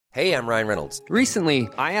Hey, I'm Ryan Reynolds. Recently,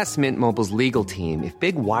 I asked Mint Mobile's legal team if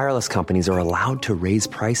big wireless companies are allowed to raise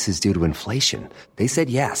prices due to inflation. They said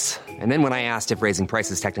yes. And then when I asked if raising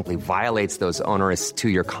prices technically violates those onerous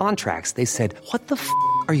two-year contracts, they said, "What the f***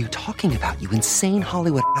 are you talking about, you insane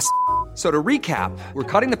Hollywood ass?" So to recap, we're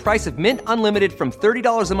cutting the price of Mint Unlimited from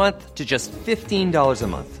 $30 a month to just $15 a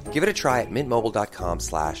month. Give it a try at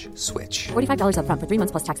mintmobile.com/switch. $45 up front for 3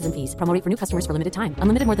 months plus taxes and fees. Promo rate for new customers for limited time.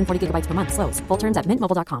 Unlimited more than 40 gigabytes per month. Slows full terms at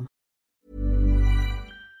mintmobile.com.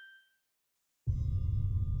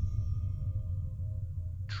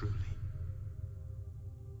 Truly,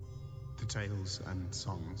 the tales and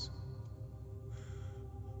songs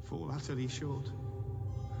fall utterly short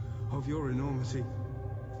of your enormity.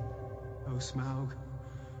 O Smaug,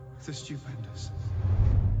 the stupendous.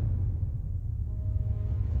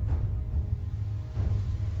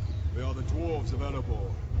 We are the dwarves of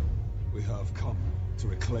Erebor. We have come to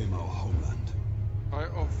reclaim our homeland. I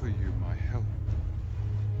offer you my help.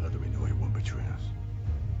 How do we know he won't betray us?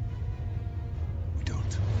 We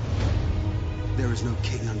don't. There is no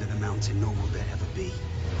king under the mountain, nor will there ever be.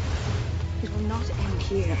 It will not end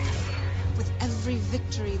here. With every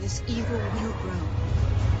victory, this evil will grow.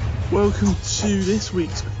 Welcome to this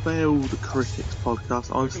week's Failed Critics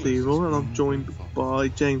podcast. I'm Steve Moore and I'm joined by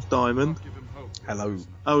James Diamond. Hello.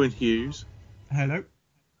 Owen Hughes. Hello.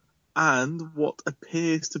 And what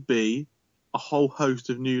appears to be a whole host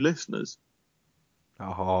of new listeners.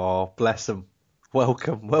 Oh, bless them.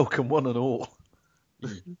 Welcome one and all.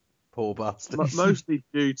 Poor bastards. Mostly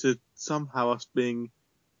due to somehow us being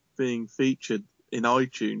featured in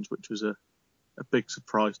iTunes, which was a big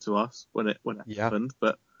surprise to us when it happened,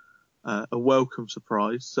 but a welcome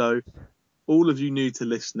surprise. So all of you new to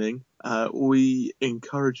listening, we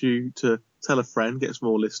encourage you to tell a friend, get some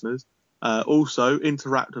more listeners. Also,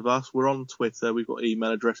 interact with us. We're on Twitter. We've got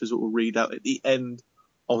email addresses that we'll read out at the end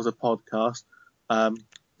of the podcast. So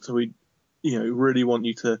we, really want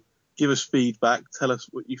you to give us feedback. Tell us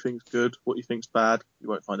what you think's good, what you think's bad. You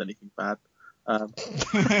won't find anything bad.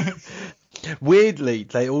 Weirdly,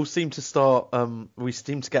 they all seem to start. We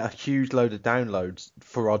seem to get a huge load of downloads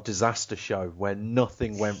for our disaster show where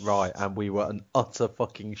nothing went right and we were an utter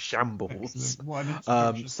fucking shambles.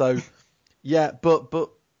 So, yeah,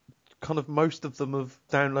 but kind of most of them have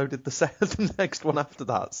downloaded the next one after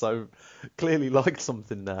that. So clearly liked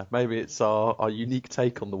something there. Maybe it's our unique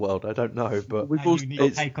take on the world. I don't know, but we've also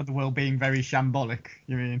unique take on the world being very shambolic.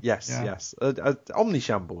 You mean? Yes. Omni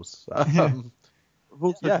shambles. We've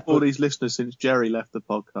also had all these listeners since Jerry left the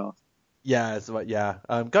podcast. Yeah,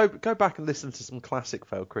 go back and listen to some classic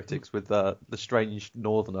Failed Critics with the Strange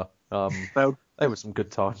Northerner. They were some good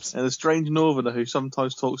times. And the Strange Northerner who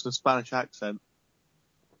sometimes talks in a Spanish accent.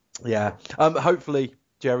 Yeah. Hopefully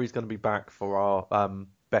Jerry's going to be back for our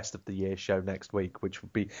best of the year show next week,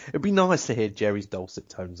 it'd be nice to hear Jerry's dulcet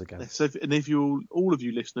tones again. So if you all of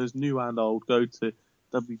you listeners, new and old, go to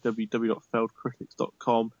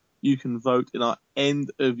www.failedcritics.com. You can vote in our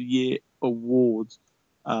end of year awards.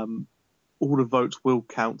 All the votes will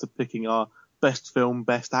count to picking our best film,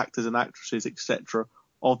 best actors and actresses, etc.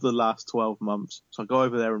 of the last 12 months. So go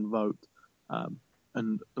over there and vote.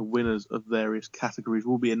 And the winners of various categories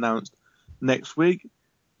will be announced next week.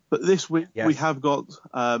 But this week we have got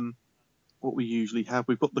what we usually have.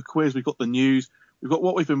 We've got the quiz, we've got the news, we've got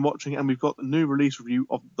what we've been watching, and we've got the new release review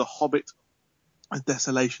of The Hobbit, A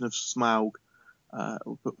Desolation of Smaug.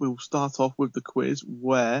 But we'll start off with the quiz,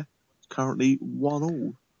 where it's currently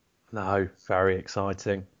 1-1. No, very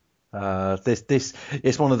exciting. This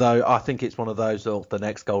it's one of those. I think it's one of those. The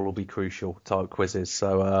next goal will be crucial type quizzes.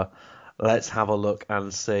 So let's have a look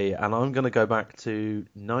and see. And I'm going to go back to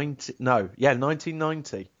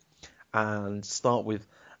 1990, and start with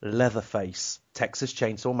Leatherface, Texas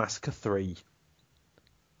Chainsaw Massacre 3.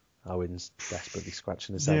 Owen's desperately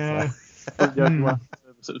scratching his head there. I've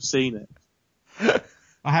sort of seen it.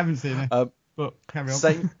 I haven't seen it, but carry on.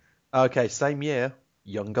 Same year,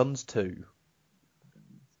 Young Guns 2.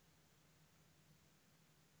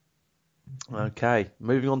 Okay,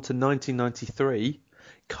 moving on to 1993,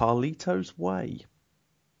 Carlito's Way.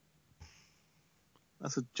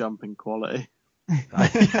 That's a jump in quality.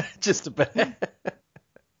 Just a bit.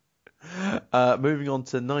 Moving on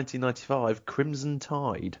to 1995, Crimson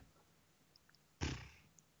Tide.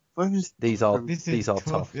 These are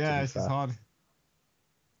tough. Yeah, this is hard.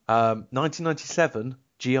 1997,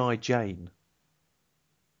 G.I. Jane.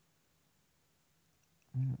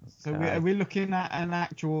 So are we looking at an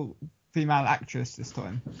actual female actress this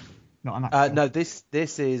time? Not an actor? No, this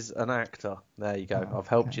is an actor. There you go. I've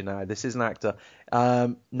helped you now. This is an actor.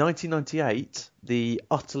 1998, the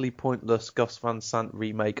utterly pointless Gus Van Sant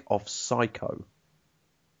remake of Psycho.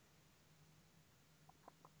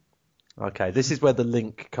 Okay, this is where the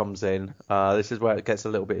link comes in. This is where it gets a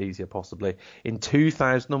little bit easier, possibly. In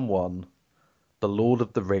 2001, The Lord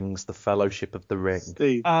of the Rings, The Fellowship of the Ring.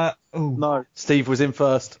 Steve. No. Steve was in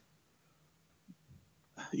first.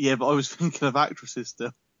 Yeah, but I was thinking of actresses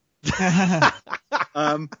still.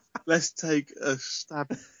 Let's take a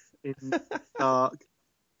stab in the dark.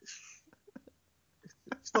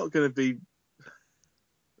 It's not going to be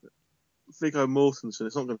Viggo Mortensen.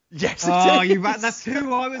 It's not going to. Yes, that's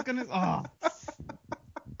who I was going to.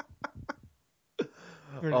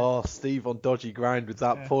 Oh, Steve on dodgy ground with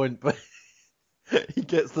that point, but he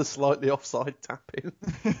gets the slightly offside tap in.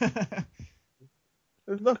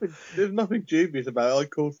 There's nothing dubious about it. I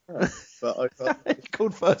called first, but I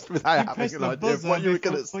called first without having an idea of what you were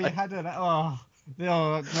going to say. You had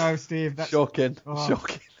no, Steve. That's shocking.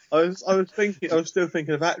 I was still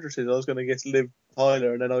thinking of actresses. I was going to guess Liv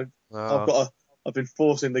Tyler, and then I've been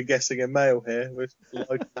forcing the guessing a male here with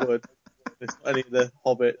Elijah Wood. It's not any of the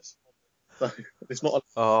hobbits, so it's not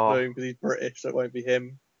a boom because he's British, so it won't be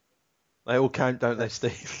him. They all count, don't they,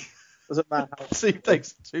 Steve? Doesn't matter. Steve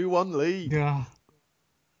takes 2-1 lead. Yeah.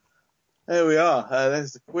 There we are.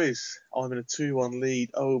 There's the quiz. I'm in a 2-1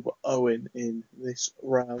 lead over Owen in this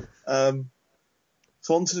round. So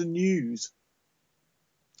on to the news.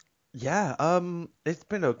 Yeah, it's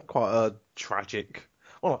been quite a tragic.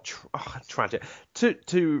 Well, not tragic.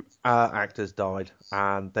 Two actors died,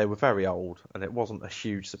 and they were very old, and it wasn't a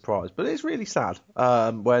huge surprise. But it's really sad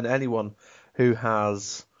when anyone who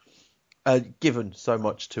has given so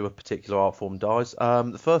much to a particular art form dies.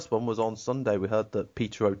 The first one was on Sunday. We heard that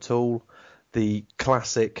Peter O'Toole, the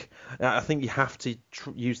classic, I think you have to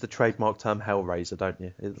use the trademark term Hellraiser, don't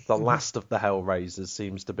you? The last of the Hellraisers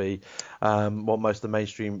seems to be what most of the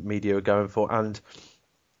mainstream media are going for. And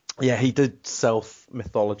yeah, he did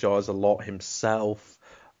self-mythologize a lot himself,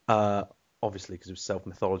 obviously because he was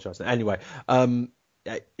self-mythologizing. Anyway,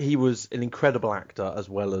 he was an incredible actor as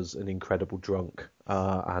well as an incredible drunk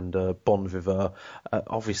and bon vivant.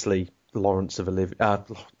 Obviously, Lawrence of Arabia,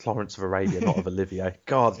 not of Olivier.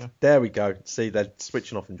 God, yeah. There we go. See, they're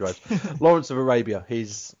switching off in droves. Lawrence of Arabia,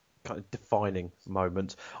 his kind of defining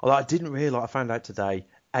moment. Although I didn't realise, I found out today,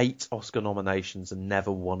 8 Oscar nominations and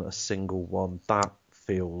never won a single one. That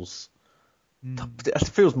feels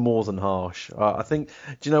more than harsh. I think.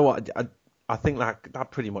 Do you know what? I think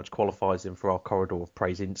that pretty much qualifies him for our corridor of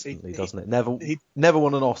praise instantly, doesn't it? Never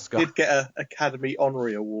won an Oscar. Did get an Academy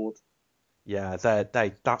Honorary Award. Yeah,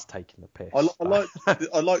 that's taking the piss.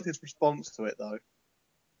 I liked his response to it though.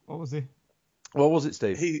 What was he? What was it,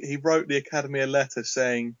 Steve? He wrote the Academy a letter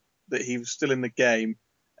saying that he was still in the game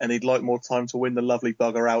and he'd like more time to win the lovely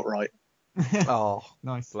bugger outright. Oh,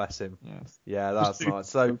 nice. Bless him. Yes. Yeah, that's nice.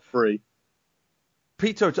 So free.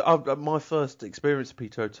 Peter, my first experience of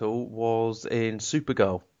Peter O'Toole was in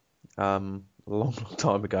Supergirl, a long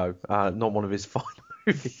time ago. Not one of his final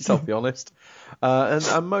movies, I'll be honest.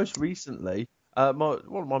 And most recently, one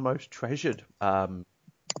of my most treasured roles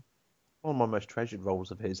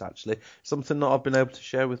of his, actually, something that I've been able to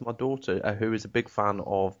share with my daughter, who is a big fan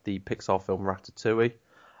of the Pixar film Ratatouille.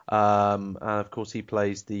 And of course, he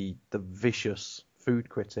plays the vicious food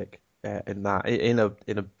critic in that,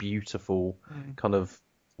 in a beautiful kind of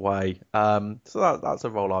way. So that's a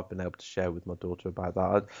role I've been able to share with my daughter about that.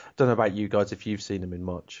 I don't know about you guys if you've seen him in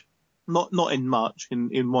much. Not in much,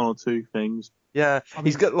 in one or two things. Yeah,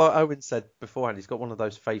 he's got, like Owen said beforehand, he's got one of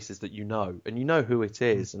those faces that you know, and you know who it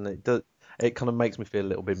is, and it kind of makes me feel a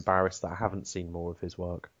little bit embarrassed that I haven't seen more of his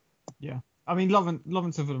work. Yeah, I mean,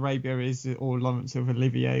 Lawrence of Arabia or Lawrence of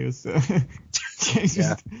Olivier, as James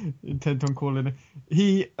was intent on calling it.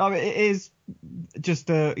 It is just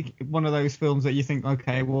one of those films that you think,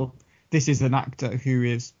 okay, well, this is an actor who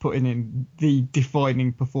is putting in the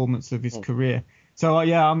defining performance of his career. So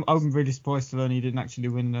I'm really surprised to learn he didn't actually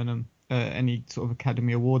win any sort of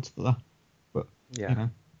Academy Awards for that. But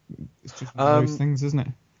it's just one of those things, isn't it?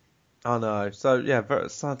 I know. So very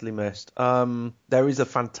sadly missed. There is a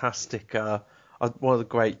fantastic one of the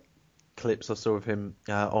great clips I saw of him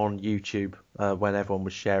on YouTube when everyone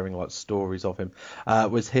was sharing like stories of him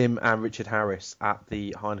was him and Richard Harris at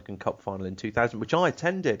the Heineken Cup final in 2000, which I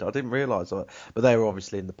attended. I didn't realise, but they were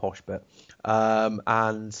obviously in the posh bit.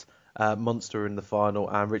 And Munster in the final,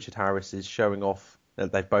 and Richard Harris is showing off.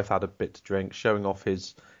 They've both had a bit to drink, showing off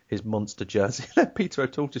his Munster jersey. And then Peter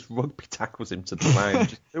O'Toole just rugby tackles him to the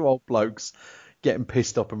lounge. Two old blokes getting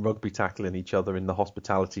pissed up and rugby tackling each other in the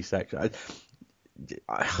hospitality section. They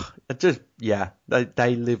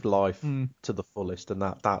live life to the fullest, and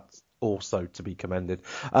that's also to be commended.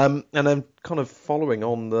 And then kind of following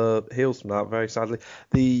on the heels from that, very sadly,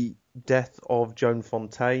 the death of Joan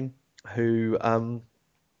Fontaine, who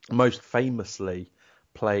most famously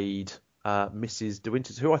played Mrs. De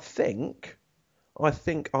Winters, who I think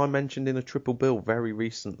I mentioned in a triple bill very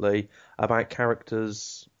recently about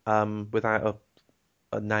characters without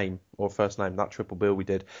a name or first name. That triple bill we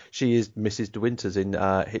did. She is Mrs. De Winters in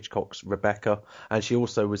Hitchcock's Rebecca, and she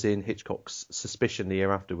also was in Hitchcock's Suspicion the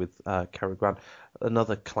year after with Cary Grant.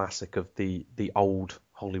 Another classic of the old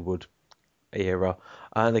Hollywood era.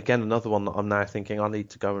 And again, another one that I'm now thinking I need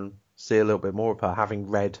to go and see a little bit more of her, having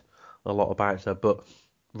read a lot about her. But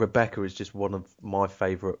Rebecca is just one of my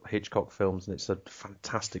favourite Hitchcock films, and it's a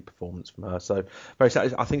fantastic performance from her. So very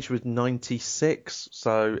sad. I think she was 96.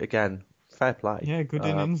 So again, fair play. Yeah, good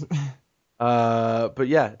innings. But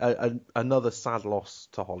yeah, another sad loss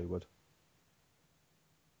to Hollywood.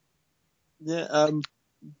 Yeah.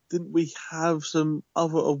 Didn't we have some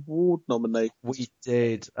other award nominations? We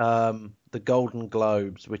did. The Golden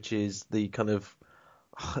Globes, which is the kind of,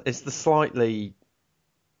 it's the slightly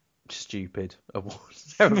stupid award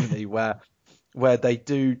ceremony where they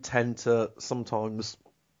do tend to sometimes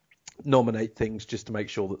nominate things just to make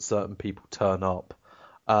sure that certain people turn up.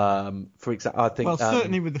 For example, I think. Well,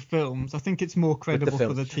 certainly with the films, I think it's more credible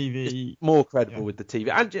for the TV. It's more credible with the TV,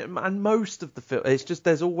 and most of the film. It's just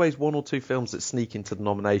there's always one or two films that sneak into the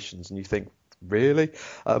nominations, and you think, really?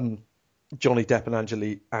 Johnny Depp and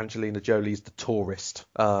Angelina Jolie's The Tourist,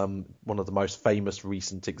 one of the most famous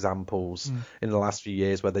recent examples in the last few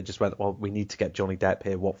years, where they just went, well, we need to get Johnny Depp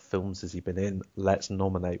here. What films has he been in? Let's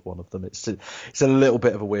nominate one of them. It's a little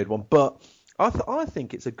bit of a weird one, but I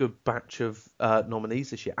think it's a good batch of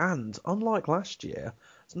nominees this year. And unlike last year,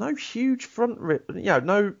 there's no huge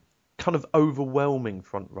no kind of overwhelming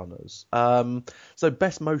front runners. So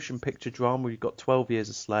best motion picture drama, we've got 12 Years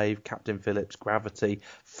a Slave, Captain Phillips, Gravity,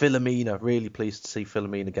 Philomena, really pleased to see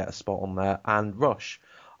Philomena get a spot on there, and Rush.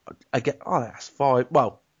 That's 5.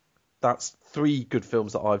 Well, that's 3 good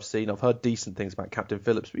films that I've seen. I've heard decent things about Captain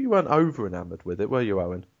Phillips, but you weren't over enamoured with it, were you,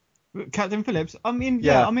 Owen? Captain Phillips? I mean,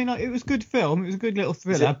 yeah. I mean, it was a good film. It was a good little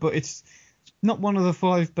thriller, but it's not one of the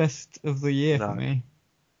 5 best of the year for me.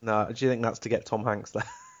 No, do you think that's to get Tom Hanks there?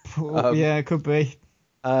 Yeah, it could be. It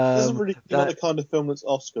doesn't really feel like the kind of film that's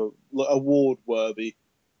Oscar award worthy.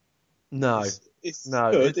 No, it's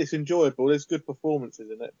good. It's enjoyable. There's good performances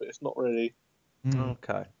in it, but it's not really.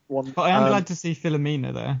 Okay. But I am glad to see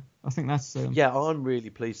Philomena there. I think that's. Yeah, I'm really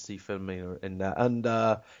pleased to see Philomena in there, and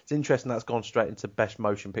it's interesting that's gone straight into best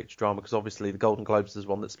motion picture drama, because obviously the Golden Globes is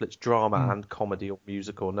one that splits drama and comedy or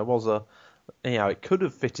musical, and there was it could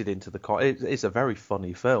have fitted into the. It's a very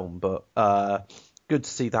funny film, but. Good to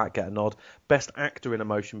see that get a nod. Best actor in a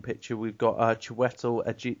motion picture, we've got Chiwetel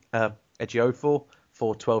Ejiofor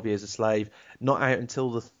for 12 Years a Slave. Not out until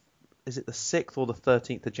the 6th or the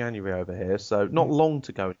 13th of January over here, so not long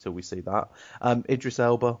to go until we see that. Idris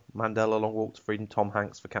Elba, Mandela, Long Walk to Freedom. Tom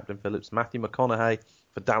Hanks for Captain Phillips. Matthew McConaughey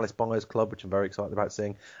for Dallas Buyers Club, which I'm very excited about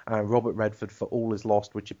seeing. And Robert Redford for All Is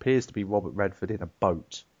Lost, which appears to be Robert Redford in a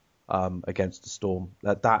boat. Against a storm.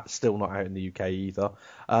 That's still not out in the UK either.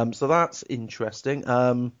 So that's interesting.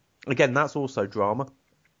 Again, that's also drama.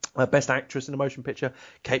 Best actress in a motion picture,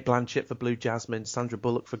 Cate Blanchett for Blue Jasmine, Sandra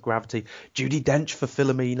Bullock for Gravity, Judi Dench for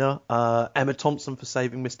Philomena, Emma Thompson for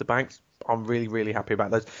Saving Mr. Banks. I'm really, really happy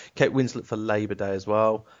about those. Kate Winslet for Labour Day as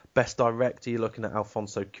well. Best director, you're looking at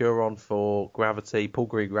Alfonso Cuarón for Gravity, Paul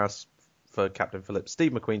Greengrass for Captain Phillips,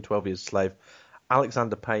 Steve McQueen, 12 Years a Slave,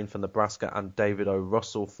 Alexander Payne for Nebraska, and David O.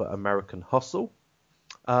 Russell for American Hustle.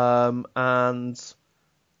 In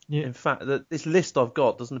fact, this list I've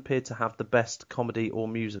got doesn't appear to have the best comedy or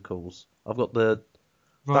musicals. I've got the...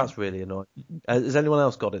 Right. That's really annoying. Has anyone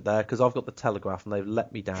else got it there? Because I've got the Telegraph, and they've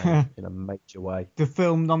let me down in a major way. The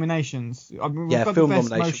film nominations. Film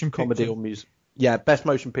nomination, comedy or music. Yeah, best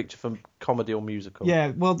motion picture for comedy or musical.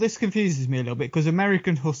 Yeah, well, this confuses me a little bit, because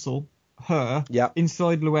American Hustle, Her,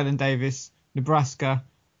 Inside Llewellyn Davis, Nebraska,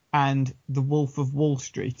 and The Wolf of Wall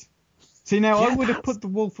Street. See, now I would have put The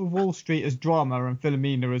Wolf of Wall Street as drama and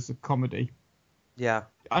Philomena as a comedy. Yeah.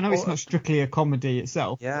 I know it's not strictly a comedy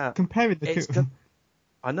itself. Yeah. Comparing the two.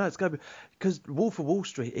 I know it's going to be, because Wolf of Wall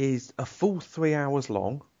Street is a full 3 hours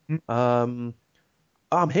long. I'm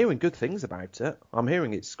hearing good things about it. I'm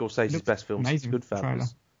hearing it's Scorsese's best film since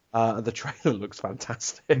Goodfellas. The trailer looks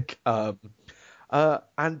fantastic. And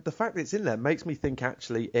the fact that it's in there makes me think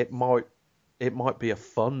actually it might be a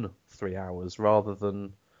fun 3 hours rather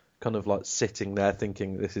than kind of like sitting there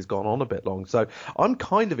thinking this has gone on a bit long. So I'm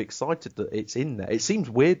kind of excited that it's in there. It seems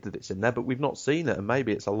weird that it's in there, but we've not seen it, and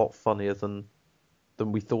maybe it's a lot funnier than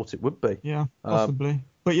we thought it would be. Yeah, possibly.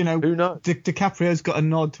 But who knows? DiCaprio's got a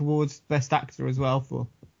nod towards Best Actor as well for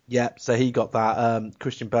Yeah, so he got that.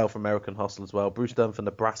 Christian Bale for American Hustle as well. Bruce Dern for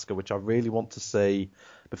Nebraska, which I really want to see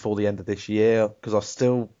before the end of this year, because I'm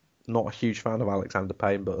still not a huge fan of Alexander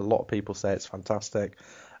Payne, but a lot of people say it's fantastic.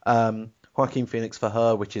 Joaquin Phoenix for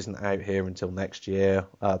Her, which isn't out here until next year,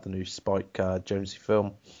 the new Spike Jonze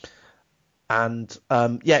film. And,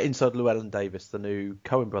 Inside Llewellyn Davis, the new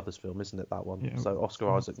Coen Brothers film, isn't it, that one? Yeah. So Oscar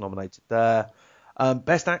Isaac nominated there.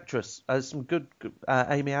 Best Actress, some good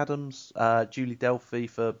Amy Adams, Julie Delphi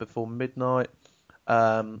for Before Midnight,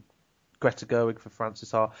 Greta Gerwig for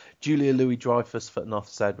Frances Ha, Julia Louis-Dreyfus for Enough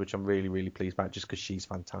Said, which I'm really, really pleased about just because she's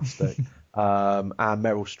fantastic, and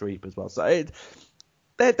Meryl Streep as well. So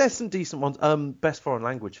there's some decent ones. Best Foreign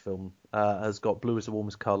Language film has got Blue is the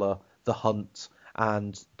Warmest Colour, The Hunt,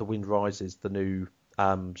 and The Wind Rises, the new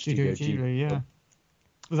Studio Ghibli. Yeah.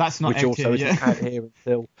 Well, that's not which out also here, isn't out here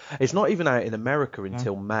until it's not even out in America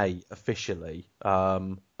until May officially,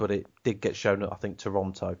 but it did get shown at I think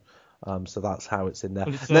Toronto, so that's how it's in there.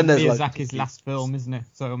 Well, it's and then there's Miyazaki's last film, isn't it?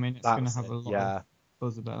 So I mean, it's going to have a lot of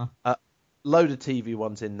buzz about that. Load of TV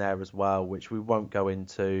ones in there as well, which we won't go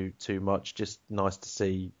into too much. Just nice to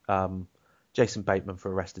see Jason Bateman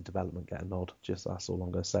for Arrested Development get a nod. Just that's all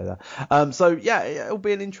I'm going to say there. So yeah, it'll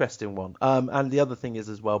be an interesting one. And the other thing is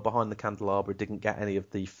as well, Behind the Candelabra didn't get any of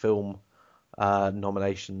the film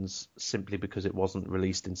nominations simply because it wasn't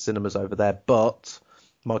released in cinemas over there. But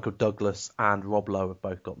Michael Douglas and Rob Lowe have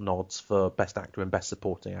both got nods for Best Actor and Best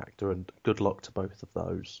Supporting Actor, and good luck to both of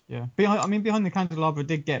those. Yeah, Behind the Candelabra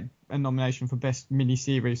did get a nomination for Best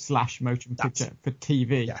Miniseries / Motion Picture for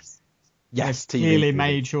TV. Yes, they've clearly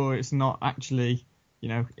made sure it's not actually,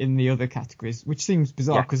 in the other categories, which seems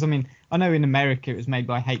bizarre because, I know in America it was made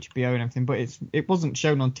by HBO and everything, but it wasn't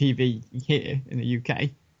shown on TV here in the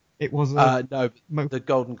UK. It was the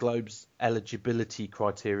Golden Globes eligibility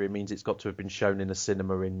criteria means it's got to have been shown in a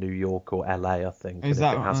cinema in New York or LA, I think. Is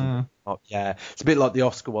that yeah, it's a bit like the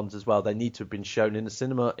Oscar ones as well. They need to have been shown in a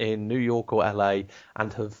cinema in New York or LA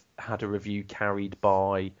and have had a review carried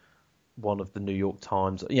by one of the New York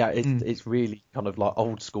Times. Yeah, it's really kind of like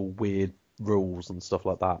old school weird rules and stuff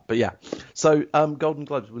like that. But yeah, so Golden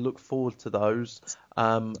Globes, we look forward to those,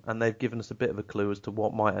 and they've given us a bit of a clue as to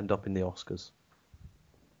what might end up in the Oscars.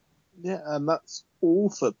 Yeah, and that's all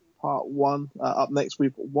for part one. Up next,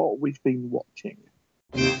 we've got what we've been watching.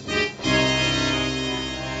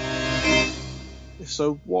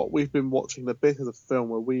 So what we've been watching, the bit of the film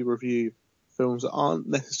where we review films that aren't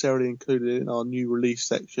necessarily included in our new release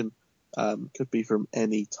section. Could be from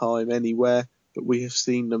any time, anywhere, but we have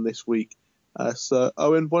seen them this week. So,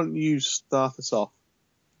 Owen, why don't you start us off?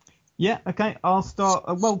 Yeah, okay, I'll start.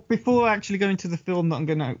 Well, before actually going to the film that I'm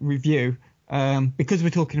going to review, because we're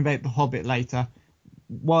talking about The Hobbit later,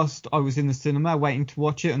 whilst I was in the cinema waiting to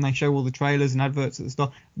watch it, and they show all the trailers and adverts at the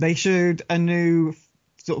start, they showed a new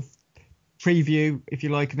sort of preview, if you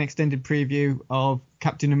like, an extended preview of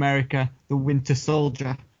Captain America, The Winter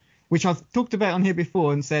Soldier, which I've talked about on here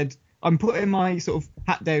before and said, I'm putting my sort of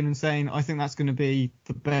hat down and saying I think that's going to be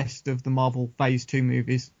the best of the Marvel Phase 2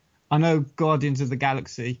 movies. I know Guardians of the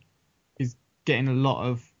Galaxy is getting a lot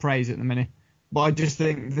of praise at the minute, but I just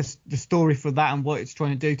think the story for that and what it's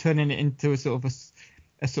trying to do, turning it into a sort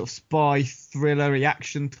of spy thriller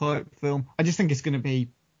action type film, I just think it's going to be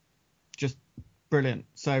just brilliant.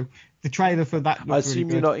 So the trailer for that looks I assume really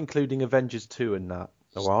good. You're not including Avengers 2 in that,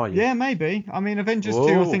 or are you? Yeah, maybe. I mean, Avengers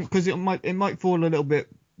 2, I think, because it might fall a little bit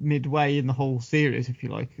midway in the whole series, if you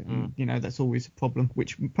like. And, that's always a problem,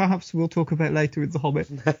 which perhaps we'll talk about later with The Hobbit.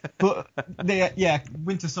 But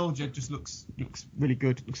Winter Soldier just looks really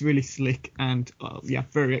good, looks really slick, and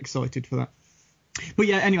very excited for that. But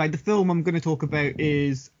yeah, anyway, the film I'm going to talk about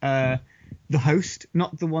is The Host,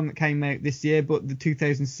 not the one that came out this year, but the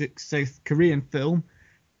 2006 South Korean film.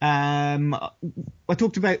 I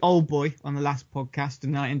talked about Old Boy on the last podcast,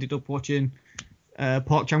 and I ended up watching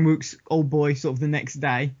Park Chan-wook's Old Boy sort of the next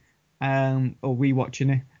day, or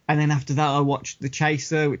rewatching it. And then after that, I watched The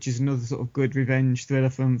Chaser, which is another sort of good revenge thriller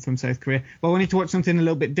from South Korea. But I wanted to watch something a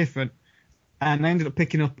little bit different, and I ended up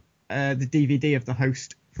picking up the DVD of The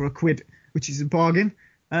Host for £1, which is a bargain.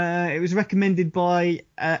 It was recommended by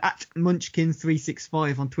at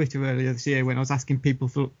Munchkin365 on Twitter earlier this year when I was asking people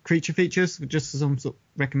for creature features, just some sort of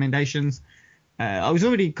recommendations. I was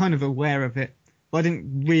already kind of aware of it, but I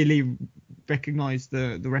didn't really recognise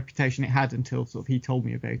the reputation it had until sort of he told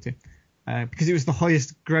me about it. Because it was the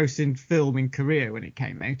highest grossing film in Korea when it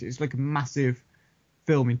came out. It was like a massive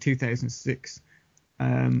film in 2006.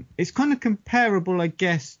 It's kind of comparable, I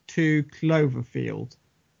guess, to Cloverfield,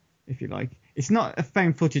 if you like. It's not a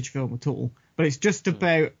found footage film at all, but it's just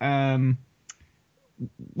about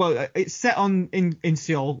it's set in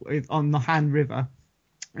Seoul on the Han River,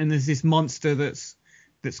 and there's this monster that's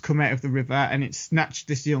come out of the river, and it's snatched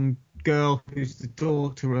this young girl who's the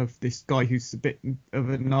daughter of this guy who's a bit of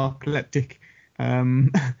a narcoleptic.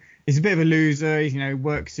 He's a bit of a loser. He,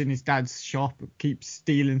 works in his dad's shop, keeps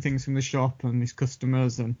stealing things from the shop and his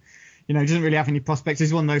customers, and doesn't really have any prospects.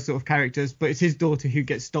 He's one of those sort of characters, but it's his daughter who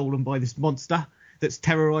gets stolen by this monster that's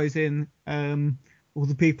terrorizing all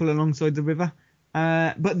the people alongside the river.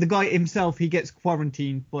 But the guy himself, he gets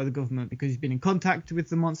quarantined by the government because he's been in contact with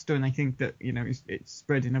the monster, and they think that it's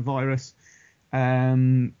spreading a virus.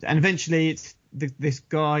 And eventually, it's this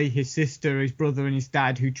guy, his sister, his brother, and his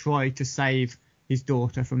dad who try to save his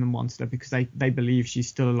daughter from the monster because they believe she's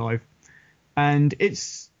still alive. And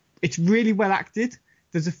it's really well acted.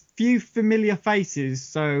 There's a few familiar faces.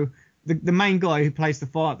 So the main guy who plays the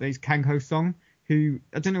father is Kang Ho Song, who,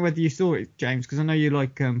 I don't know whether you saw it, James, because I know you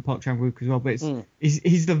like Park Chan-wook as well, but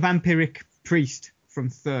he's the vampiric priest from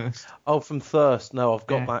Thirst. Oh, from Thirst. No, I've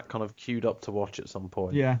got that kind of queued up to watch at some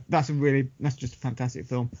point. Yeah, that's just a fantastic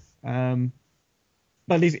film.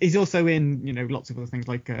 But he's also in, lots of other things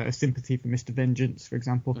like Sympathy for Mr. Vengeance, for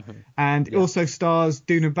example. Mm-hmm. And it also stars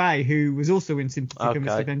Doona Bae, who was also in Sympathy for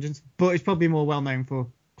Mr. Vengeance, but is probably more well known for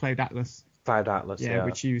Cloud Atlas. Cloud Atlas, yeah.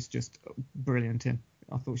 Which she was just brilliant in.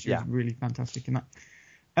 I thought she was really fantastic in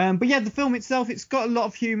that. But yeah, the film itself, it's got a lot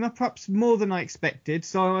of humour, perhaps more than I expected.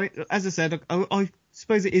 So, as I said, I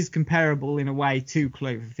suppose it is comparable in a way to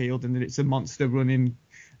Cloverfield in that it's a monster running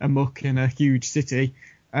amok in a huge city.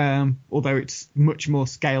 Although it's much more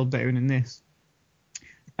scaled down in this.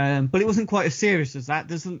 But it wasn't quite as serious as that.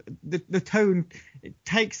 There's the tone, it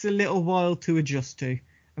takes a little while to adjust to.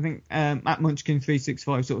 I think Matt Munchkin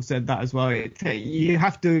 365 sort of said that as well. You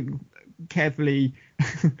have to carefully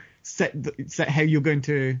set how you're going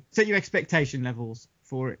to set your expectation levels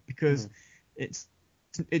for it, because it's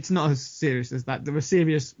not as serious as that. There are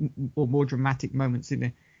serious or more dramatic moments in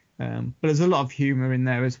it, but there's a lot of humour in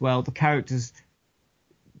there as well. The characters,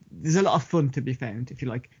 there's a lot of fun to be found, if you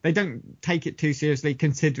like. They don't take it too seriously,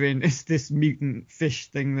 considering it's this mutant fish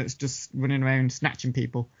thing that's just running around snatching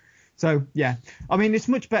people. So yeah, I mean, it's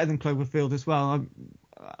much better than Cloverfield as well.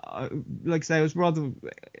 Like I say, it was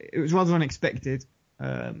rather unexpected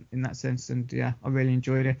in that sense, and yeah, I really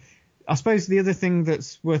enjoyed it. I suppose the other thing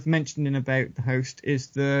that's worth mentioning about The Host is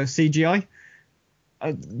the CGI.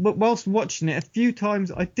 But whilst watching it a few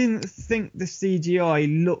times, I didn't think the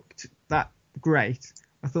CGI looked that great.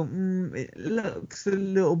 I thought it looks a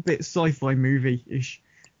little bit sci-fi movie-ish.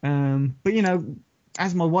 But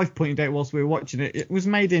as my wife pointed out whilst we were watching it, it was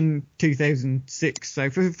made in 2006. So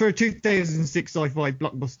for a 2006 sci-fi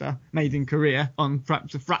blockbuster made in Korea on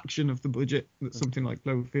perhaps a fraction of the budget that something like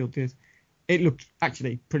Cloverfield did, it looked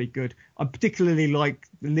actually pretty good. I particularly like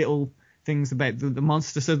the little things about the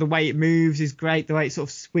monster. So the way it moves is great. The way it sort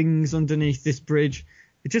of swings underneath this bridge,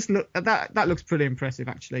 it just that looks pretty impressive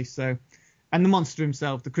actually. So, and the monster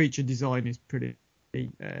himself, the creature design is pretty.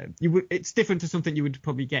 It's different to something you would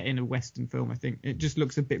probably get in a Western film. I think it just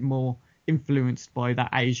looks a bit more influenced by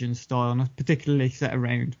that Asian style, and particularly set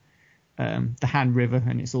around the Han River,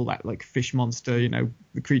 and it's all that like fish monster,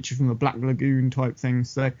 the creature from the Black Lagoon type thing.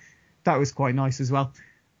 So that was quite nice as well.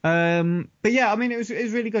 But yeah, I mean, it was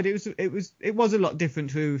really good. It was a lot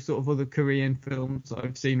different to sort of other Korean films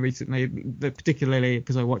I've seen recently, particularly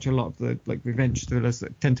because I watch a lot of the like revenge thrillers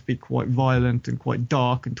that tend to be quite violent and quite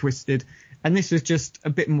dark and twisted. And this was just a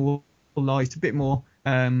bit more light, a bit more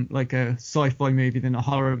like a sci-fi movie than a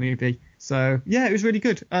horror movie. So yeah, it was really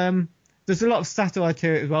good. There's a lot of satire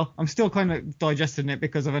to it as well. I'm still kind of digesting it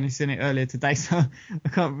because I've only seen it earlier today, so I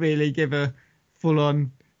can't really give a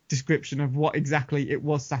full-on description of what exactly it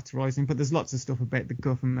was satirizing. But there's lots of stuff about the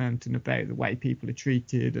government and about the way people are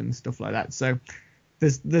treated and stuff like that. So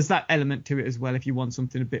there's that element to it as well if you want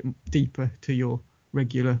something a bit deeper to your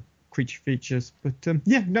regular creature features. But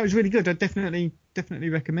yeah, no, it was really good. I definitely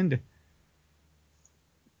recommend it.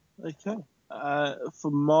 Okay.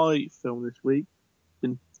 For my film this week,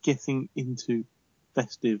 been getting into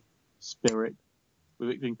festive spirit with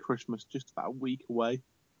it being Christmas just about a week away.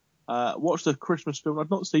 Watched a Christmas film I'd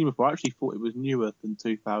not seen before. I actually thought it was newer than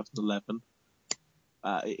 2011.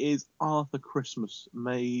 It is Arthur Christmas,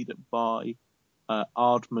 made by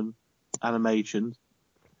Aardman Animations,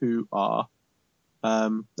 who are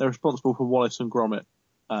they're responsible for Wallace and Gromit,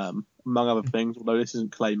 among other things, although this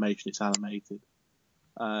isn't claymation, it's animated.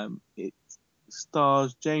 It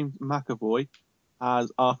stars James McAvoy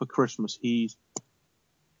as Arthur Christmas. He's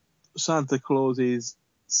Santa Claus's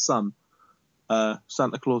son.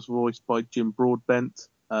 Santa Claus voiced by Jim Broadbent.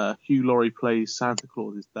 Hugh Laurie plays Santa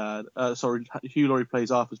Claus's dad. Hugh Laurie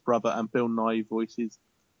plays Arthur's brother, and Bill Nye voices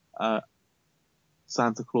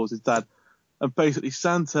Santa Claus's dad. And basically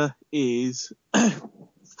Santa is...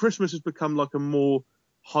 Christmas has become like a more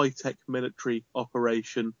high-tech military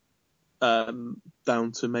operation,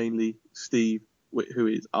 down to mainly Steve, who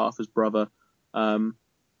is Arthur's brother. And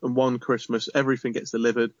one Christmas, everything gets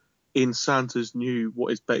delivered in Santa's new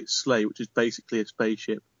sleigh, which is basically a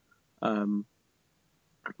spaceship. But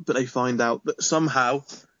they find out that somehow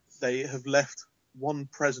they have left one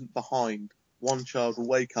present behind. One child will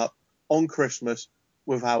wake up on Christmas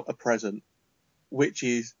without a present, which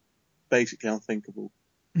is basically unthinkable.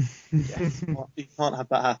 You can't have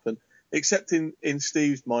that happen, except in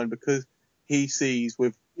Steve's mind, because he sees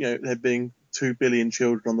with there being 2 billion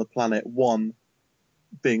children on the planet, one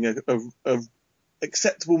being a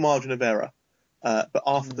acceptable margin of error. But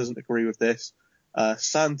Arthur doesn't agree with this.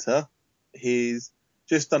 Santa, he's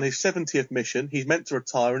just done his 70th mission. He's meant to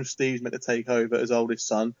retire, and Steve's meant to take over as oldest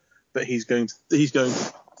son. But he's going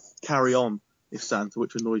to carry on as Santa,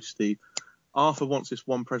 which annoys Steve. Arthur wants this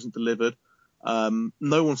one present delivered.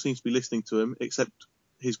 No one seems to be listening to him except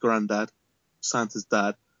his granddad, Santa's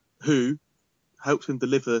dad, who helps him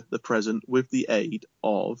deliver the present with the aid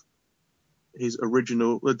of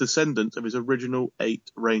the descendant of his original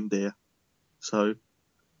 8 reindeer. So,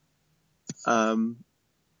 and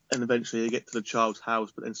eventually they get to the child's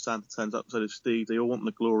house, but then Santa turns up, so does Steve. They all want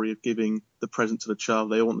the glory of giving the present to the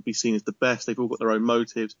child. They all want to be seen as the best. They've all got their own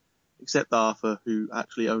motives, except Arthur, who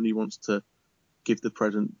actually only wants to give the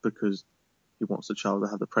present because he wants the child to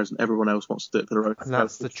have the present. Everyone else wants to do it for their own. And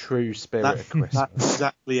that's the true spirit of Christmas. That's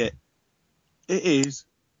exactly it. It is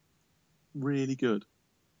really good.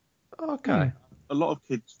 Okay. A lot of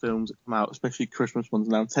kids' films that come out, especially Christmas ones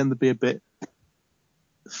now, tend to be a bit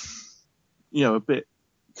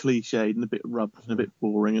cliched and a bit rubbish and a bit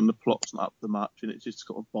boring, and the plot's not up to much, and it's just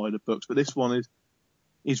got to buy the books. But this one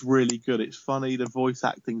is really good. It's funny. The voice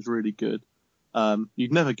acting's really good.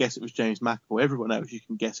 You'd never guess it was James McAvoy. Everyone else you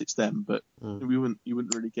can guess it's them, but you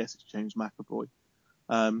wouldn't really guess it's James McAvoy.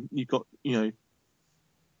 You've got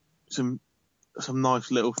some nice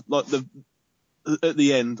little at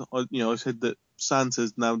the end. I said that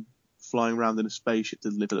Santa's now flying around in a spaceship to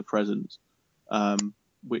deliver the presents,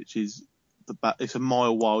 which is it's a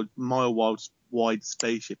mile wide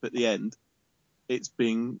spaceship. At the end, it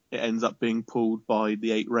ends up being pulled by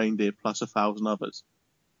the 8 reindeer plus 1,000 others.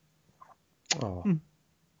 Oh.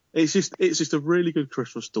 It's just a really good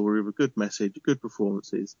Christmas story with a good message, good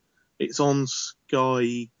performances. It's on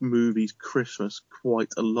Sky Movies Christmas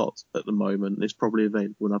quite a lot at the moment. It's probably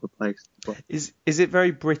available in other places. Is it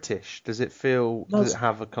very British? Does it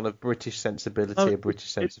have a kind of British sensibility, a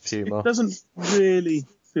British sense of humour? It doesn't really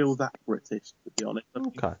feel that British, to be honest.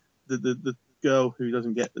 Okay. The girl who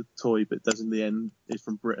doesn't get the toy but does in the end is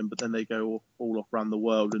from Britain, but then they go all off around the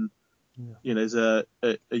world, and there's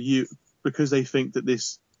because they think that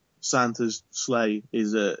this Santa's sleigh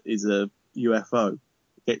is a UFO.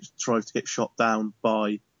 Tries to get shot down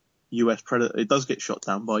by US Predator. It does get shot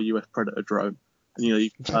down by a US Predator drone.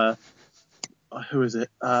 And who is it?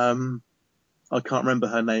 I can't remember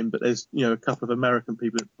her name, but there's a couple of American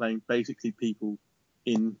people playing basically people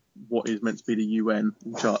in what is meant to be the UN,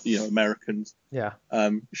 Americans. Yeah.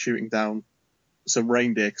 Shooting down some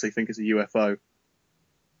reindeer because they think it's a UFO.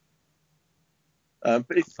 But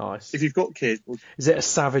nice. If you've got kids, is it a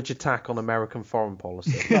savage attack on American foreign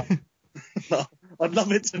policy? No, I'd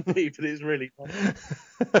love it to be, but it's really funny.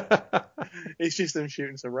 It's just them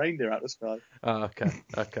shooting some reindeer out of the sky. Oh,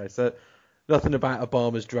 okay. So nothing about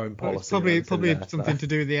Obama's drone policy. It's probably something to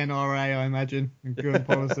do with the NRA, I imagine. Gun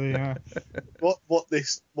policy. Yeah. What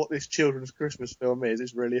this children's Christmas film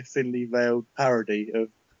is really a thinly veiled parody of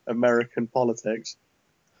American politics.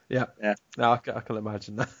 Yeah. No, I can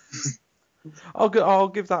imagine that. I'll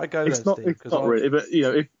give that a go. It's not really, but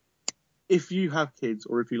if you have kids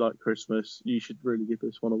or if you like Christmas, you should really give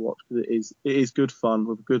this one a watch, because it is good fun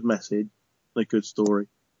with a good message and a good story.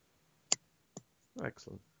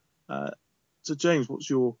 Excellent. So James, what's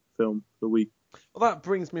your film of the week? Well, that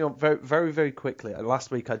brings me on very, very, very quickly.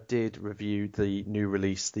 Last week I did review the new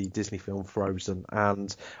release, the Disney film Frozen,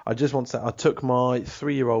 and I just want to say I took my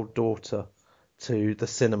 3-year-old daughter to the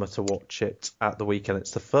cinema to watch it at the weekend.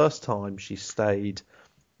 It's the first time she stayed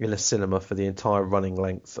in a cinema for the entire running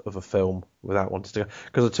length of a film without wanting to go,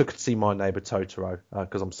 because I took her to see My Neighbor Totoro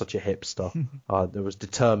because I'm such a hipster. I was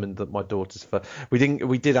determined that my daughter's first. We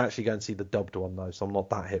did actually go and see the dubbed one though, so I'm not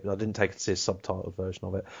that hip. I didn't take her to see a subtitled version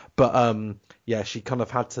of it, but she kind of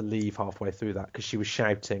had to leave halfway through that because she was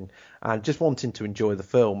shouting and just wanting to enjoy the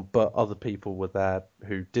film, but other people were there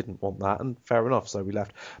who didn't want that, and fair enough, so we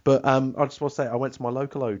left. But I just want to say I went to my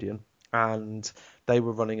local Odeon and they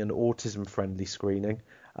were running an autism-friendly screening,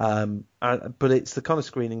 But it's the kind of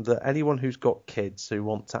screening that anyone who's got kids who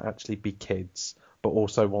want to actually be kids but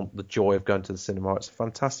also want the joy of going to the cinema, it's a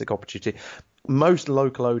fantastic opportunity. Most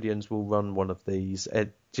local audiences will run one of these.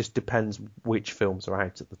 It just depends which films are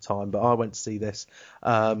out at the time. But I went to see this.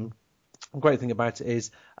 The great thing about it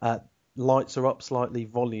is lights are up slightly,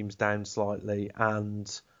 volume's down slightly,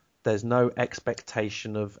 and there's no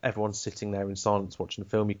expectation of everyone sitting there in silence watching the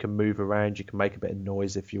film. You can move around, you can make a bit of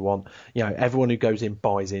noise if you want. You know, everyone who goes in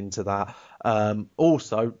buys into that.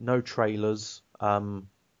 Also, no trailers,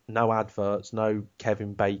 no adverts, no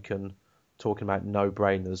Kevin Bacon talking about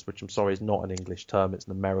no-brainers, which I'm sorry is not an English term, it's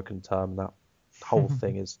an American term. That whole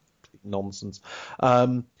thing is nonsense.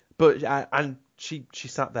 And she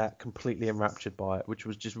sat there completely enraptured by it, which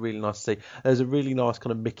was just really nice to see. There's a really nice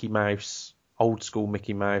kind of Mickey Mouse, old school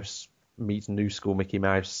Mickey Mouse meets new school Mickey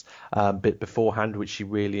Mouse bit beforehand, which she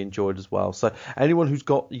really enjoyed as well. So anyone who's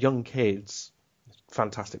got young kids,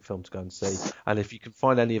 fantastic film to go and see. And if you can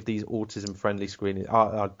find any of these autism friendly screenings,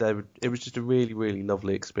 it was just a really, really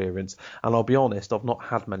lovely experience. And I'll be honest, I've not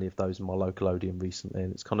had many of those in my local Odeon recently,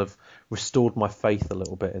 and it's kind of restored my faith a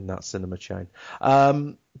little bit in that cinema chain.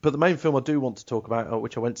 But the main film I do want to talk about,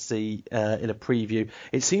 which I went to see in a preview,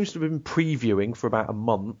 it seems to have been previewing for about a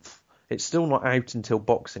month. It's still not out until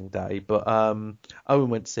Boxing Day, but Owen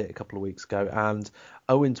went to see it a couple of weeks ago, and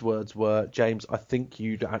Owen's words were, James, I think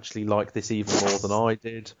you'd actually like this even more than I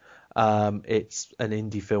did. It's an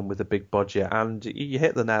indie film with a big budget, and you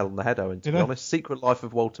hit the nail on the head, Owen, to be honest. Secret Life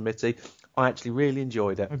of Walter Mitty, I actually really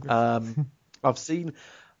enjoyed it. I've seen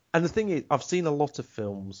a lot of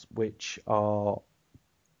films which are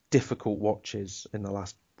difficult watches in the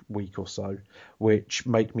last week or so, which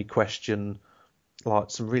make me question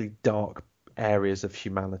like some really dark areas of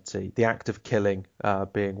humanity. The Act of Killing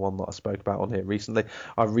being one that I spoke about on here recently.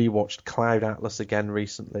 I rewatched Cloud Atlas again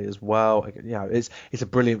recently as well. You know, it's a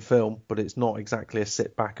brilliant film, but it's not exactly a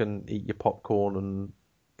sit back and eat your popcorn and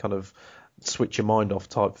kind of switch your mind off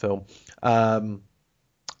type film. And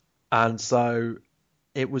so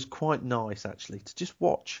it was quite nice actually to just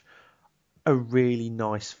watch a really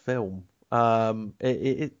nice film.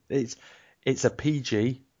 It's a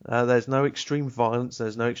PG. There's no extreme violence,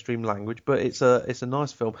 there's no extreme language, but it's a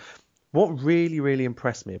nice film. What really, really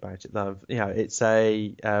impressed me about it, though, you know, it's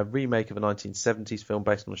a remake of a 1970s film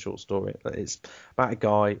based on a short story. It's about a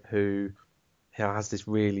guy who has this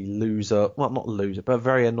really not loser, but a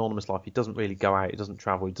very anonymous life. He doesn't really go out, he doesn't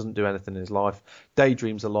travel, he doesn't do anything in his life,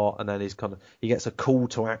 daydreams a lot, and then he gets a call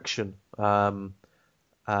to action when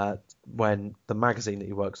the magazine that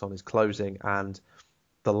he works on is closing, and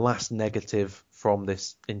the last negative from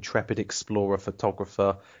this intrepid explorer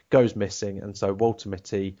photographer goes missing, and so Walter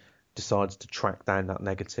Mitty decides to track down that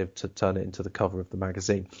negative to turn it into the cover of the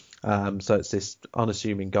magazine. So it's this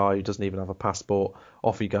unassuming guy who doesn't even have a passport.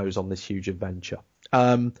 Off he goes on this huge adventure.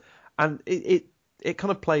 And it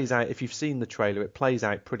kind of plays out, if you've seen the trailer, it plays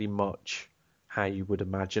out pretty much how you would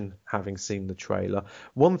imagine having seen the trailer.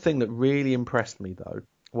 One thing that really impressed me, though,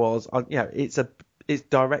 was it's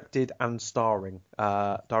directed by and starring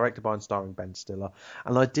Ben Stiller,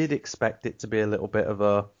 and I did expect it to be a little bit of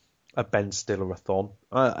a Ben Stiller-a-thon,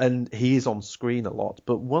 and he is on screen a lot.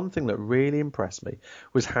 But one thing that really impressed me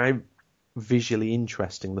was how visually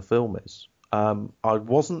interesting the film is. It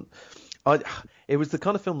was the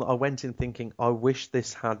kind of film that I went in thinking, I wish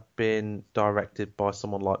this had been directed by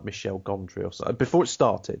someone like Michel Gondry or so. Before it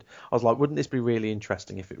started, I was like, wouldn't this be really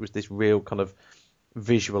interesting if it was this real kind of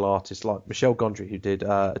visual artist like Michel Gondry, who did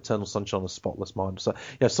Eternal Sunshine of the Spotless Mind. So,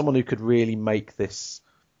 someone who could really make this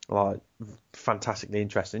like fantastically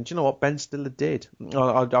interesting. Do you know what Ben Stiller did?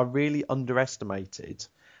 I really underestimated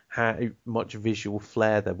how much visual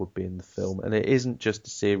flair there would be in the film, and it isn't just a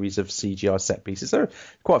series of CGI set pieces. There are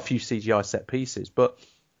quite a few CGI set pieces, but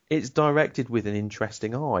it's directed with an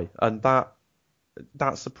interesting eye, and that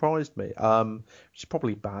surprised me. Which is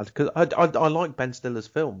probably bad because I like Ben Stiller's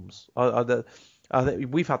films.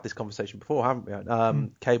 We've had this conversation before, haven't we?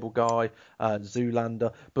 Cable Guy,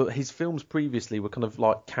 Zoolander, but his films previously were kind of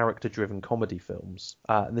like character-driven comedy films,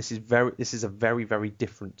 and this is a very, very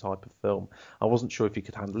different type of film. I wasn't sure if he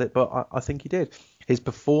could handle it, but I think he did. His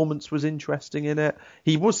performance was interesting in it.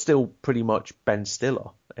 He was still pretty much Ben Stiller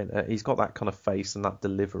in it. He's got that kind of face and that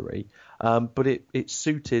delivery, but it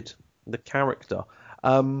suited the character.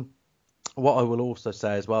 What I will also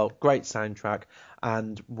say as well, great soundtrack,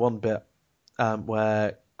 and one bit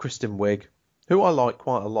where Kristen Wiig, who I like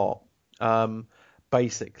quite a lot,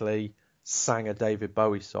 basically sang a David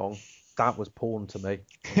Bowie song. That was porn to me.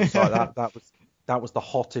 Like that was the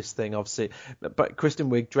hottest thing I've seen. But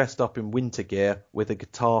Kristen Wiig dressed up in winter gear with a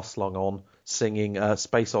guitar slung on, singing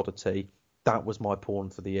Space Oddity that was my porn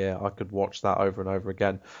for the year. I could watch that over and over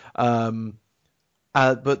again.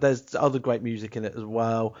 But there's other great music in it as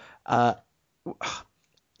well.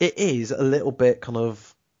 It is a little bit kind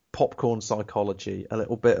of popcorn psychology, a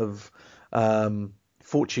little bit of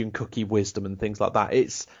fortune cookie wisdom and things like that.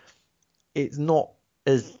 It's not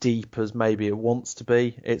as deep as maybe it wants to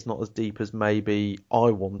be. It's not as deep as maybe I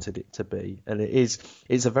wanted it to be. And it's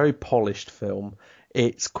a very polished film.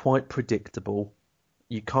 It's quite predictable.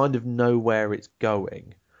 You kind of know where it's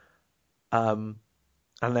going. And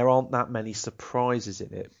there aren't that many surprises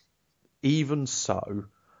in it. Even so,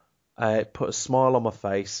 it put a smile on my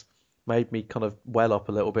face, made me kind of well up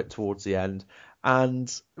a little bit towards the end. And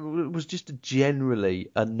it was just generally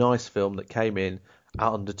a nice film that came in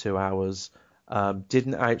at under 2 hours.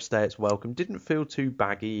 Didn't outstay its welcome. Didn't feel too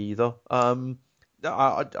baggy either.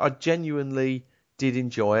 I genuinely did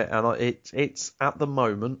enjoy it, and it's at the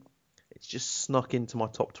moment it's just snuck into my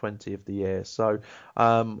top 20 of the year. So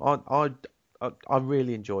I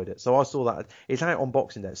really enjoyed it. So I saw that it's out on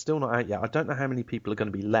Boxing Day. It's still not out yet. I don't know how many people are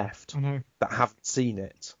going to be left that haven't seen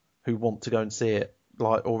it who want to go and see it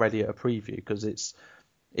like already at a preview, because it's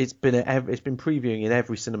been previewing in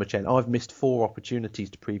every cinema chain. I've missed 4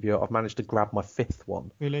 opportunities to preview it. I've managed to grab my 5th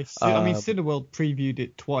one. Really? I mean, Cineworld previewed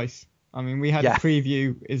it twice. I mean, we had a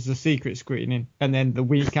preview as a secret screening, and then the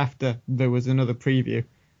week after there was another preview.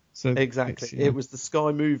 So exactly, it was the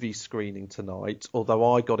Sky Movies screening tonight.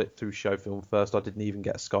 Although I got it through Show Film first, I didn't even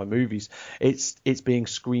get Sky Movies. It's being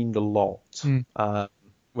screened a lot,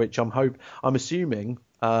 which I'm assuming.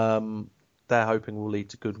 They're hoping will lead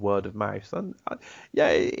to good word of mouth, and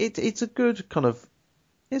it's a good kind of,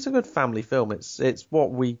 it's a good family film. It's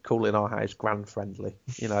what we call in our house grand friendly.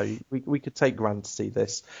 You know, we could take Gran to see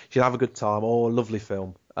this. She'd have a good time. Oh, a lovely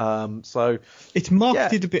film. So it's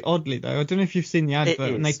marketed a bit oddly though. I don't know if you've seen the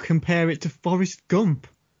advert, and they compare it to Forrest Gump.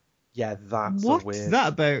 Yeah, that's what's weird. That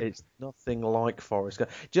about? It's nothing like Forrest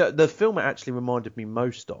Gump. The film it actually reminded me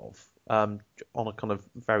most of, on a kind of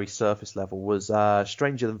very surface level, was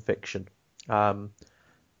Stranger Than Fiction.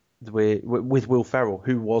 With Will Ferrell,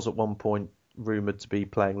 who was at one point rumoured to be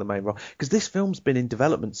playing the main role, because this film's been in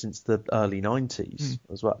development since the early 90s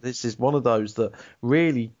as well. This is one of those that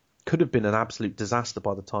really could have been an absolute disaster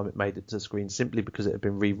by the time it made it to screen, simply because it had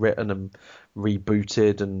been rewritten and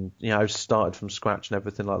rebooted and, you know, started from scratch and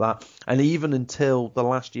everything like that. And even until the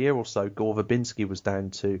last year or so, Gore Verbinski was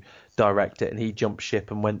down to direct it, and he jumped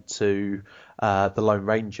ship and went to The Lone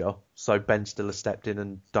Ranger. So Ben Stiller stepped in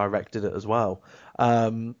and directed it as well.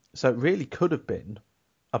 So it really could have been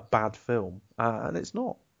a bad film, and it's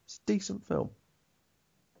not. It's a decent film.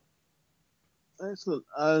 Excellent.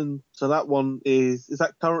 So that one is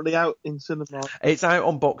that currently out in cinema? It's out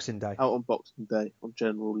on Boxing Day. Out on Boxing Day on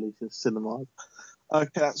general release in cinemas. Okay,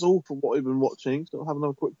 that's all from what we've been watching. So we'll have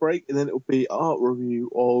another quick break, and then it'll be our review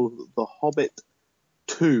of The Hobbit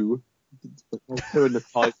 2. 2 in the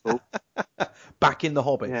title. Back in The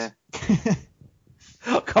Hobbit. Yeah.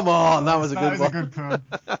 Oh, come on, that was a good one. A good pun.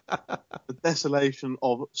 The Desolation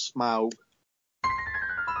of Smaug.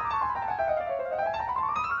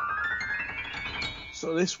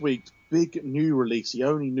 So this week's big new release, the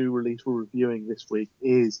only new release we're reviewing this week,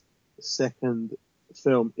 is the second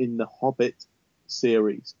film in the Hobbit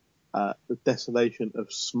series, The Desolation of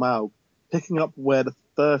Smaug. Picking up where the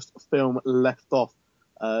first film left off,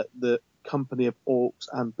 the company of orcs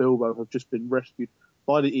and Bilbo have just been rescued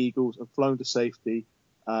by the Eagles and flown to safety,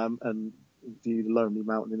 and view the lonely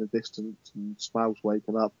mountain in the distance, and Smaug's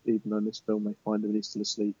waking up, even though in this film they find him and he's still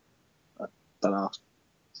asleep. Don't ask.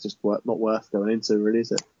 It's just not worth going into, really,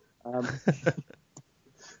 is it?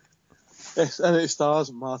 Yes, and it stars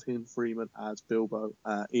Martin Freeman as Bilbo,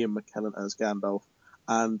 Ian McKellen as Gandalf,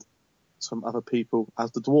 and some other people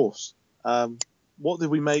as the dwarfs. What did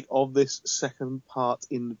we make of this second part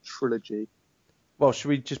in the trilogy? Well, should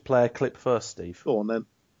we just play a clip first, Steve? Go on, then.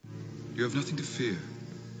 You have nothing to fear.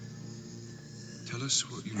 Tell us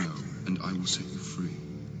what you know, and I will set you free.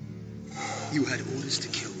 You had orders to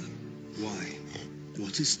kill them. Why?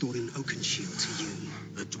 What is Thorin Oakenshield to you?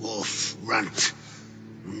 The dwarf runt.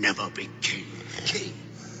 Never be king. King?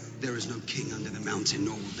 There is no king under the mountain,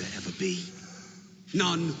 nor will there ever be.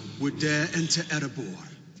 None would dare enter Erebor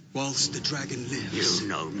whilst the dragon lives. You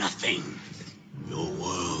know nothing. Your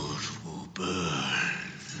world will burn.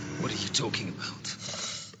 What are you talking about?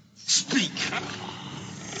 Speak!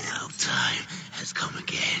 Now time has come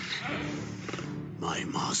again. My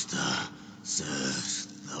master serves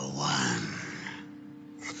the one.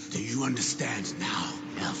 Do you understand now,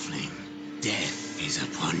 Elfling? Death is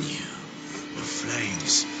upon you. The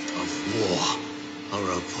flames of war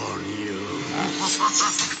are upon you.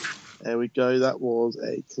 There we go. That was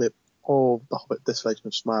a clip of The Hobbit: Desolation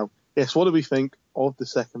of Smaug. Yes, what do we think of the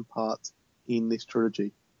second part in this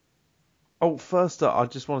trilogy? Oh, first up, I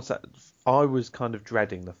just want to say, I was kind of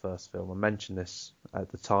dreading the first film. I mentioned this at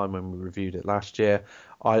the time when we reviewed it last year.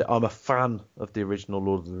 I'm a fan of the original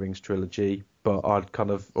Lord of the Rings trilogy, but I'd kind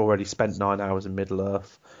of already spent 9 hours in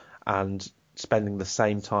Middle-earth, and spending the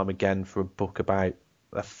same time again for a book about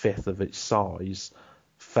a fifth of its size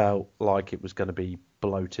felt like it was going to be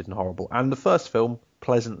bloated and horrible. And the first film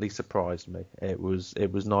pleasantly surprised me. It was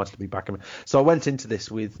nice to be back in. So I went into this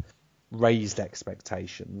with raised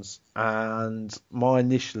expectations, and my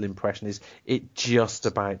initial impression is it just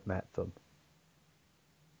about met them.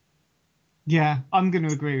 Yeah, I'm going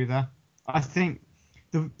to agree with that. I think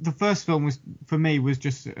the first film was, for me, was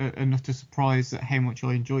just an utter surprise at how much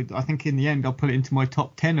I enjoyed it. I think in the end I'll put it into my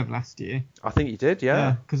top 10 of last year. I think you did,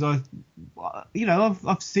 yeah. Because I've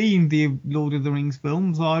seen the Lord of the Rings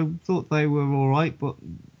films. I thought they were all right, but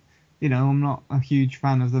I'm not a huge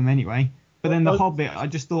fan of them anyway. But then The Hobbit, I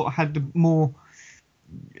just thought had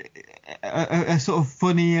a sort of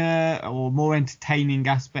funnier or more entertaining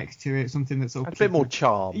aspect to it, something that sort of a bit more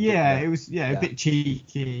charm. Yeah, it was a bit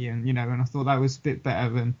cheeky, and and I thought that was a bit better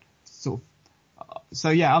than sort of. So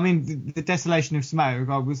yeah, I mean, the Desolation of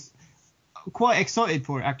Smaug, I was quite excited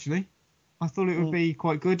for it actually. I thought it would be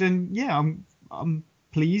quite good, and yeah, I'm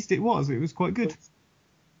pleased it was. It was quite good.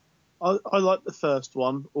 I liked the first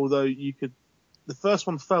one, although the first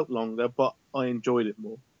one felt longer, but I enjoyed it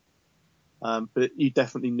more. But you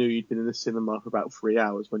definitely knew you'd been in the cinema for about 3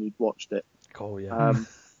 hours when you'd watched it. Oh, yeah.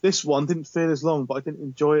 This one didn't feel as long, but I didn't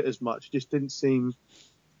enjoy it as much. It just didn't seem...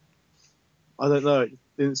 I don't know. It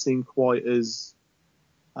didn't seem quite as...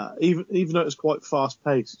 even though it was quite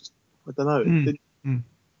fast-paced, I don't know.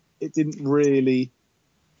 It didn't really...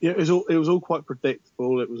 It was all quite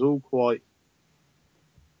predictable. It was all quite,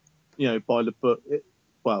 by the book. It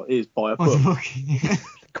is by a book.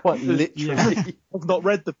 Quite literally. Yeah. I've not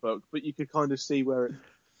read the book, but you could kind of see where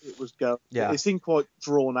it was going. Yeah. It seemed quite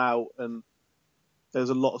drawn out, and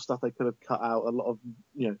there's a lot of stuff they could have cut out. A lot of,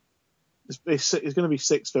 it's going to be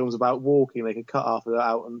 6 films about walking. They could cut half of that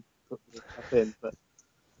out and put stuff in. But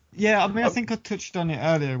yeah, I mean, I think I touched on it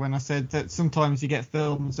earlier when I said that sometimes you get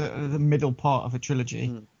films that are the middle part of a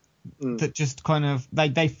trilogy that just kind of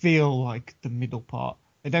they feel like the middle part.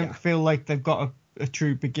 They don't feel like they've got a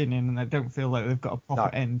true beginning, and they don't feel like they've got a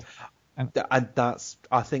proper end. And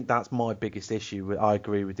I think that's my biggest issue. I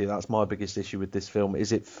agree with you. That's my biggest issue with this film.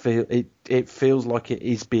 Is it feels like it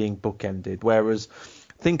is being bookended. Whereas,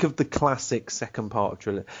 think of the classic second part of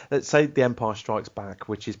trilogy. Let's say The Empire Strikes Back,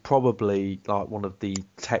 which is probably like one of the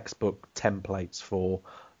textbook templates for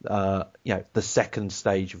the second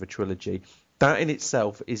stage of a trilogy. That in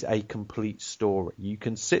itself is a complete story. You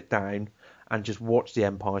can sit down and just watch The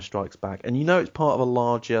Empire Strikes Back, and it's part of a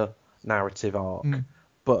larger narrative arc.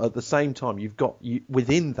 But at the same time,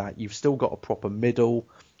 within that, you've still got a proper middle,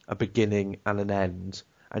 a beginning, and an end,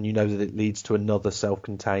 and you know that it leads to another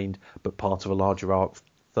self-contained but part of a larger arc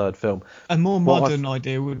third film. A more modern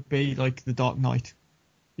idea would be like The Dark Knight.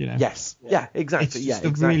 Yes. Yeah, exactly. It's just a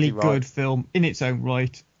really good film in its own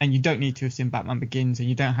right, and you don't need to have seen Batman Begins, and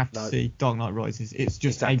you don't have to see Dark Knight Rises. It's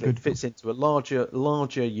just a good film. It fits into a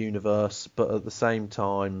larger universe, but at the same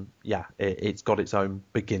time, it's got its own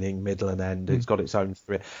beginning, middle, and end. It's got its own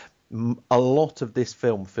thread. A lot of this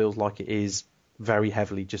film feels like it is very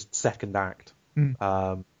heavily just second act. There's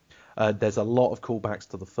a lot of callbacks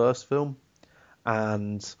to the first film,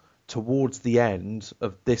 and towards the end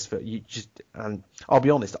of this film, and I'll be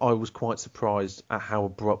honest, I was quite surprised at how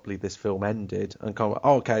abruptly this film ended, and kind of,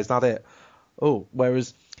 okay, is that it?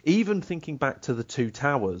 Whereas even thinking back to The Two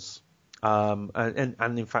Towers, and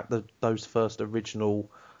in fact those first original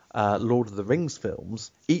Lord of the Rings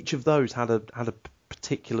films, each of those had a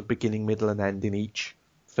particular beginning, middle, and end in each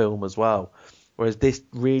film as well. Whereas this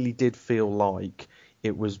really did feel like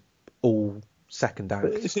it was all second act.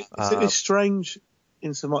 It's strange.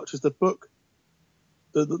 In so much as the book,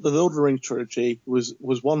 the Lord of the Rings trilogy was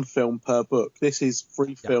 1 film per book. This is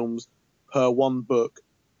 3 films per 1 book,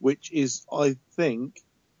 which is, I think,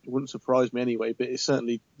 it wouldn't surprise me anyway, but it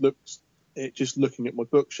certainly looks, just looking at my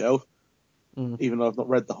bookshelf, even though I've not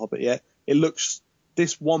read The Hobbit yet,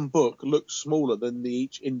 this 1 book looks smaller than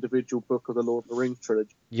each individual book of the Lord of the Rings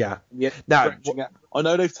trilogy. Yeah. Yet, I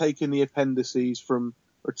know they've taken the appendices from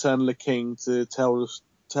Return of the King to tell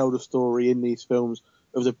the story in these films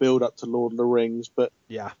of the build up to Lord of the Rings, but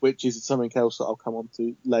which is something else that I'll come on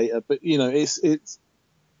to later. But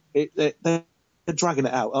they're dragging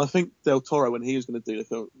it out. And I think Del Toro, when he was going to do the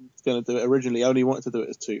film, going to do it originally, only wanted to do it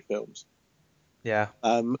as 2 films. Yeah.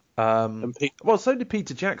 And well, so did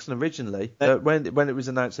Peter Jackson originally. When it was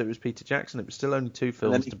announced that it was Peter Jackson, it was still only 2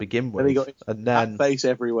 films to begin with. Then he got his face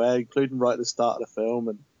everywhere, including right at the start of the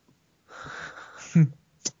film.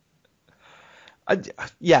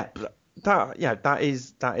 That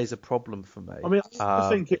is a problem for me. I mean, I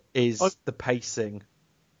think the pacing.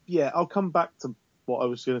 Yeah, I'll come back to what I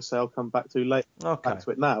was going to say. I'll come back to later. Okay. Back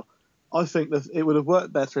to it now. I think that it would have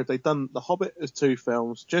worked better if they'd done The Hobbit as 2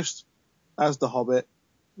 films, just as The Hobbit.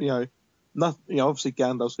 Obviously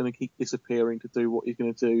Gandalf's going to keep disappearing to do what he's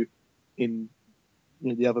going to do in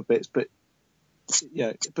the other bits, but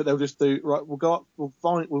but they'll just do right. We'll go up.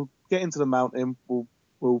 We'll get into the mountain.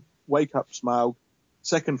 We'll wake up Smaug.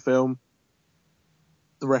 Second film,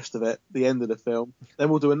 the rest of it, the end of the film. Then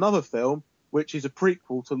we'll do another film, which is a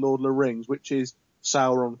prequel to Lord of the Rings, which is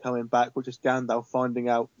Sauron coming back, which is Gandalf finding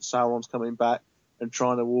out Sauron's coming back and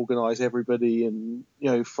trying to organise everybody and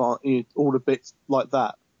all the bits like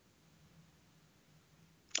that.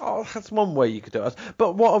 Oh, that's one way you could do it.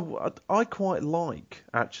 But what I quite like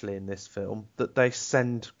actually in this film that they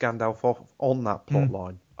send Gandalf off on that plot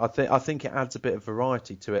line. I think it adds a bit of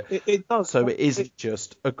variety to it. It does. So it isn't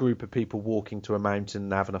just a group of people walking to a mountain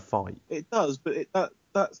and having a fight. It does, but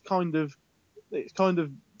that's kind of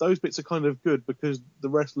those bits are kind of good because the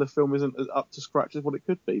rest of the film isn't as up to scratch as what it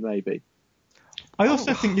could be, maybe. I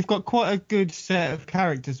also think you've got quite a good set of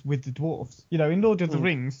characters with the dwarves. In Lord of the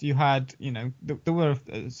Rings, you had, there were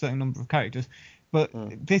a certain number of characters, but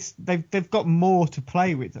they've got more to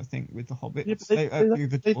play with, I think, with the Hobbits. They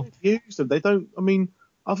don't use them. They don't. I mean,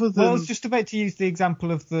 other than. Well, I was just about to use the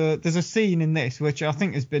example of there's a scene in this which I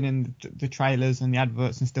think has been in the trailers and the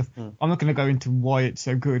adverts and stuff. I'm not going to go into why it's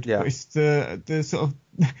so good, but it's the sort of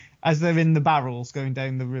as they're in the barrels going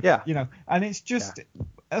down the river, and it's just.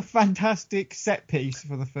 A fantastic set piece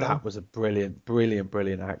for the film. That was a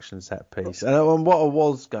brilliant action set piece. And what I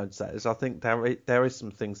was going to say is I think there is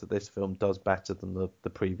some things that this film does better than the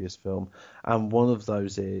previous film. And one of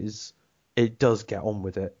those is it does get on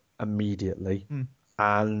with it immediately.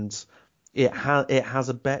 And it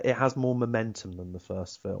has more momentum than the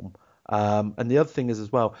first film. And the other thing is as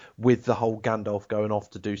well, with the whole Gandalf going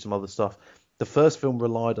off to do some other stuff, the first film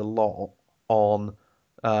relied a lot on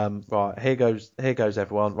right, here goes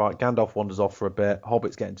everyone. Right, Gandalf wanders off for a bit.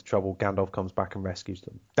 Hobbits get into trouble. Gandalf comes back and rescues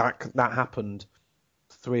them. That happened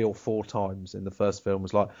 3 or 4 times in the first film. It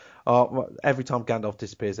was like, every time Gandalf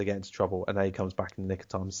disappears, they get into trouble, and then he comes back in the nick of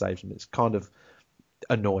time and saves them. It's kind of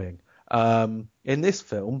annoying. In this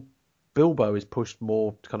film, Bilbo is pushed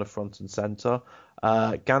more kind of front and center.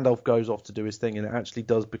 Gandalf goes off to do his thing, and it actually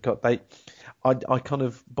does because I kind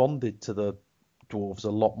of bonded to the dwarves a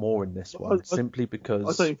lot more in this one, simply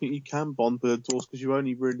because I don't think you can bond with the dwarves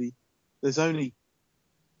because there's only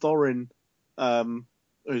Thorin,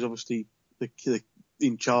 who's obviously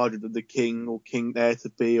in charge of the king or king there to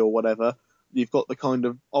be or whatever. You've got the kind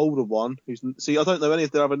of older one I don't know any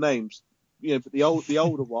of their other names, but the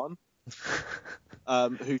older one,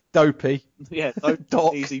 who's Dopey,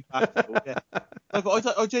 Doc. Easy battle, No,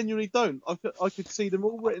 but I genuinely don't. I could see them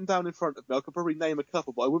all written down in front of me. I could probably name a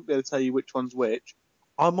couple, but I wouldn't be able to tell you which one's which.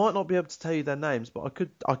 I might not be able to tell you their names, but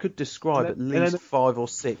I could describe at least 5 or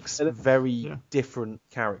 6 very different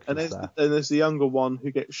characters there. And there's the younger one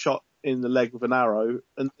who gets shot in the leg with an arrow.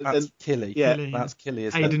 That's Killy. Yeah, that's Killy.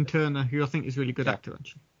 Aidan Turner, who I think is a really good actor,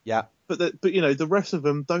 actually. Yeah. But the rest of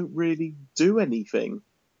them don't really do anything.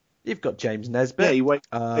 You've got James Nesbitt. Yeah, he wakes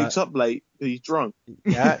up late because he's drunk.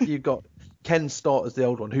 Yeah, you've got Ken Stott as the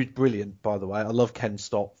old one, who's brilliant, by the way. I love Ken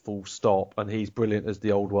Stott, full stop, and he's brilliant as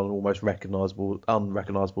the old one, almost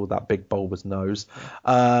unrecognisable, that big bulbous nose.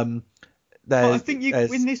 I think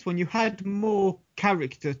in this one you had more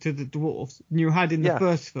character to the dwarves than you had in the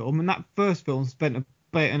first film, and that first film spent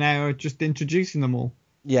about an hour just introducing them all.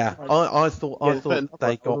 Yeah, I thought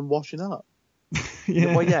they got them washing up.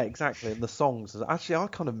 Well, yeah, exactly. And the songs. Actually, I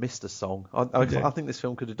kind of missed a song. I think this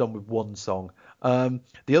film could have done with one song.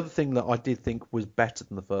 The other thing that I did think was better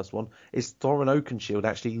than the first one is Thorin Oakenshield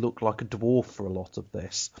actually looked like a dwarf for a lot of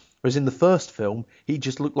this. Whereas in the first film, he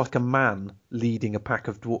just looked like a man leading a pack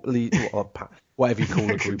of whatever you call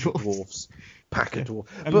a group of dwarfs. Pack of dwarfs.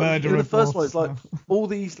 But in the first one, it's like all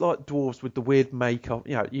these like dwarves with the weird makeup.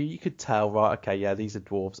 You could tell, right? Okay, yeah, these are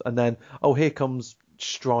dwarves. And then, here comes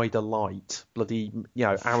Strider Light, bloody,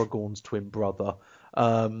 Aragorn's twin brother.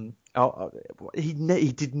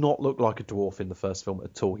 He did not look like a dwarf in the first film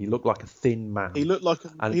at all. He looked like a thin man. He looked like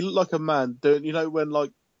a man. When like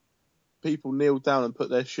people kneel down and put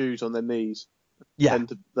their shoes on their knees. Yeah.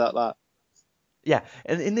 That. Yeah,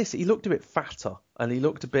 and in this he looked a bit fatter and he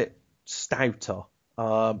looked a bit stouter.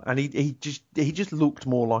 And he just looked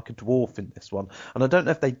more like a dwarf in this one. And I don't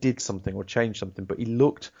know if they did something or changed something, but he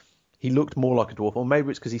looked more like a dwarf, or maybe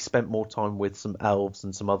it's because he spent more time with some elves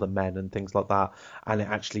and some other men and things like that, and it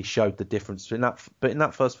actually showed the difference. But in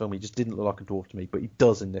that first film, he just didn't look like a dwarf to me, but he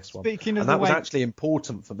does in this one. And that was actually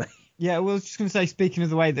important for me. Yeah, well, I was just going to say, speaking of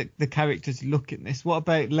the way that the characters look in this, what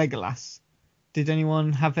about Legolas? Did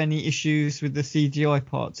anyone have any issues with the CGI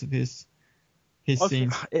parts of his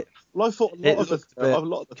scene? I thought a lot of the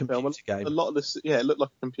film, it looked like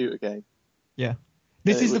a computer game. Yeah.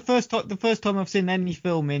 This is the first time I've seen any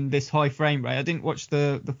film in this high frame rate. I didn't watch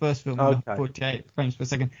the first film in 48 frames per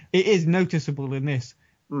second. It is noticeable in this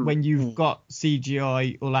when you've got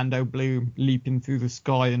CGI Orlando Bloom leaping through the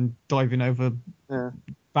sky and diving over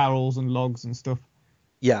barrels and logs and stuff.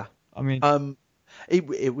 Yeah. I mean,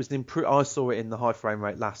 it was an I saw it in the high frame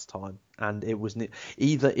rate last time, and it was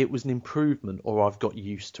either it was an improvement or I've got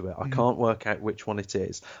used to it. I can't work out which one it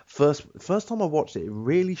is. First time I watched it, it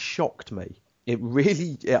really shocked me. It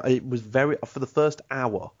was for the first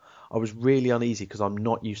hour, I was really uneasy because I'm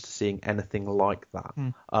not used to seeing anything like that.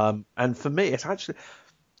 And for me,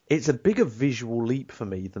 it's a bigger visual leap for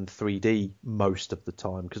me than 3D most of the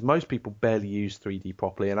time, because most people barely use 3D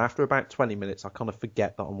properly. And after about 20 minutes, I kind of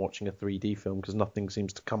forget that I'm watching a 3D film because nothing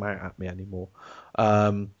seems to come out at me anymore.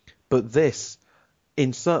 But this,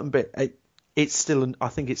 in certain bit, I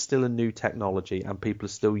think it's still a new technology and people are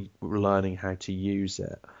still learning how to use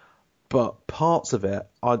it. But parts of it,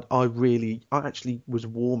 I actually was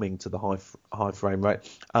warming to the high frame rate.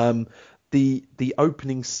 The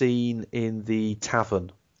opening scene in the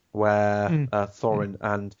tavern where Thorin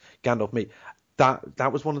and Gandalf meet,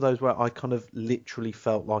 that was one of those where I kind of literally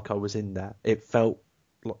felt like I was in there. It felt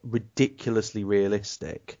ridiculously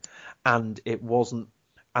realistic, and there wasn't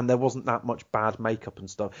that much bad makeup and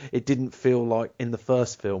stuff. It didn't feel like in the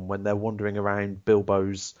first film when they're wandering around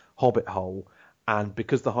Bilbo's hobbit hole. And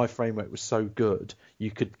because the high frame rate was so good, you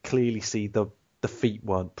could clearly see the feet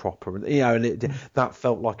weren't proper, and that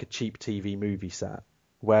felt like a cheap TV movie set.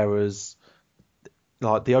 Whereas,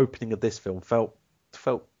 like the opening of this film felt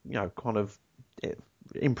kind of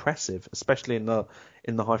impressive, especially in the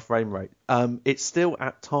high frame rate. It still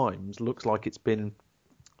at times looks like it's been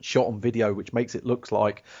shot on video, which makes it look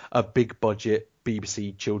like a big budget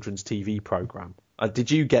BBC children's TV program.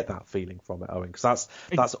 Did you get that feeling from it, Owen? Because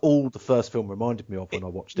that's all the first film reminded me of when I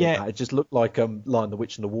watched it. Yeah. It just looked like Lion, the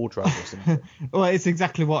Witch and the Wardrobe or something. Well, it's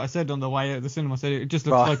exactly what I said on the way out of the cinema. I said it just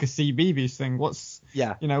looks like a CBeebies thing. It's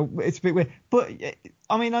a bit weird. But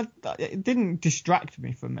I mean, it didn't distract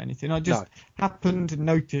me from anything. I just happened to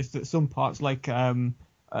notice that some parts, like when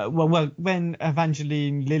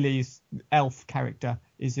Evangeline Lilly's elf character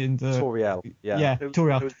is in the Tauriel,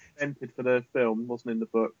 Tauriel. It was invented for the film, wasn't in the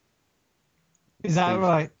book. Is that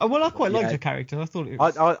right? Oh, well, I quite liked her character. I thought it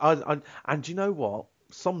was... And do you know what?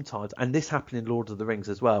 Sometimes, and this happened in Lord of the Rings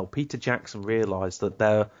as well, Peter Jackson realised that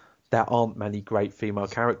there aren't many great female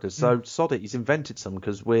characters. So, sod it, he's invented some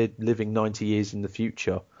because we're living 90 years in the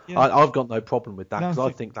future. Yeah. I've got no problem with that because I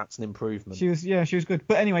think that's an improvement. She was good.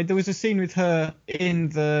 But anyway, there was a scene with her in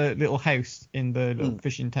the little house in the little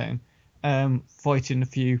fishing town, fighting a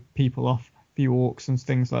few people off. Few orcs and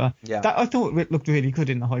things like that. Yeah. That I thought it looked really good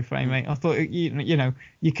in the high frame rate. I thought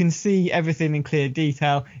you can see everything in clear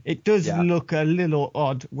detail. It does look a little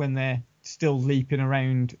odd when they're still leaping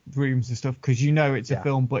around rooms and stuff because it's a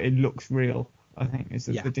film, but it looks real. I think is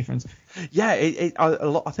the difference. Yeah,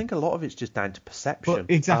 I think a lot of it's just down to perception. But,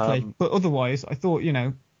 exactly. But otherwise, I thought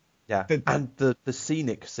Yeah, and the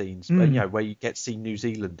scenic scenes, where you get to see New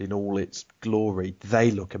Zealand in all its glory,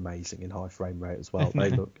 they look amazing in high frame rate as well. Definitely.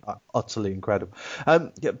 They look utterly incredible.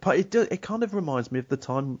 But it kind of reminds me of the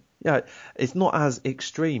time. It's not as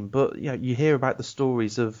extreme, but you hear about the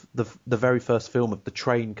stories of the very first film of the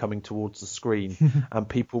train coming towards the screen and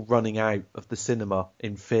people running out of the cinema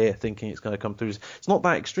in fear, thinking it's going to come through. It's not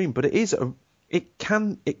that extreme, but it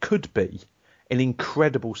could be an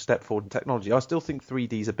incredible step forward in technology. I still think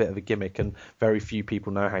 3D is a bit of a gimmick and very few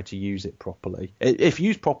people know how to use it properly. If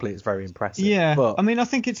used properly, it's very impressive. Yeah, but... I mean, I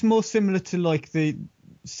think it's more similar to like the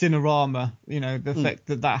Cinerama, the effect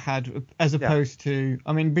that had, as opposed to...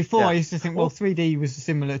 I mean, before I used to think, 3D was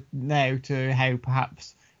similar now to how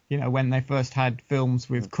perhaps, when they first had films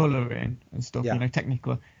with colouring and stuff,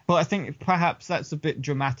 Technicolor. But I think perhaps that's a bit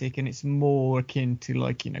dramatic and it's more akin to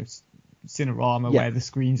like, Cinerama where the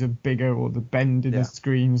screens are bigger or the bend in the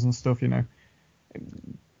screens and stuff,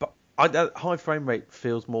 But high frame rate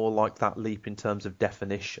feels more like that leap in terms of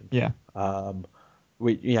definition. Yeah. And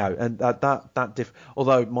that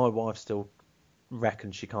although my wife still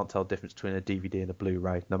reckons she can't tell the difference between a DVD and a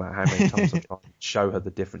Blu-ray, no matter how many times I try to show her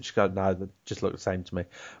the difference. She goes, no, they just look the same to me.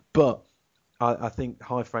 But I think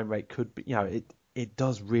high frame rate could be, it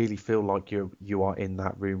does really feel like you are in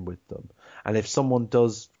that room with them. And if someone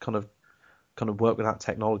does kind of work with that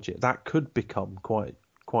technology, that could become quite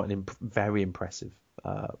an very impressive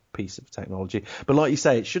piece of technology. But like you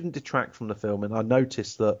say, it shouldn't detract from the film. And I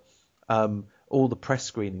noticed that all the press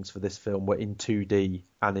screenings for this film were in 2D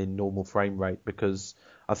and in normal frame rate, because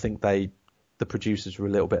I think the producers were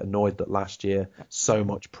a little bit annoyed that last year so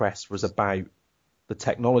much press was about the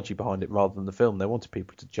technology behind it rather than the film. They wanted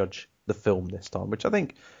people to judge the film this time, which I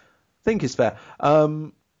think is fair.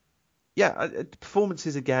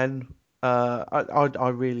 Performances again. I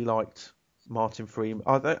really liked Martin Freeman.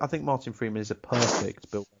 I think Martin Freeman is a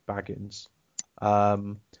perfect Bilbo Baggins.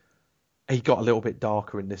 He got a little bit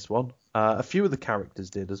darker in this one. A few of the characters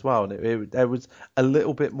did as well, and there was a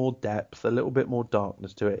little bit more depth, a little bit more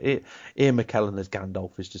darkness to it. Ian McKellen as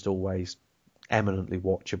Gandalf is just always eminently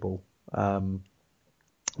watchable.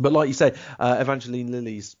 But like you say, Evangeline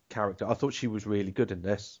Lilly's character, I thought she was really good in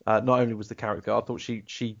this. Not only was the character, I thought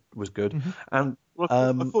she was good. Mm-hmm. And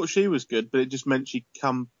I thought she was good, but it just meant she'd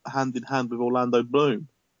come hand in hand with Orlando Bloom.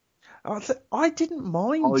 I didn't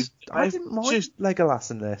mind. I didn't mind Legolas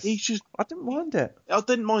in this. I didn't mind it. I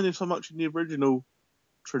didn't mind him so much in the original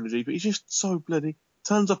trilogy, but he's just so bloody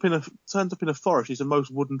turns up in a forest. He's the most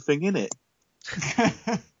wooden thing in it.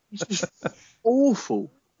 He's just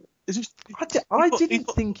awful. I didn't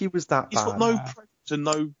think he was that bad. He's got no presence and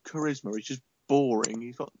no charisma. He's just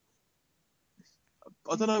boring.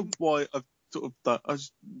 I don't know why I've sort of done. I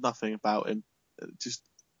just nothing about him. Just.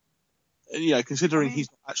 Considering he's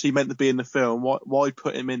actually meant to be in the film, why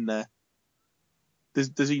put him in there?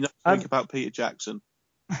 Does he not think about Peter Jackson?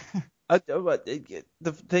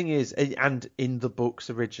 The thing is, and in the books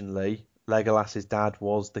originally, Legolas's dad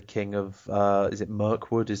was the king of, is it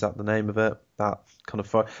Mirkwood? Is that the name of it? That kind of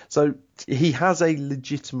fire. So he has a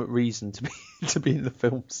legitimate reason to be in the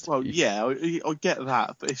film. Well, yeah, I get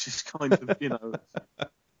that, but it's just kind of,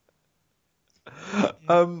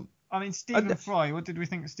 I mean, Stephen Fry. What did we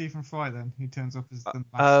think of Stephen Fry then? Who turns up as the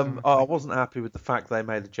master? I wasn't happy with the fact they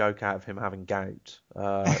made a joke out of him having gout.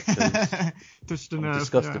 Touched a nerve. I'm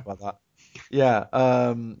disgusted by that. Yeah.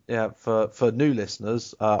 For new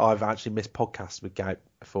listeners, I've actually missed podcasts with gout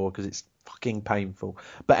before because it's fucking painful.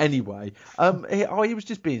 But anyway, he was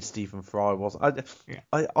just being Stephen Fry.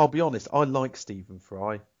 I'll be honest. I like Stephen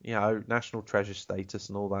Fry. National treasure status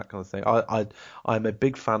and all that kind of thing. I'm a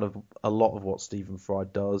big fan of a lot of what Stephen Fry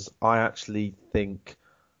does. I actually think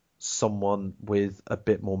someone with a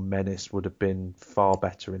bit more menace would have been far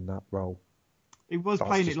better in that role. He was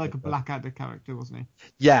playing it like a Blackadder character, wasn't he?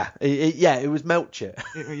 Yeah, it was Melchett.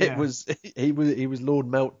 He was Lord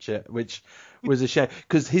Melchett, which was a shame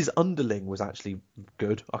because his underling was actually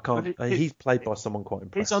good. He's played by someone quite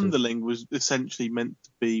impressive. His underling was essentially meant to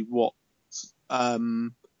be what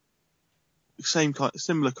similar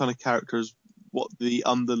kind of character as what the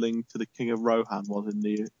underling to the King of Rohan was in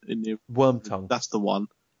the Wormtongue. That's the one.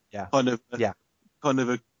 Yeah. Kind of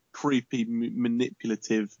a creepy,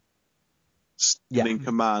 manipulative. In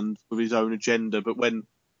command with his own agenda, but when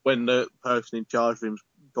the person in charge of him's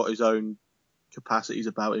got his own capacities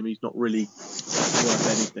about him, he's not really worth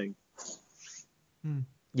anything.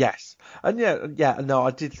 Yes, and no,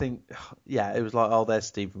 I did think, it was like, there's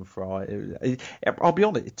Stephen Fry. I'll be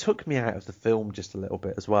honest, it took me out of the film just a little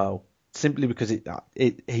bit as well, simply because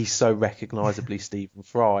he's so recognisably Stephen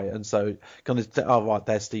Fry, and so kind of, right,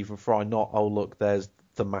 there's Stephen Fry, not, look, there's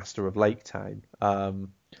the Master of Lake Town.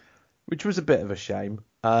 Which was a bit of a shame.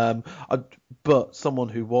 But someone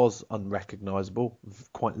who was unrecognisable,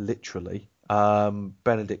 quite literally,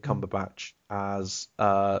 Benedict Cumberbatch as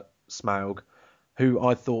Smaug, who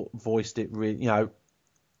I thought voiced it really.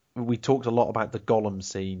 We talked a lot about the Gollum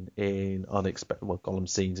scene in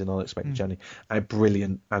Unexpected Journey, how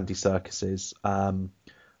brilliant Andy Serkis is.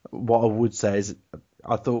 What I would say is,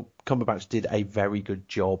 I thought Cumberbatch did a very good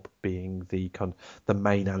job being the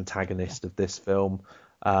main antagonist of this film.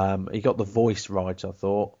 He got the voice right, I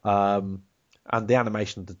thought, and the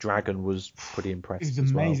animation of the dragon was pretty impressive. It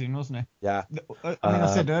was amazing, wasn't it? Yeah. I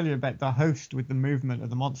said earlier about the host with the movement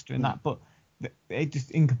of the monster in that, but it's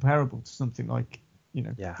just incomparable to something like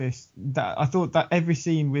this. That I thought that every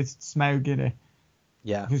scene with Smaug in it,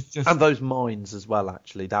 was just... and those mines as well.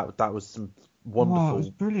 Actually, that was some wonderful it was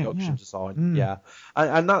brilliant, production yeah. design. Yeah,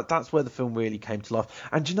 and that's where the film really came to life.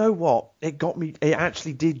 And do you know what? It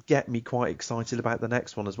actually did get me quite excited about the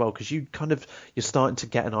next one as well, because you're starting to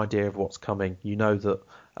get an idea of what's coming. You know that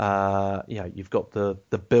you've got the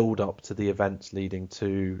build up to the events leading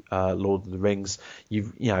to Lord of the Rings.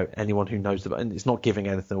 Anyone who knows and it's not giving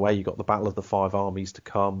anything away. You've got the Battle of the Five Armies to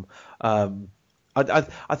come.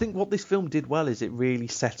 I think what this film did well is it really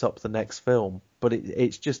set up the next film, but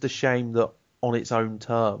it's just a shame that on its own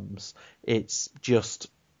terms, it's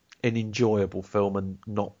just an enjoyable film and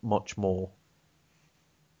not much more.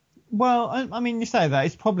 Well, I mean, you say that,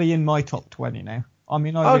 it's probably in my top 20 now. I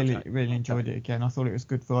mean, I really enjoyed it again. I thought it was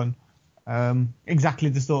good fun. Exactly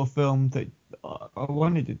the sort of film that I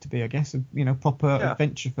wanted it to be, I guess, a proper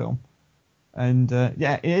adventure film. And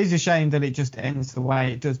it is a shame that it just ends the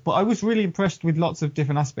way it does. But I was really impressed with lots of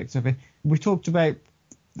different aspects of it. We talked about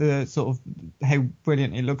the sort of how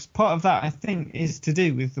brilliant it looks. Part of that, I think, is to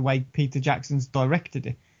do with the way Peter Jackson's directed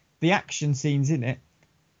it. The action scenes in it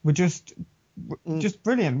were just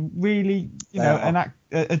brilliant. Really,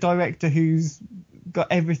 a director who's got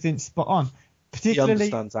everything spot on. Particularly, he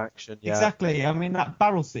understands action. Yeah. Exactly. I mean, that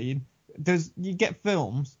barrel scene. You get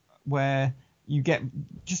films where you get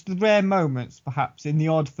just the rare moments, perhaps, in the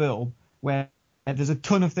odd film where there's a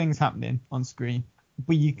ton of things happening on screen,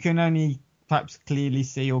 but you can only perhaps clearly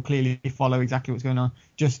see or clearly follow exactly what's going on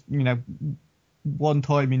just, one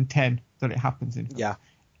time in 10 that it happens in. Yeah.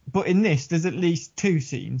 But in this, there's at least 2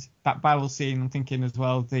 scenes. That barrel scene, I'm thinking as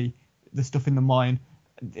well, the stuff in the mine.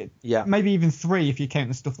 Yeah. Maybe even 3 if you count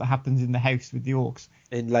the stuff that happens in the house with the orcs.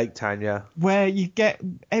 In Lake Town, yeah. Where you get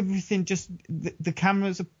everything, just the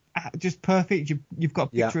cameras are just perfect. You've got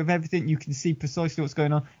a picture of everything. You can see precisely what's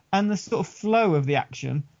going on, and the sort of flow of the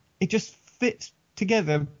action, it just fits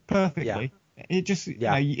together perfectly. Yeah. It just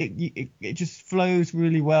it just flows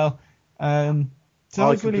really well. So I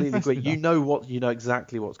was really impressed with that. You know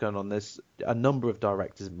exactly what's going on. There's a number of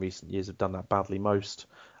directors in recent years have done that badly. Most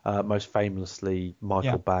famously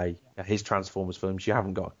Michael Bay, his Transformers films. You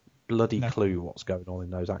haven't got bloody clue what's going on in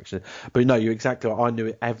those actions, but no, you're exactly right. I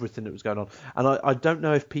knew everything that was going on, and I don't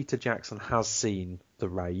know if Peter Jackson has seen The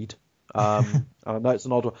Raid. I know it's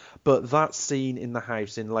an odd one, but that scene in the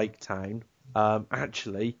house in Lake Town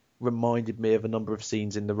actually reminded me of a number of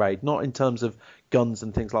scenes in The Raid, not in terms of guns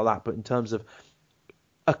and things like that, but in terms of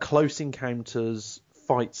a close encounters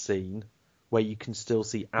fight scene where you can still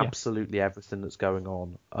see absolutely everything that's going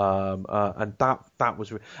on, and that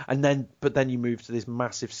was, but then you move to this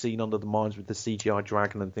massive scene under the mines with the CGI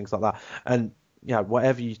dragon and things like that, and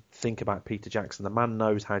whatever you think about Peter Jackson, the man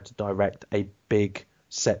knows how to direct a big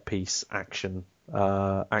set piece action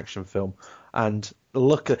film, and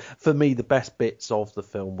for me the best bits of the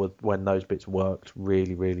film were when those bits worked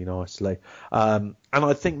really, really nicely, and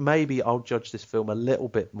I think maybe I'll judge this film a little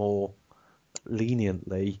bit more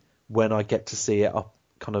leniently when I get to see it up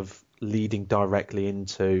kind of leading directly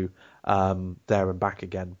into There and Back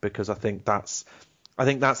Again, because I think that's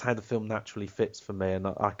how the film naturally fits for me, and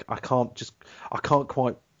I can't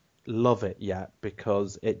quite love it yet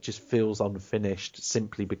because it just feels unfinished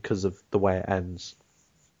simply because of the way it ends.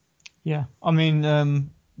 Yeah, I mean,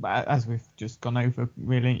 as we've just gone over,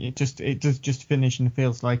 really, it does just finish and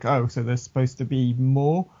feels like, so there's supposed to be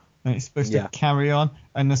more. And it's supposed to carry on,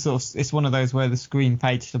 and it's one of those where the screen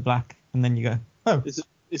fades to black, and then you go,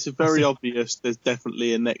 it's a very obvious. There's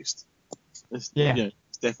definitely a next. It's definitely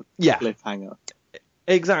a cliffhanger.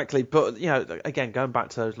 Exactly, but again, going back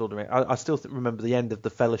to those Lord of the Rings, I still remember the end of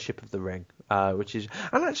the Fellowship of the Ring, which is,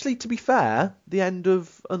 and actually, to be fair, the end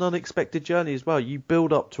of An Unexpected Journey as well. You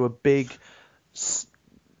build up to a big,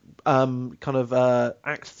 kind of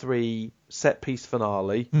Act 3 set piece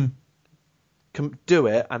finale. Can do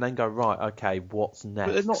it and then go, right, okay, what's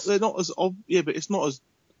next? But they're not as but it's not as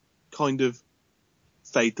kind of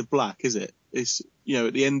fade to black, is it? It's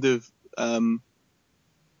at the end of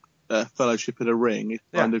Fellowship of the Ring, it's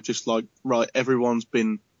kind of just like, right, everyone's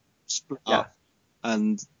been split up,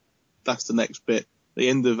 and that's the next bit. The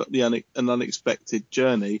end of An Unexpected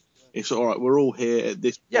Journey, it's all right. We're all here at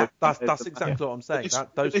this point. Yeah, that's exactly what I'm saying.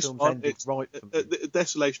 Those films ended right for me. The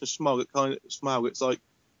Desolation of Smaug. It's like,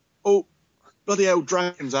 oh, bloody hell,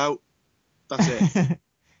 dragon's out. That's it.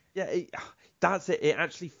 That's it. It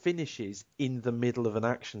actually finishes in the middle of an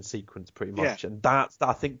action sequence, pretty much, and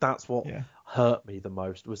I think that's what hurt me the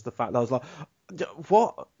most, was the fact that I was like,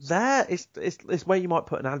 "What? There? It's where you might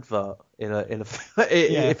put an advert in a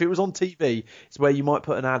if it was on TV, it's where you might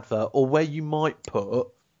put an advert, or where you might put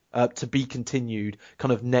to be continued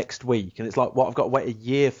kind of next week, and it's like, I've got to wait a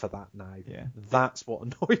year for that now. Yeah, that's what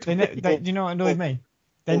annoyed me. Do you know what annoyed me?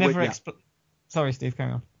 They never explain. Sorry, Steve,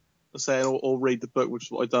 carry on. say or read the book, which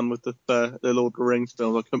is what I've done with the Lord of the Rings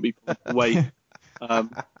films. I couldn't be bothered to wait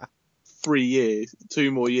 3 years,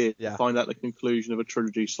 2 more years to find out the conclusion of a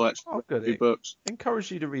trilogy. So I actually read 2 books.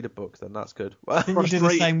 Encourage you to read a book, then that's good. I think you did the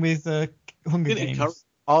same with Hunger Games.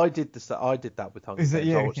 I did that with Hunger Games.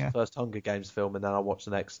 I watched the first Hunger Games film, and then I watched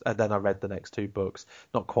the next, and then I read the next 2 books.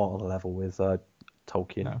 Not quite on a level with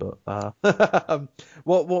Tolkien, but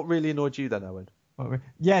what really annoyed you then, Owen?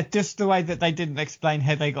 Yeah, just the way that they didn't explain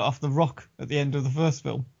how they got off the rock at the end of the first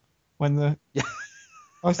film. When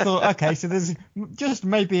I thought, okay, so there's just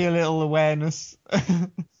maybe a little awareness.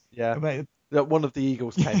 About that one of the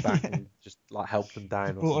eagles came back and just like helped them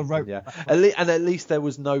down. Or rope. Yeah, at least there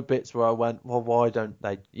was no bits where I went, well, why don't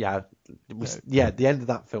they? Yeah, the end of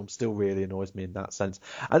that film still really annoys me in that sense.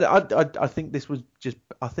 And I think this was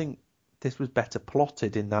better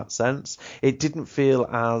plotted in that sense. It didn't feel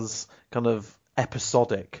as kind of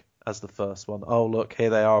episodic as the first one. Oh, look, here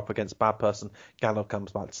they are up against a bad person. Gandalf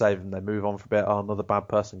comes back to save them. They move on for a bit. Oh, another bad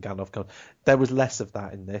person. Gandalf comes. There was less of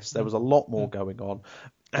that in this. There was a lot more going on.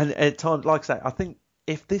 And at times, like I say, I think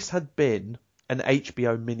if this had been an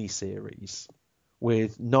HBO miniseries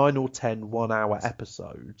with 9 or 10 1-hour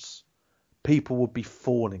episodes, people would be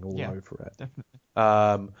fawning all over it.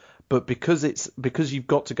 Definitely. But because you've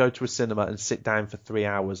got to go to a cinema and sit down for 3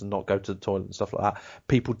 hours and not go to the toilet and stuff like that,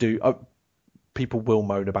 people will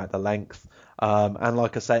moan about the length. And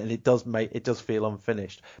like I say, and it does feel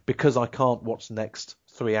unfinished because I can't watch the next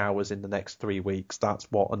 3 hours in the next 3 weeks. That's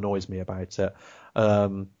what annoys me about it.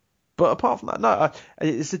 But apart from that, no,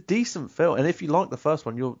 it's a decent film. And if you like the first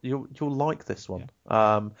one, you'll like this one.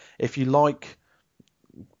 Yeah. If you like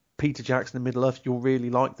Peter Jackson and Middle Earth, you'll really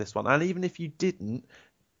like this one. And even if you didn't,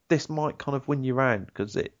 this might kind of win you round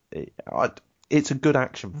because it's a good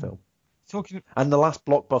action film. And the last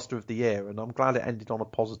blockbuster of the year, and I'm glad it ended on a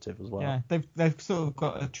positive as well. Yeah, they've sort of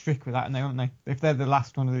got a trick with that, haven't they? If they're the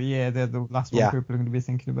last one of the year, they're the last one people are going to be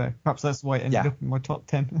thinking about. Perhaps that's why it ended up in my top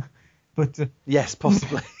 10. But yes,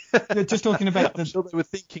 possibly. Just talking about I'm sure they were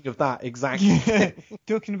thinking of that exactly.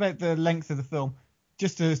 Talking about the length of the film,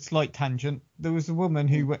 just a slight tangent. There was a woman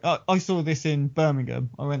who I saw this in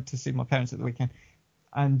Birmingham. I went to see my parents at the weekend,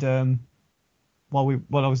 and while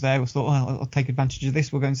I was there, I thought, I'll take advantage of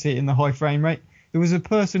this. We'll go and see it in the high frame rate. There was a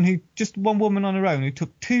person one woman on her own, who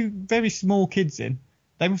took 2 very small kids in.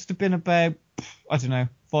 They must have been about, I don't know,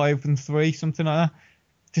 5 and 3, something like that,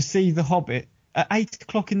 to see The Hobbit at 8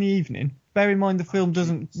 o'clock in the evening. Bear in mind the film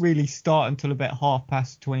doesn't really start until about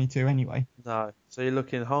 22:30 anyway. No, so you're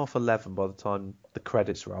looking 11:30 by the time the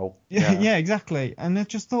credits roll. Yeah, exactly. And I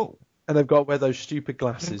just thought. And they've got to wear those stupid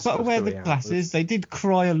glasses. They've got to wear the glasses. They did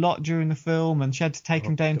cry a lot during the film, and she had to take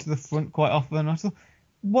them down to the front quite often. I thought,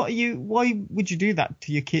 why would you do that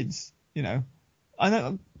to your kids? You know, I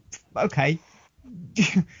know. Okay,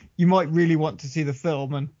 you might really want to see the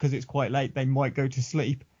film, and because it's quite late, they might go to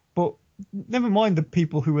sleep. But never mind the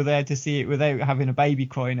people who were there to see it without having a baby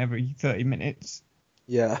crying every 30 minutes.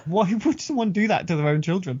 Yeah. Why would someone do that to their own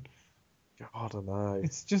children? I don't know.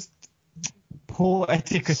 It's just poor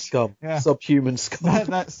etiquette. Scum. Yeah. Subhuman scum.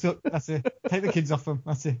 That's it. Take the kids off them.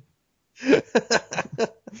 That's it.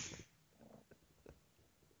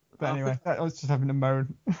 But anyway, I was just having a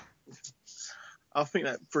moan. I think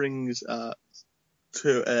that brings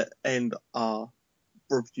to an end our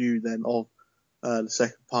review then of the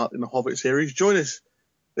second part in the Hobbit series. Join us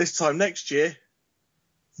this time next year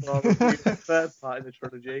for our review of the third part in the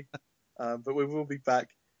trilogy. But we will be back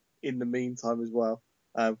in the meantime as well.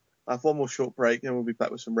 I have one more short break, and we'll be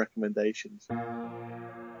back with some recommendations.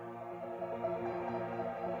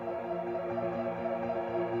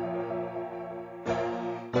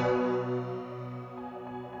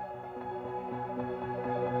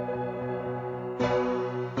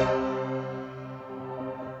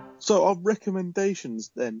 So our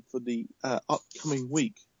recommendations then for the upcoming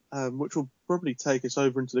week, which will probably take us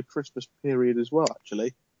over into the Christmas period as well,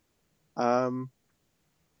 actually.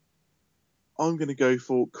 I'm going to go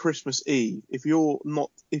for Christmas Eve. If you're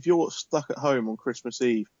stuck at home on Christmas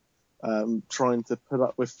Eve, trying to put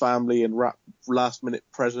up with family and wrap last minute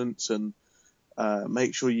presents and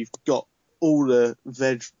make sure you've got all the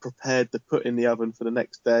veg prepared to put in the oven for the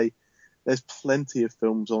next day, there's plenty of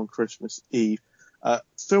films on Christmas Eve.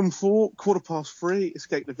 Film 4, 3:15,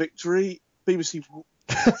 Escape to Victory, BBC.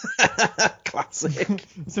 Classic.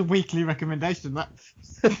 It's a weekly recommendation, that.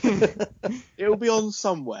 It'll be on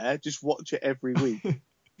somewhere. Just watch it every week.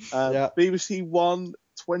 BBC One,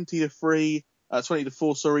 20 to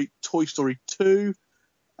 4, Toy Story 2.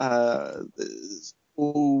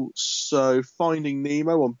 Also Finding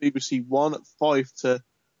Nemo on BBC One at 5 to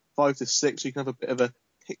 6. So you can have a bit of a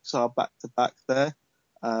Pixar back to back there.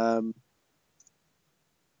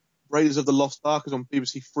 Raiders of the Lost Ark is on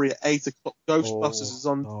BBC 3 at 8 o'clock. Ghostbusters is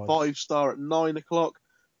on 5-star at 9 o'clock.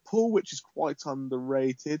 Pool, which is quite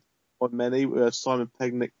underrated by many, Simon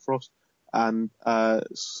Pegg, Nick Frost, and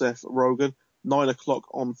Seth Rogen. 9 o'clock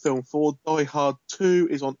on Film 4. Die Hard 2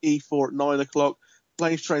 is on E4 at 9 o'clock.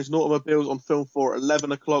 Planes, Trains and Automobiles on Film 4 at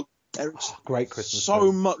 11 o'clock. There's great Christmas so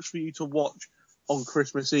film. much for you to watch on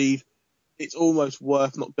Christmas Eve. It's almost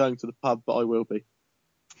worth not going to the pub, but I will be.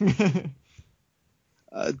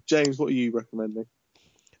 James, what are you recommending?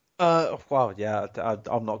 Well, yeah,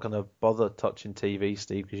 I'm not going to bother touching TV,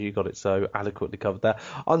 Steve, because you got it so adequately covered there.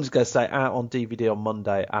 I'm just going to say out on DVD on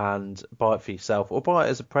Monday and buy it for yourself, or buy it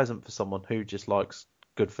as a present for someone who just likes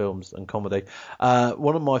good films and comedy.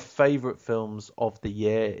 One of my favourite films of the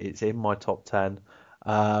year. It's in my top 10,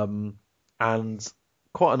 and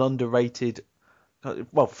quite an underrated.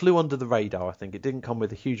 Well, flew under the radar, I think. It didn't come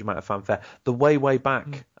with a huge amount of fanfare. The Way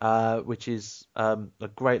Back, which is a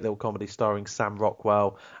great little comedy starring Sam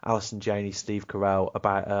Rockwell, Alison Janney, Steve Carell,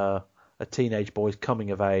 about a teenage boy's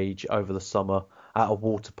coming of age over the summer at a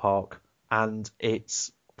water park. And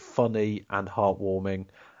it's funny and heartwarming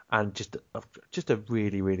and just a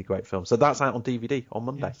really, really great film. So that's out on DVD on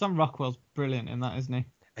Monday. Yeah, Sam Rockwell's brilliant in that, isn't he?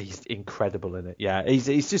 He's incredible in it. Yeah,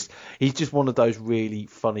 he's just one of those really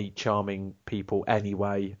funny, charming people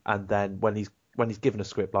anyway. And then when he's given a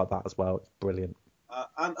script like that as well, it's brilliant.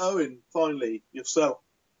 And Owen, finally, yourself.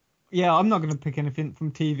 Yeah, I'm not going to pick anything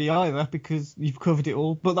from TV either because you've covered it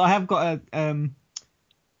all. But I have got a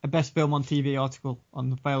best film on TV article on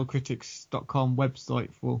the failcritics.com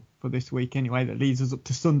website for this week anyway. That leads us up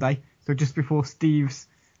to Sunday. So just before Steve's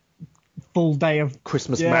full day of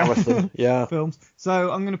Christmas marathon films.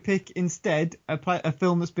 So I'm going to pick instead a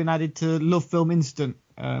film that's been added to Love Film Instant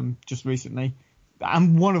just recently,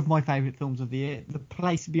 and one of my favourite films of the year, The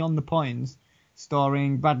Place Beyond the Pines,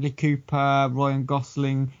 starring Bradley Cooper, Ryan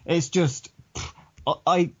Gosling. It's just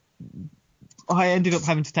I ended up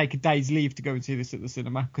having to take a day's leave to go and see this at the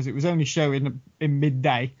cinema because it was only showing in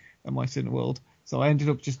midday at my Cineworld. So I ended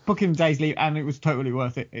up just booking a day's leave, and it was totally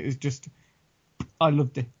worth it. It was just, I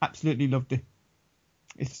loved it. Absolutely loved it.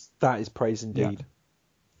 That is praise indeed. Yeah.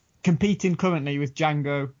 Competing currently with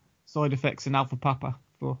Django, Side Effects and Alpha Papa,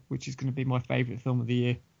 which is going to be my favourite film of the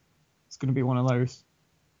year. It's going to be one of those.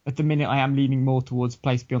 At the minute, I am leaning more towards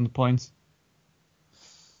Place Beyond the Pines.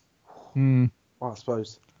 Well, I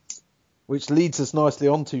suppose. Which leads us nicely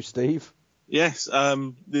on to Steve. Yes,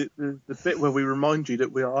 the bit where we remind you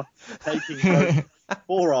that we are taking votes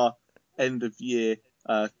for our end of year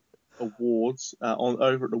awards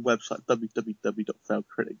over at the website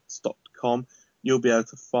www.failcritics.com. You'll be able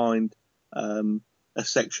to find a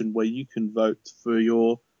section where you can vote for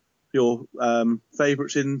your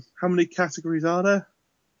favourites in how many categories are there?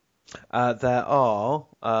 There are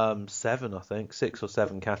 7, I think, 6 or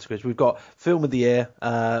 7 categories. We've got Film of the Year,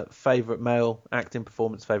 Favourite Male Acting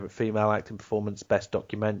Performance, Favourite Female Acting Performance, Best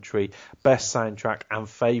Documentary, Best Soundtrack, and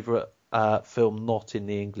Favourite Film Not in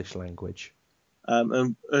the English Language.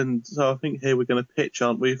 And so I think here we're going to pitch,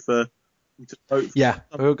 aren't we, for to vote for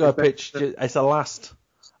we're going to pitch. It's a last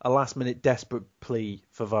minute desperate plea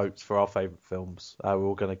for votes for our favourite films. We're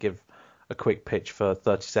all going to give a quick pitch for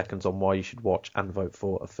 30 seconds on why you should watch and vote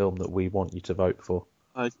for a film that we want you to vote for.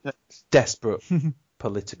 Okay. Desperate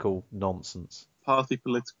political nonsense. Party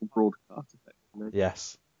political broadcast, effectively.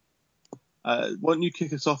 Yes. Why don't you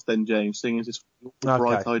kick us off then, James, seeing as it's your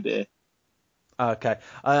bright idea? Okay.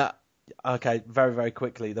 Okay, very, very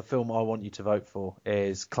quickly, the film I want you to vote for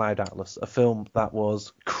is Cloud Atlas, a film that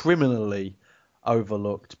was criminally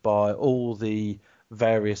overlooked by all the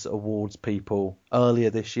various awards people earlier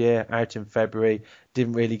this year, out in February.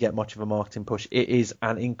 Didn't really get much of a marketing push. It is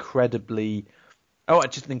an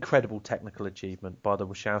just an incredible technical achievement by the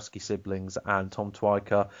Wachowski siblings and Tom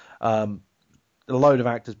Twyker. A load of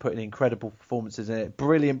actors putting incredible performances in it.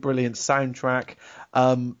 Brilliant soundtrack.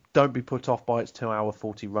 Don't be put off by its 2-hour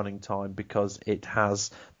 40 running time because it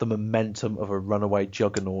has the momentum of a runaway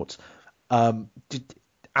juggernaut.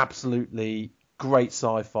 Absolutely great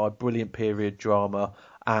sci-fi, brilliant period drama,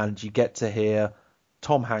 and you get to hear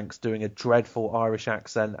Tom Hanks doing a dreadful Irish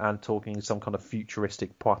accent and talking some kind of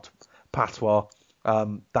futuristic patois.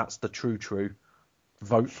 That's the true.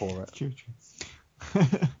 Vote for it. True.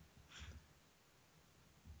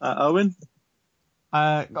 Owen?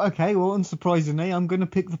 Okay, well, unsurprisingly, I'm going to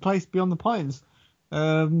pick The Place Beyond the Pines.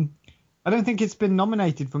 I don't think it's been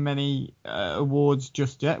nominated for many awards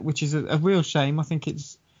just yet, which is a real shame. I think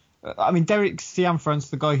it's... Derek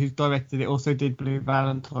Cianfrance, the guy who's directed it, also did Blue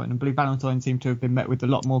Valentine, and Blue Valentine seemed to have been met with a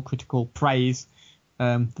lot more critical praise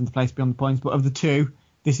than The Place Beyond the Pines. But of the two,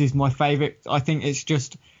 this is my favourite. I think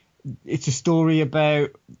it's a story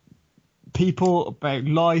about people, about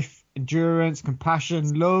life, endurance,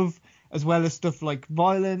 compassion, love, as well as stuff like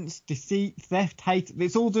violence, deceit, theft, hate.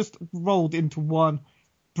 It's all just rolled into one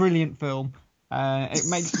brilliant film. It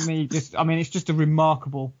makes me it's just a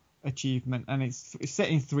remarkable achievement, and it's set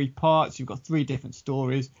in 3 parts. You've got 3 different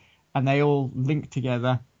stories, and they all link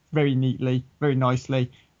together very neatly, very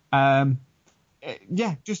nicely.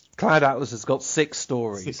 Just Cloud Atlas has got 6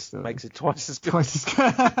 stories. Makes it twice as good.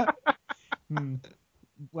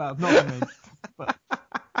 Well, not for me, but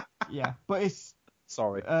yeah. But it's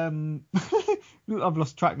sorry. I've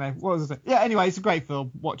lost track now. What was it? Yeah. Anyway, it's a great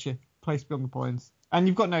film. Watch it. Place Beyond the Points, and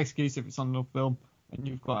you've got no excuse if it's on a film and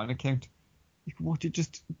you've got an account. You can watch it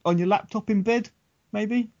just on your laptop in bed,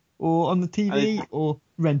 maybe, or on the TV, or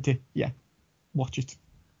rent it. Yeah, watch it.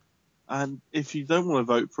 And if you don't want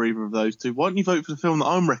to vote for either of those two, why don't you vote for the film that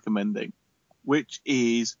I'm recommending, which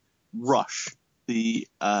is Rush, the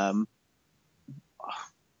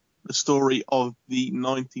story of the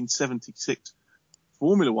 1976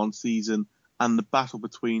 Formula One season and the battle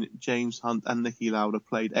between James Hunt and Niki Lauda,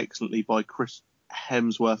 played excellently by Chris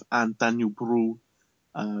Hemsworth and Daniel Bruhl.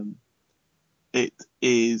 It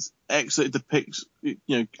is excellent. It depicts,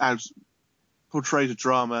 as portrays a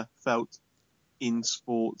drama felt in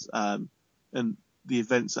sports, and the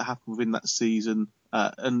events that happened within that season,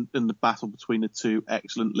 and the battle between the two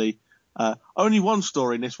excellently. Only one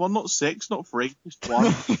story in this one, not 6, not 3, just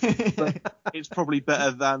one. But it's probably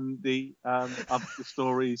better than the other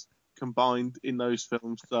stories combined in those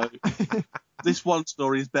films. So this one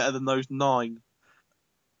story is better than those 9.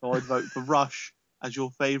 So I'd vote for Rush as your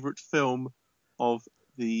favourite film of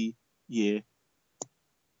the year.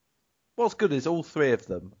 What's good is all 3 of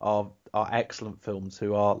them are excellent films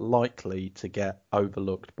who are likely to get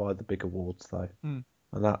overlooked by the big awards, though. And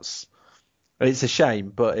it's a shame,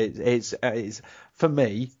 but it's for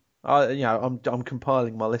me. I'm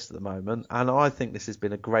compiling my list at the moment, and I think this has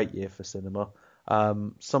been a great year for cinema.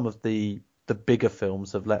 Some of the bigger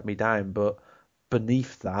films have let me down, but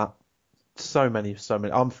beneath that, so many.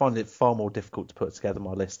 I'm finding it far more difficult to put together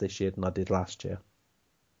my list this year than I did last year.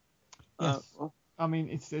 Yes. I mean,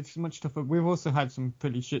 it's much tougher. We've also had some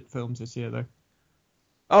pretty shit films this year, though.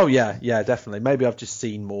 Oh yeah, definitely. Maybe I've just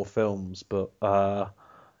seen more films, but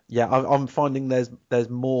I'm finding there's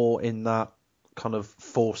more in that kind of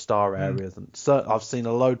 4-star area than. So I've seen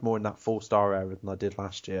a load more in that 4-star area than I did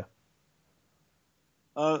last year.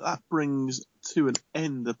 That brings to an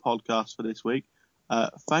end the podcast for this week.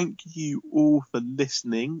 Thank you all for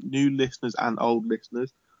listening, new listeners and old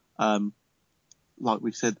listeners. Like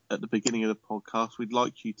we said at the beginning of the podcast, we'd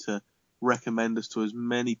like you to recommend us to as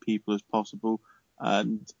many people as possible,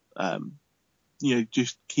 and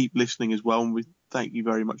just keep listening as well. And we thank you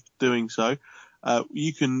very much for doing so.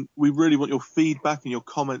 We really want your feedback and your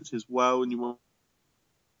comments as well. And you want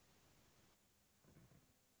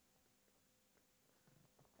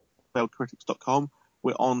failedcritics.com.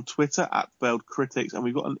 We're on Twitter at failedcritics, and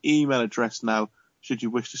we've got an email address now. Should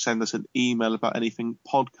you wish to send us an email about anything,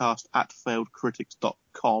 podcast at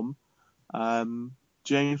failedcritics.com.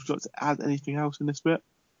 James, would you like to add anything else in this bit?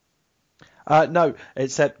 No,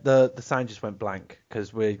 except the sound just went blank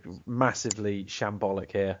because we're massively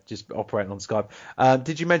shambolic here, just operating on Skype.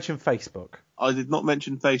 Did you mention Facebook? I did not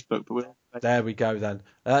mention Facebook, but there we go then.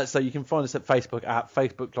 So you can find us at Facebook at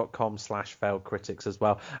facebook.com/failedcritics as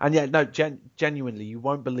well. And yeah, no, genuinely, you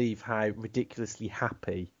won't believe how ridiculously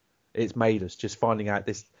happy it's made us just finding out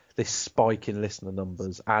this spike in listener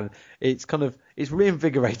numbers, and it's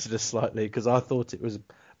reinvigorated us slightly because I thought it was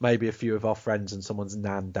maybe a few of our friends and someone's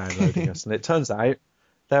nan downloading us, and it turns out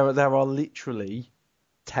there are literally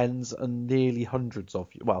tens and nearly hundreds of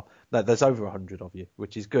you. Well, no, there's over 100 of you,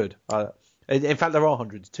 which is good. In fact, there are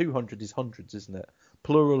hundreds. 200 is hundreds, isn't it?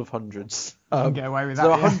 Plural of hundreds. You can get away with that.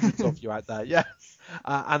 There are hundreds of you out there, yeah.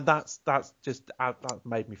 And that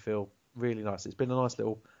made me feel really nice. It's been a nice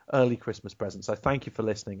little early Christmas present. So thank you for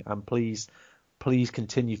listening, and please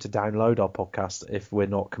continue to download our podcast if we're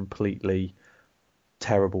not completely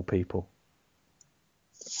terrible people.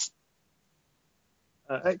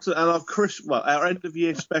 Excellent. And our end of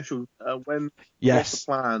year special. What's the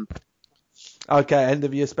plan? Okay, end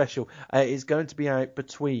of year special. It's going to be out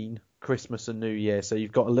between Christmas and New Year, so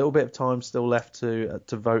you've got a little bit of time still left to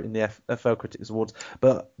vote in the FL Critics Awards.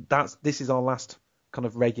 But this is our last kind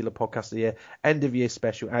of regular podcast of the year. End of year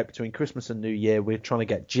special out between Christmas and New Year. We're trying to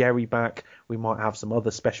get Jerry back. We might have some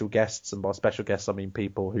other special guests, and by special guests I mean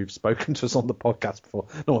people who've spoken to us on the podcast before,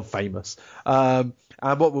 no one famous. And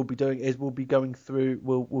what we'll be doing is we'll be going through.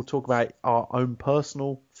 We'll talk about our own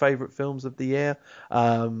personal favourite films of the year,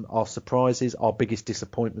 our surprises, our biggest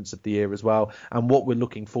disappointments of the year as well, and what we're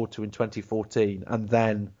looking forward to in 2014. And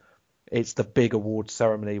then it's the big awards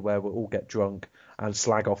ceremony where we'll all get drunk and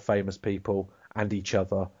slag off famous people and each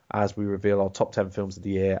other as we reveal our top 10 films of the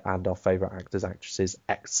year and our favourite actors, actresses,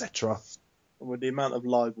 etc. With the amount of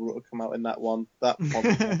libel that will come out in that one, that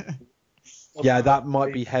yeah, that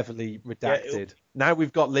might be heavily redacted. Now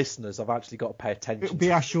we've got listeners, I've actually got to pay attention. It'll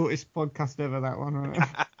be our shortest podcast ever, that one.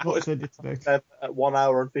 What said it today? At 1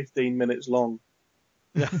 hour and 15 minutes long.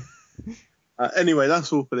 Yeah. Anyway,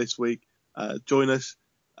 that's all for this week. Join us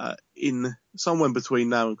in somewhere between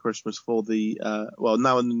now and Christmas for the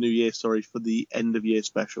now and the New Year, for the end of year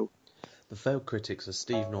special. The Failed Critics are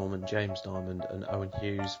Steve Norman, James Diamond and Owen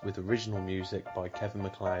Hughes, with original music by Kevin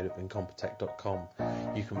MacLeod and Compotech.com.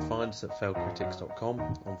 You can find us at failedcritics.com,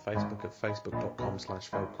 on Facebook at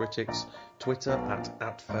facebook.com/failedcritics, Twitter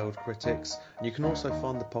at failedcritics, and you can also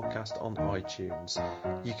find the podcast on iTunes.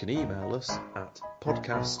 You can email us at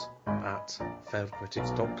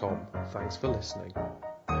podcast@failedcritics.com. Thanks for listening.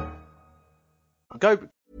 Go.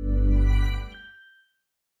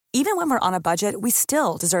 Even when we're on a budget, we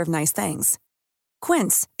still deserve nice things.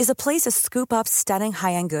 Quince is a place to scoop up stunning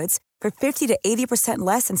high-end goods for 50 to 80%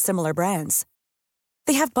 less than similar brands.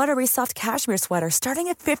 They have buttery soft cashmere sweaters starting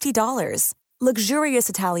at $50, luxurious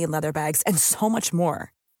Italian leather bags, and so much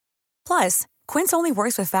more. Plus, Quince only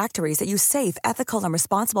works with factories that use safe, ethical, and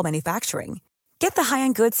responsible manufacturing. Get the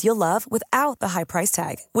high-end goods you'll love without the high price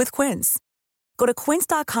tag with Quince. Go to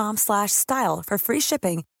quince.com/style for free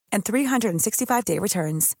shipping and 365-day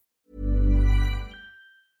returns.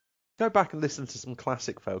 Go back and listen to some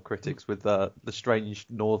classic Failed Critics with the Strange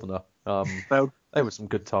Northerner. They were some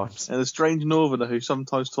good times. And the Strange Northerner who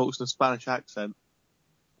sometimes talks in a Spanish accent.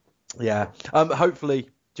 Yeah. Hopefully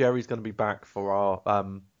Jerry's going to be back for our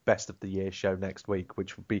best of the year show next week,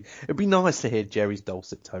 which it'd be nice to hear Jerry's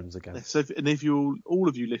dulcet tones again. So if you all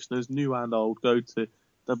of you listeners, new and old, go to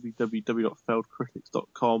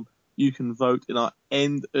www.failedcritics.com. You can vote in our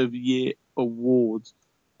end of year awards.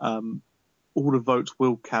 All the votes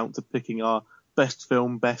will count to picking our best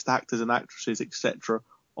film, best actors and actresses, etc.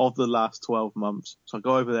 of the last 12 months. So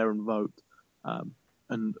go over there and vote.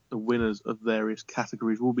 And the winners of various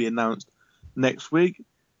categories will be announced next week.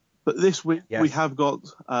 But this week we have got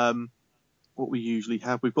what we usually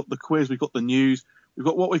have. We've got the quiz, we've got the news, we've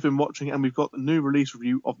got what we've been watching, and we've got the new release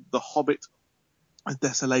review of The Hobbit, A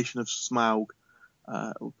Desolation of Smaug.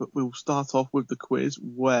 But we'll start off with the quiz,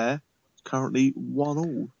 where it's currently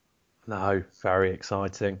 1-1. No, very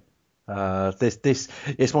exciting. This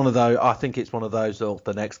it's one of those. I think it's one of those.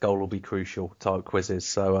 The next goal will be crucial type quizzes.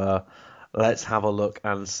 So let's have a look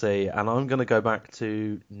and see. And I'm going to go back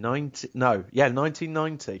to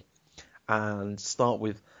 1990, and start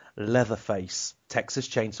with Leatherface, Texas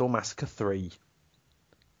Chainsaw Massacre 3.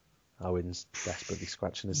 Owen's desperately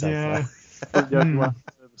scratching his head. Yeah, the only one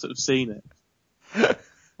I've sort of seen it.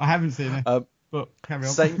 I haven't seen it, but carry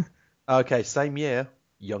on. Same year,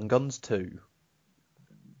 Young Guns 2.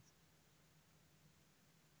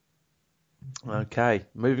 Okay,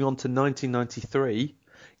 moving on to 1993,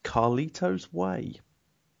 Carlito's Way.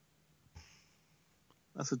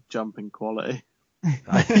 That's a jump in quality.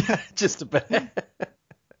 Just a bit.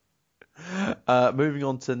 Moving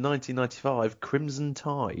on to 1995, Crimson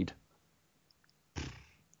Tide.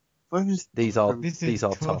 These are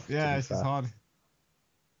tough. Yeah, this is hard.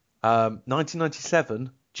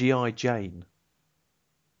 1997, G.I. Jane.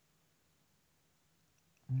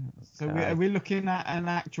 So are we looking at an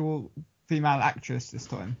actual female actress this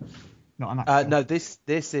time? Not an actor? No, this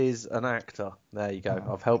is an actor. There you go.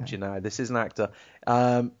 I've helped you now. This is an actor.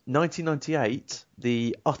 1998,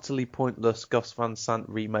 the utterly pointless Gus Van Sant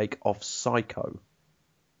remake of Psycho.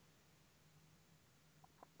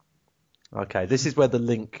 Okay, this is where the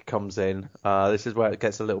link comes in. This is where it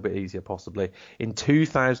gets a little bit easier, possibly. In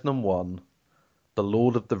 2001, The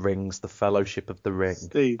Lord of the Rings, The Fellowship of the Ring.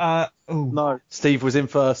 Steve. No. Steve was in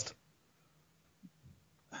first.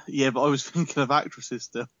 Yeah, but I was thinking of actresses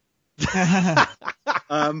still.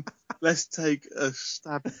 Let's take a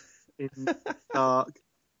stab in the dark.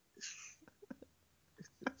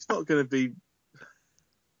 It's not going to be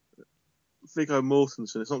Viggo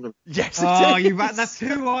Mortensen. It's not going to. Yes. That's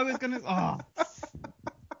who I was going to.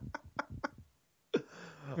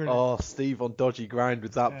 Oh, Steve on dodgy ground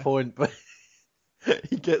with that point, but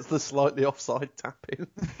he gets the slightly offside tap in.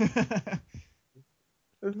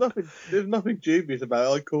 There's nothing dubious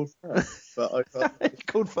about it. I called first, but I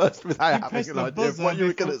called first without You having pressed an the idea of buzzer what you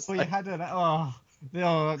were before- going to before say. you had it. Oh,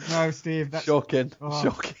 no, Steve. That's Shocking. Oh.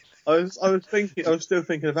 Shocking. I was still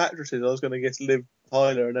thinking of actresses. I was going to guess Liv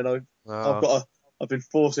Tyler, and then I've been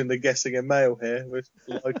forcing the guessing a male here with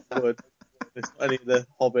Elijah Wood. It's not any of the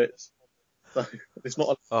hobbits. So it's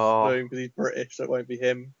not a Bloom because he's British, so it won't be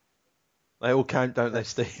him. They all count, don't they,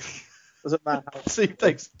 Steve? Doesn't matter how. Steve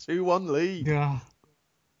takes 2-1 lead. Yeah.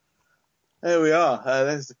 There we are.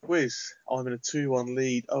 There's the quiz. I'm in a 2-1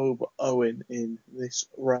 lead over Owen in this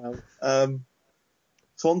round.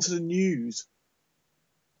 So on to the news.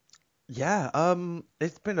 Yeah,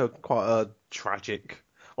 it's been quite a tragic.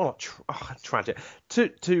 Well, not tragic.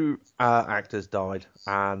 Two actors died,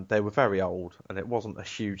 and they were very old, and it wasn't a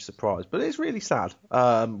huge surprise. But it's really sad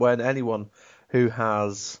when anyone who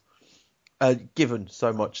has given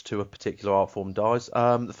so much to a particular art form dies.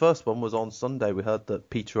 The first one was on Sunday. We heard that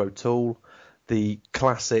Peter O'Toole, the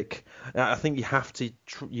classic, I think you have to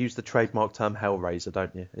use the trademark term Hellraiser,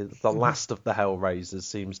 don't you? The last of the Hellraisers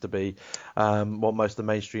seems to be what most of the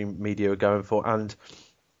mainstream media are going for. And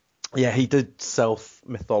yeah, he did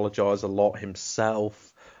self-mythologize a lot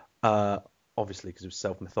himself, obviously because he was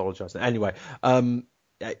self-mythologizing. Anyway,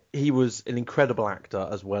 he was an incredible actor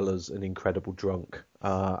as well as an incredible drunk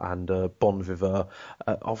and bon vivant.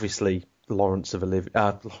 Obviously, Lawrence of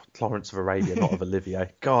Arabia, not of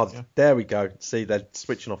Olivier. God, yeah. There we go. See, they're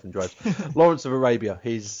switching off in droves. Lawrence of Arabia,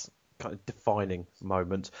 his kind of defining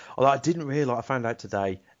moment. Although I didn't realise, I found out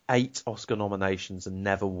today, 8 Oscar nominations and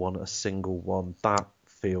never won a single one. That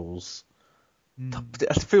feels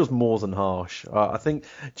more than harsh. I think.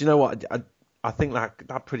 Do you know what? I think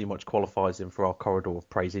that pretty much qualifies him for our corridor of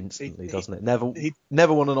praise instantly, doesn't it?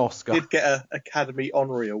 Never won an Oscar. Did get an Academy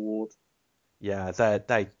Honorary Award. Yeah,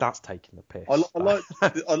 that's taking the piss.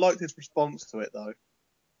 I liked his response to it though.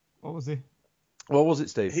 What was he? What was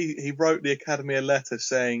it, Steve? He wrote the Academy a letter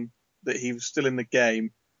saying that he was still in the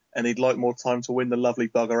game and he'd like more time to win the lovely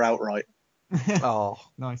bugger outright. Oh,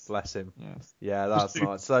 nice. Bless him. Yes. Yeah, that's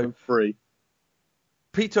nice. So free.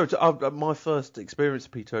 Peter O'Toole, my first experience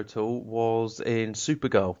of Peter O'Toole was in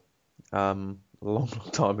Supergirl, a long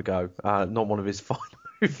time ago. Not one of his final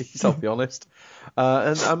movies, I'll be honest.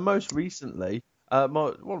 And most recently, one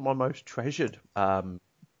of my most treasured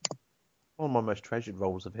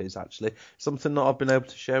roles of his, actually, something that I've been able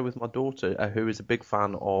to share with my daughter, who is a big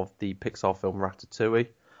fan of the Pixar film Ratatouille.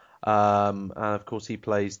 And of course, he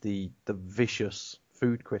plays the vicious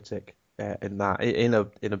food critic in that, in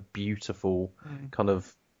a beautiful kind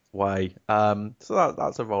of way. So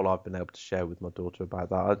that's a role I've been able to share with my daughter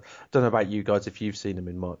about that. I don't know about you guys if you've seen him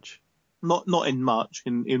in much. Not in much,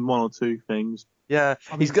 in one or two things. Yeah,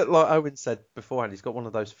 he's got, like Owen said beforehand, he's got one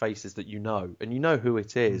of those faces that you know, and you know who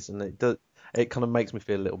it is, and it kind of makes me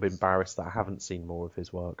feel a little bit embarrassed that I haven't seen more of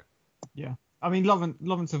his work. Yeah. I mean,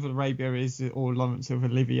 Lawrence of Arabia or Lawrence of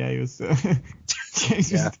Olivier, as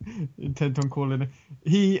James was intent on calling it.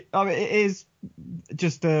 It is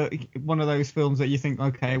just one of those films that you think,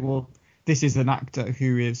 okay, well, this is an actor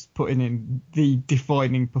who is putting in the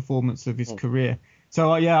defining performance of his career.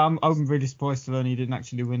 So I'm really surprised to learn he didn't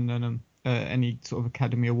actually win any sort of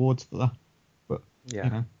Academy Awards for that. But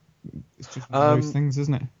it's just one of those things,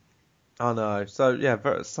 isn't it? I know. So yeah,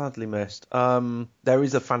 very sadly missed. There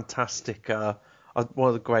is a fantastic one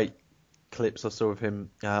of the great clips I saw of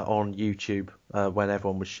him on YouTube when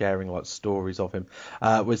everyone was sharing like stories of him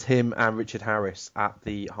was him and Richard Harris at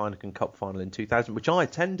the Heineken Cup final in 2000, which I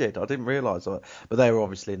attended. I didn't realise, but they were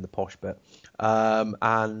obviously in the posh bit.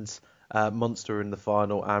 And Munster in the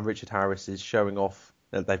final, and Richard Harris is showing off.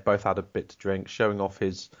 They've both had a bit to drink, showing off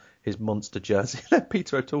his Munster jersey.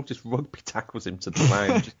 Peter O'Toole just rugby tackles him to the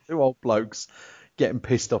ground. Just 2 old blokes getting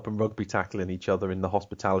pissed up and rugby tackling each other in the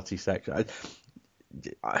hospitality section.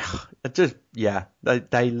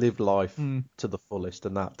 They live life to the fullest,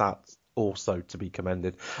 and that's also to be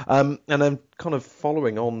commended. And then kind of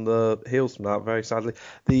following on the heels from that, very sadly,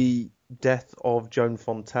 the death of Joan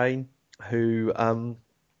Fontaine, who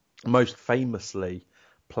most famously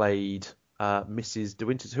played Mrs. De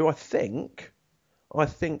Winters, who I think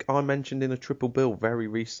I mentioned in a triple bill very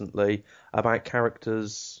recently about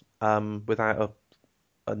characters without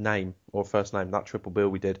a name or a first name. That triple bill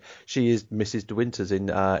we did. She is Mrs. De Winters in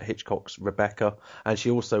Hitchcock's Rebecca, and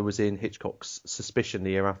she also was in Hitchcock's Suspicion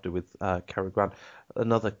the year after with Cary Grant.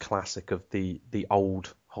 Another classic of the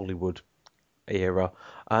old Hollywood era.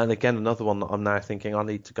 And again, another one that I'm now thinking I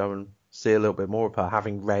need to go and see a little bit more of her,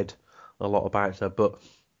 having read a lot about her. But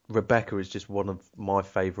Rebecca is just one of my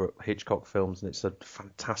favourite Hitchcock films, and it's a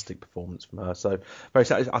fantastic performance from her. So very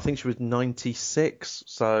sad. I think she was 96.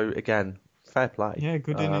 So again, fair play. Yeah,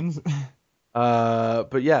 good innings.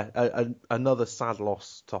 But yeah, another sad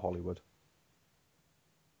loss to Hollywood.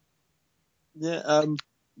 Yeah,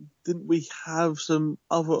 didn't we have some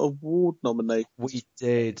other award nominations? We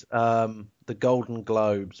did. The Golden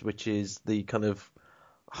Globes, which is the kind of,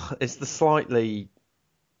 it's the slightly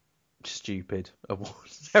stupid award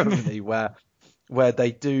ceremony where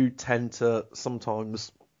they do tend to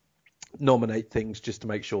sometimes nominate things just to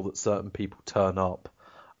make sure that certain people turn up.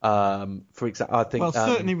 For example, I think. Well,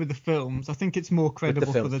 certainly with the films, I think it's more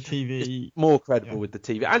credible for the TV. It's more credible with the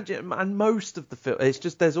TV, and most of the film. It's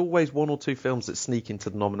just there's always one or two films that sneak into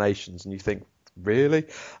the nominations, and you think, really?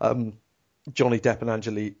 Johnny Depp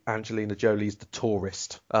and Angelina Jolie's The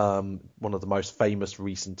Tourist, one of the most famous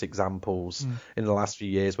recent examples in the last few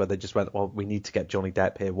years, where they just went, well, we need to get Johnny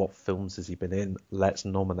Depp here. What films has he been in? Let's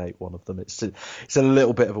nominate one of them. It's a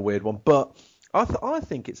little bit of a weird one, but I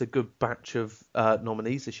think it's a good batch of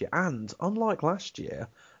nominees this year. And unlike last year,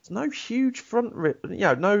 there's no huge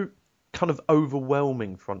no kind of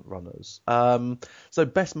overwhelming front runners. So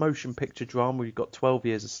best motion picture drama, we've got 12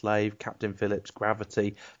 Years a Slave, Captain Phillips,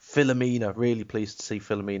 Gravity, Philomena, really pleased to see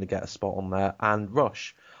Philomena get a spot on there, and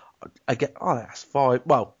Rush. That's 5.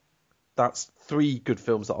 Well, that's 3 good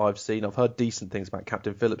films that I've seen. I've heard decent things about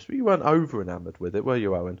Captain Phillips, but you weren't over enamoured with it, were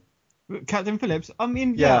you, Owen? Captain Phillips? I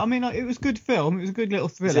mean, yeah. I mean, it was a good film. It was a good little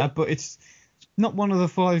thriller, but it's not one of the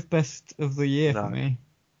 5 best of the year for me.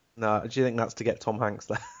 No, do you think that's to get Tom Hanks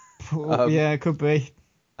there? Yeah, it could be. It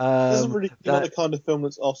doesn't really feel like the kind of film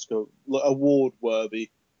that's Oscar award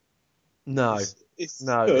worthy. No, it's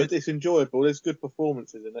good. It's enjoyable. There's good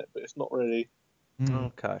performances in it, but it's not really.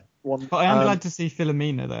 Okay. But I am glad to see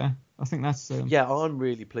Philomena there. I think that's. Yeah, I'm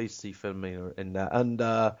really pleased to see Philomena in there, and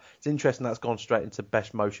it's interesting that's gone straight into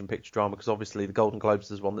best motion picture drama, because obviously the Golden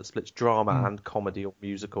Globes is one that splits drama and comedy or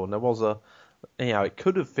musical, and there was it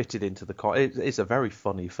could have fitted into the. It's a very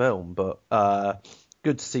funny film, but.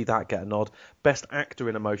 Good to see that get a nod. Best actor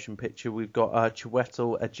in a motion picture, we've got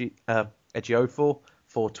Chiwetel Ejiofor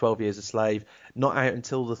for 12 Years a Slave. Not out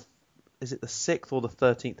until the 6th or the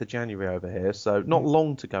 13th of January over here, so not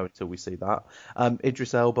long to go until we see that.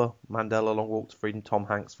 Idris Elba, Mandela, Long Walk to Freedom. Tom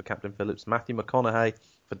Hanks for Captain Phillips. Matthew McConaughey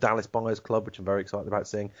for Dallas Buyers Club, which I'm very excited about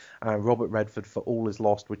seeing. And Robert Redford for All Is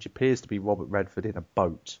Lost, which appears to be Robert Redford in a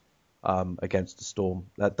boat. Against the storm.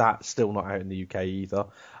 That's still not out in the UK either.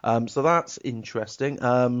 So that's interesting.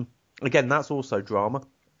 Again, that's also drama.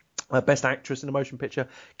 Best actress in a motion picture,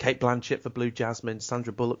 Cate Blanchett for Blue Jasmine,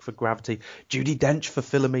 Sandra Bullock for Gravity, Judi Dench for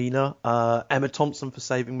Philomena, Emma Thompson for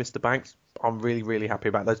Saving Mr. Banks. I'm really, really happy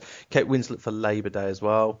about those. Kate Winslet for Labour Day as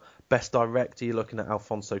well. Best director, you're looking at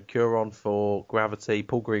Alfonso Cuarón for Gravity,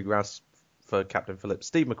 Paul Greengrass for Captain Phillips,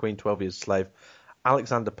 Steve McQueen, 12 Years a Slave,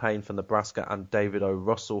 Alexander Payne for Nebraska, and David O.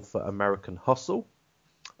 Russell for American Hustle.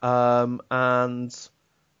 In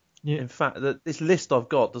fact, this list I've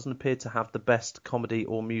got doesn't appear to have the best comedy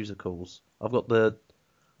or musicals. I've got the...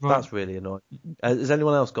 Right. That's really annoying. Has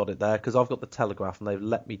anyone else got it there? Because I've got the Telegraph and they've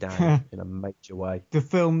let me down in a major way. The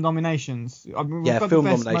film nominations. Film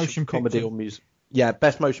nomination, comedy or music. Yeah,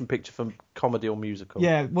 best motion picture for comedy or musical.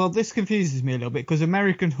 Yeah, well, this confuses me a little bit, because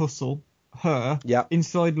American Hustle, Her,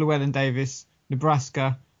 Inside Llewellyn Davis,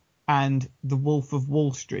 Nebraska, and The Wolf of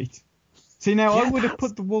Wall Street. See, now I would have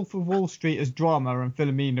put The Wolf of Wall Street as drama and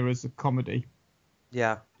Philomena as a comedy.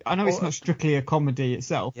 Yeah. I know it's not strictly a comedy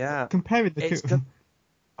itself. Yeah. Comparing the two.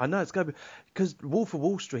 I know it's going to be, because Wolf of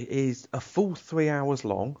Wall Street is a full 3 hours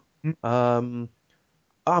long. I'm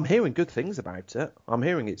hearing good things about it. I'm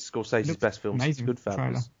hearing it's Scorsese's best film since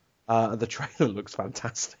Goodfellas. The trailer looks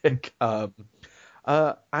fantastic. And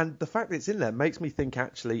the fact that it's in there makes me think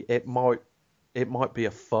actually it might be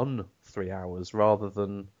a fun 3 hours rather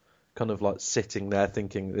than kind of like sitting there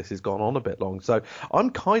thinking this has gone on a bit long. So I'm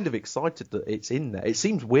kind of excited that it's in there. It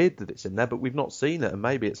seems weird that it's in there, but we've not seen it, and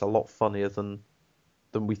maybe it's a lot funnier than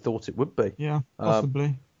we thought it would be. Yeah,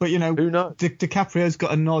 possibly. But, who knows? DiCaprio's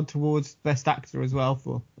got a nod towards Best Actor as well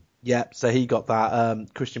for... Yeah, so he got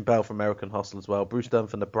that. Christian Bale for American Hustle as well. Bruce Dern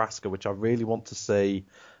for Nebraska, which I really want to see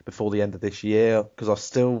before the end of this year, because I'm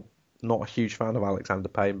still not a huge fan of Alexander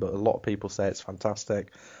Payne, but a lot of people say it's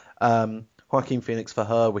fantastic. Joaquin Phoenix for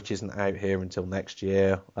Her, which isn't out here until next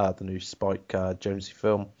year, the new Spike Jonze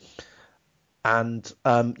film. And,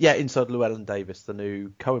 Inside Llewellyn Davis, the new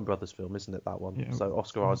Coen Brothers film, isn't it, that one? Yeah, so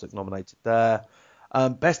Oscar Isaac nominated there.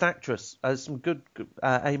 Best Actress, some good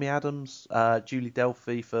Amy Adams, Julie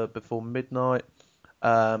Delphi for Before Midnight,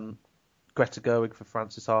 Greta Gerwig for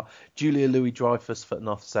Frances Ha, Julia Louis-Dreyfus for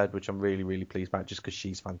Enough Said, which I'm really, really pleased about just because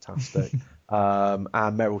she's fantastic, and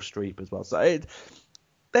Meryl Streep as well. So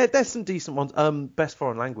there's some decent ones. Best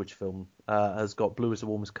Foreign Language film has got Blue is the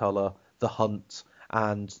Warmest Colour, The Hunt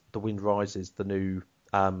and The Wind Rises, the new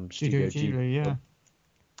Studio Ghibli, yeah.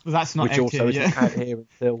 Well, that's not which out also here, isn't out here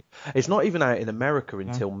until it's not even out in America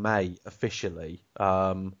until May officially,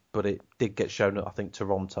 but it did get shown at I think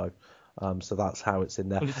Toronto, so that's how it's in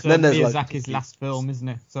there. Well, it's and then there's Miyazaki's last film, isn't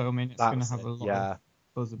it? So I mean, it's going to have a lot of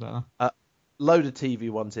buzz about that. Load of TV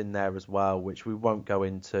ones in there as well, which we won't go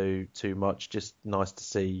into too much. Just nice to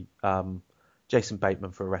see Jason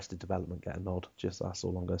Bateman for Arrested Development get a nod. Just that's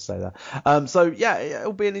all I'm going to say there. So yeah,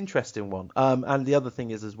 it'll be an interesting one. And the other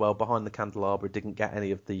thing is as well, Behind the Candelabra didn't get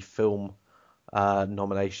any of the film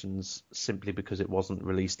nominations simply because it wasn't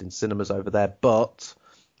released in cinemas over there. But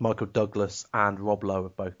Michael Douglas and Rob Lowe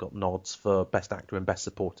have both got nods for Best Actor and Best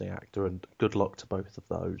Supporting Actor, and good luck to both of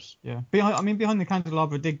those. Yeah, Behind the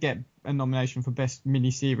Candelabra did get a nomination for Best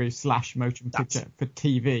Miniseries / Motion Picture for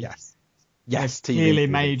TV. Yes, TV. Clearly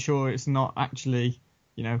made sure it's not actually,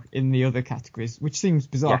 in the other categories, which seems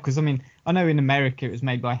bizarre because I know in America it was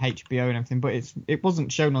made by HBO and everything, but it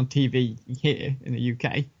wasn't shown on TV here in the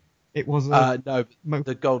UK. It was no.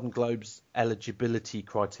 The Golden Globes eligibility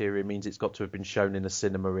criteria means it's got to have been shown in a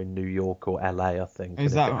cinema in New York or LA, I think.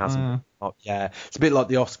 Is that? Yeah, it's a bit like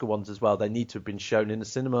the Oscar ones as well. They need to have been shown in a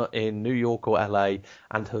cinema in New York or LA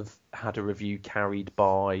and have had a review carried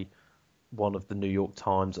by one of the New York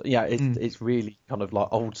Times. Yeah, it's really kind of like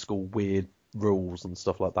old school weird rules and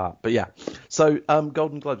stuff like that. But yeah, so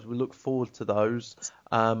Golden Globes, we look forward to those,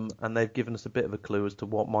 and they've given us a bit of a clue as to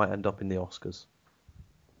what might end up in the Oscars.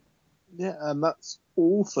 Yeah, and that's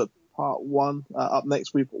all for part one. Up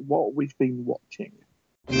next, we've got what we've been watching.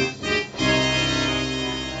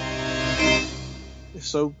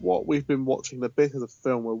 So what we've been watching, the bit of the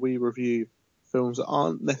film where we review films that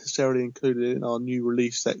aren't necessarily included in our new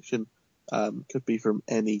release section. Could be from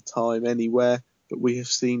any time, anywhere, but we have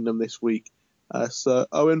seen them this week. So,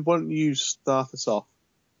 Owen, why don't you start us off?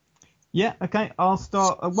 Yeah, okay, I'll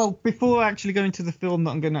start. Well, before I actually go into the film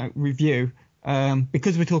that I'm going to review,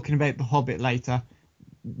 because we're talking about The Hobbit later,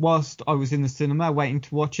 whilst I was in the cinema waiting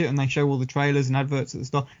to watch it, and they show all the trailers and adverts at the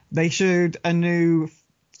start, they showed a new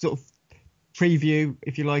sort of preview,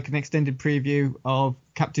 if you like, an extended preview of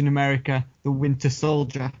Captain America, the Winter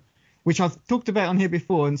Soldier, which I've talked about on here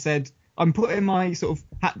before and said, I'm putting my sort of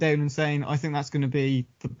hat down and saying I think that's going to be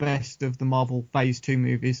the best of the Marvel Phase 2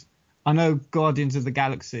 movies. I know Guardians of the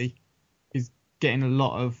Galaxy is getting a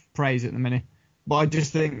lot of praise at the minute, but I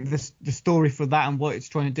just think the story for that and what it's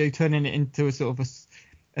trying to do, turning it into a sort of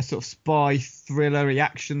spy thriller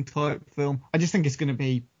action type film, I just think it's going to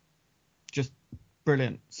be just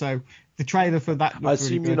brilliant. So the trailer for that looks I assume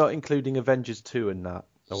really good. You're not including Avengers 2 in that,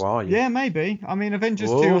 or are you? Yeah, maybe. I mean, Avengers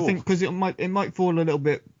 2, I think, because it might fall a little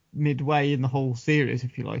bit midway in the whole series,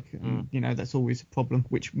 if you like. That's always a problem,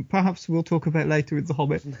 which perhaps we'll talk about later with The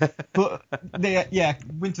Hobbit. But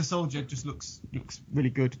Winter Soldier just looks really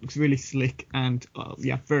good, looks really slick, and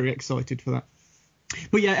very excited for that.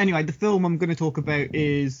 But yeah, anyway, the film I'm going to talk about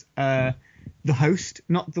is The Host,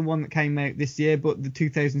 not the one that came out this year, but the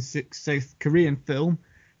 2006 South Korean film.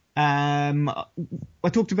 I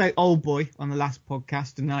talked about Old Boy on the last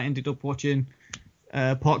podcast, and I ended up watching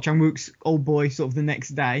Park Chan-wook's Old Boy sort of the next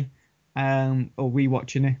day, or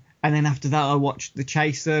rewatching it. And then after that, I watched The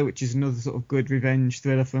Chaser, which is another sort of good revenge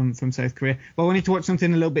thriller from South Korea. But I wanted to watch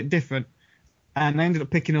something a little bit different, and I ended up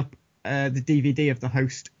picking up the DVD of The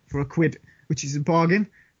Host for £1, which is a bargain.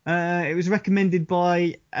 It was recommended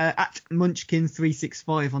by at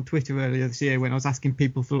Munchkin365 on Twitter earlier this year when I was asking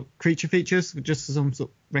people for creature features, just some sort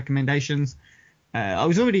of recommendations. I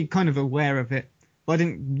was already kind of aware of it, but I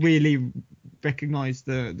didn't really recognise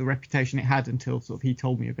the reputation it had until sort of he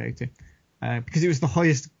told me about it. Because it was the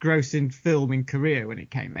highest grossing film in Korea when it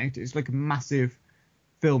came out. It was like a massive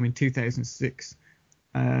film in 2006.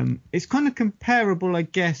 It's kind of comparable, I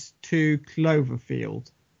guess, to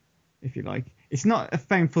Cloverfield, if you like. It's not a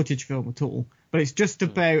found footage film at all, but it's just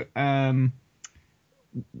about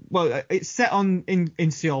it's set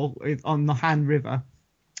in Seoul on the Han River,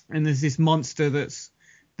 and there's this monster that's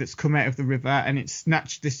come out of the river, and it's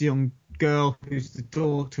snatched this young girl who's the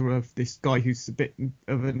daughter of this guy who's a bit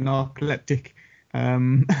of a narcoleptic.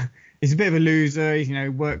 He's a bit of a loser. He,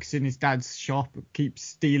 works in his dad's shop, keeps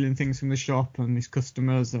stealing things from the shop and his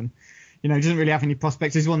customers, and doesn't really have any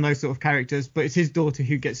prospects. He's one of those sort of characters, but it's his daughter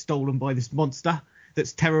who gets stolen by this monster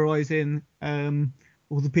that's terrorizing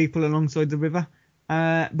all the people alongside the river.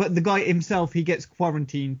 But the guy himself, he gets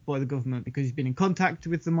quarantined by the government because he's been in contact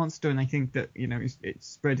with the monster, and they think that it's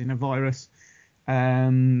spreading a virus.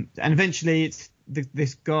 And eventually it's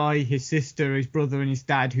this guy, his sister, his brother, and his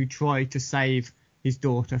dad who try to save his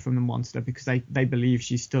daughter from the monster because they believe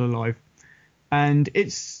she's still alive. And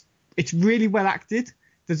it's really well acted.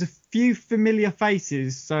 there's a few familiar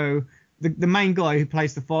faces. So the main guy who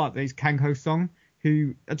plays the father is Kang Ho Song,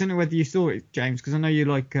 who I don't know whether you saw it, James, because I know you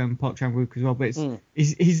like Park Chan-wook as well, but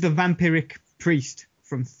he's the vampiric priest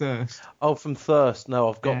from Thirst. Oh, from Thirst. No,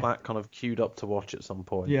 I've got that kind of queued up to watch at some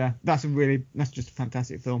point. Yeah, that's just a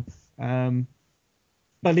fantastic film.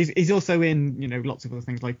 But he's also in, lots of other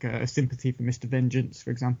things like Sympathy for Mr. Vengeance,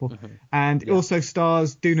 for example. And it also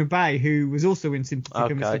stars Doona Bae, who was also in Sympathy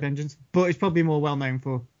for Mr. Vengeance, but is probably more well known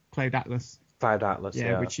for Cloud Atlas. Cloud Atlas,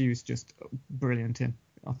 yeah. Which she was just brilliant in.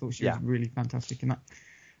 I thought she was really fantastic in that.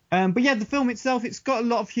 But yeah, the film itself, it's got a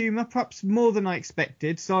lot of humour, perhaps more than I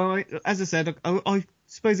expected. So, as I said, I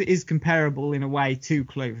suppose it is comparable in a way to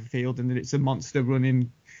Cloverfield in that it's a monster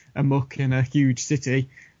running amok in a huge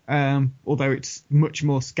city. Although it's much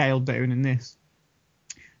more scaled down in this.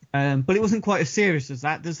 But it wasn't quite as serious as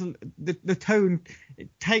that. There's the tone, it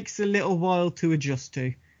takes a little while to adjust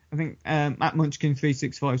to. I think Matt Munchkin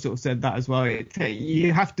 365 sort of said that as well.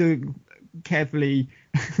 You have to carefully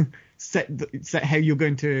set how you're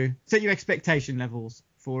going to set your expectation levels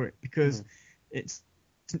for it, because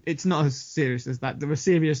it's not as serious as that. There are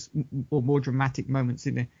serious or more dramatic moments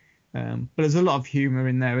in it, but there's a lot of humour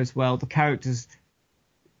in there as well. The characters,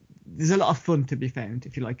 there's a lot of fun to be found,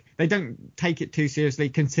 if you like. They don't take it too seriously,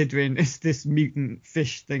 considering it's this mutant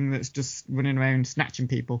fish thing that's just running around snatching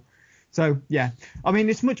people. So yeah, I mean,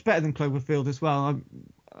 it's much better than Cloverfield as well.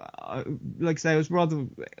 Like I say, it was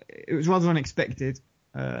rather unexpected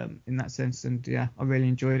in that sense, and yeah, I really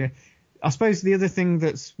enjoyed it. I suppose the other thing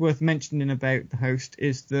that's worth mentioning about The Host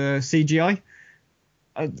is the CGI.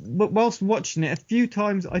 But whilst watching it a few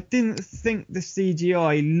times, I didn't think the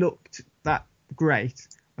CGI looked that great.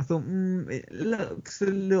 I thought it looks a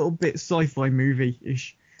little bit sci-fi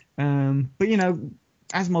movie-ish. But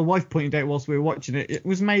as my wife pointed out whilst we were watching it, it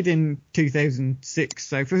was made in 2006.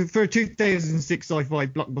 So for a 2006 sci-fi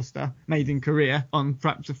blockbuster made in Korea on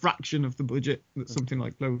perhaps a fraction of the budget that something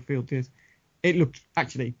like Cloverfield is, it looked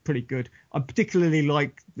actually pretty good. I particularly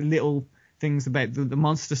like the little things about the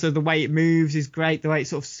monster. So the way it moves is great. The way it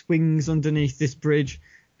sort of swings underneath this bridge,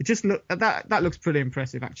 it just that looks pretty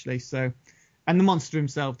impressive actually. So, and the monster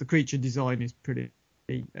himself, the creature design is pretty.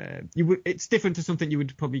 It's different to something you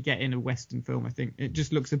would probably get in a Western film. I think it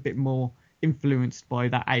just looks a bit more influenced by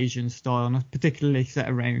that Asian style, and particularly set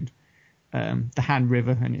around the Han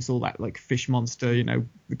River, and it's all that like fish monster,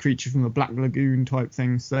 the creature from the Black Lagoon type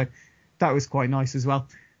thing. So that was quite nice as well.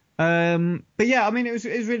 But yeah, I mean, it was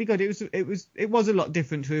really good. It was a lot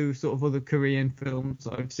different to sort of other Korean films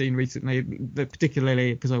I've seen recently,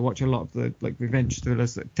 particularly because I watch a lot of the like revenge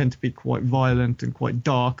thrillers that tend to be quite violent and quite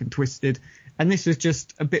dark and twisted. And this was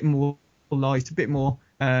just a bit more light, a bit more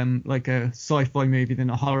like a sci-fi movie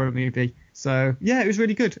than a horror movie. So yeah, it was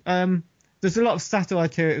really good. There's a lot of satire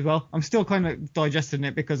to it as well. I'm still kind of digesting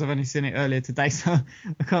it because I've only seen it earlier today, so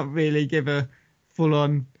I can't really give a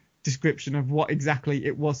full-on description of what exactly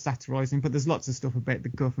it was satirizing. But there's lots of stuff about the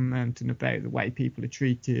government and about the way people are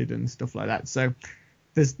treated and stuff like that. So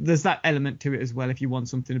there's that element to it as well if you want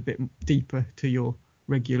something a bit deeper to your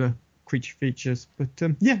regular creature features.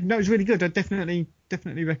 But yeah, no, it was really good. I definitely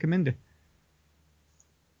recommend it.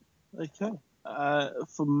 Okay.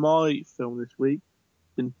 For my film this week,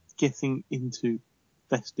 been getting into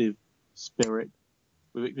festive spirit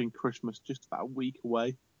with it being Christmas just about a week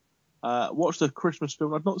away. Watched a Christmas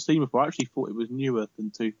film I'd not seen before. I actually thought it was newer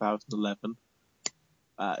than 2011.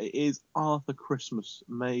 It is Arthur Christmas,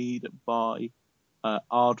 made by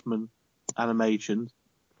Aardman Animations,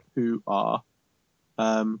 who are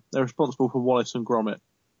they're responsible for Wallace and Gromit,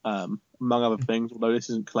 among other things, although this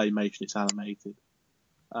isn't claymation, it's animated.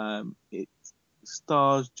 It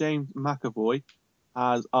stars James McAvoy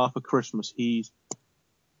as Arthur Christmas. He's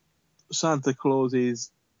Santa Claus's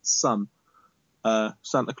son.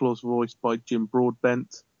 Santa Claus voiced by Jim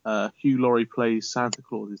Broadbent. Hugh Laurie plays Santa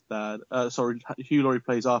Claus's dad. Hugh Laurie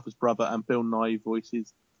plays Arthur's brother, and Bill Nighy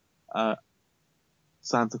voices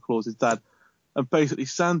Santa Claus's dad. And basically,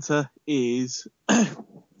 Santa is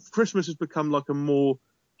Christmas has become like a more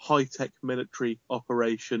high-tech military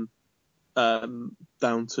operation, down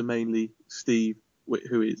to mainly Steve,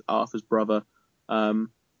 who is Arthur's brother. And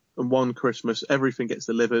one Christmas, everything gets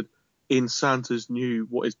delivered in Santa's new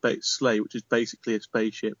sleigh, which is basically a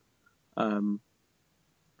spaceship. But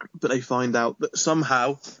they find out that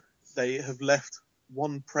somehow they have left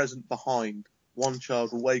one present behind. One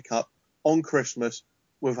child will wake up on Christmas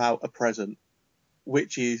without a present,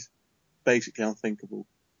 which is basically unthinkable.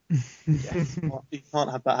 You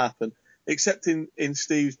can't have that happen, except in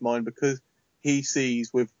Steve's mind, because he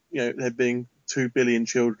sees with there being 2 billion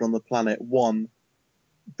children on the planet, one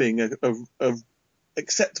being a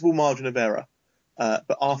acceptable margin of error.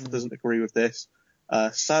 But Arthur doesn't agree with this.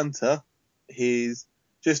 Santa, he's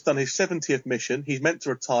just done his 70th mission. He's meant to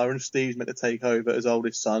retire, and Steve's meant to take over as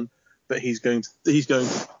oldest son. But he's going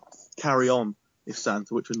to carry on as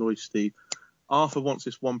Santa, which annoys Steve. Arthur wants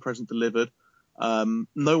this one present delivered. No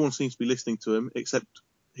one seems to be listening to him except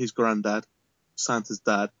his granddad, Santa's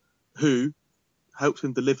dad, who helps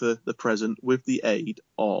him deliver the present with the aid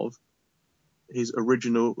of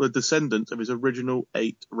the descendants of his original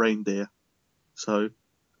 8 reindeer. So,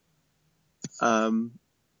 and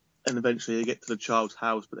eventually they get to the child's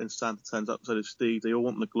house, but then Santa turns up, so does Steve. They all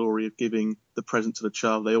want the glory of giving the present to the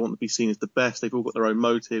child. They all want to be seen as the best. They've all got their own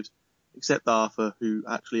motives, except Arthur, who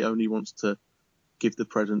actually only wants to give the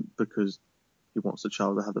present because he wants the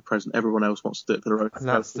child to have the present. Everyone else wants to do it for their own. And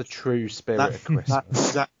that's the true spirit of Christmas. That's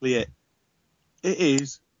exactly it. It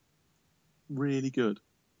is really good.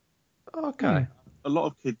 Okay. A lot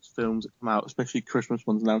of kids' films that come out, especially Christmas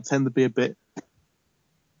ones now, tend to be a bit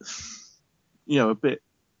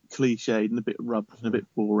cliched and a bit rubbish and a bit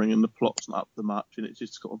boring, and the plot's not up to much, and it's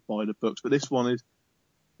just got to buy the books. But this one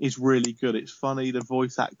is really good. It's funny. The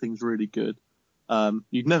voice acting's really good.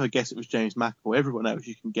 You'd never guess it was James McAvoy. Everyone else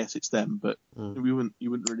you can guess it's them, but you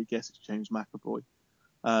wouldn't really guess it's James McAvoy.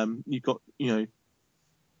 You've got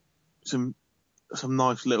some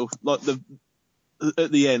nice little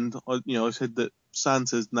at the end. I said that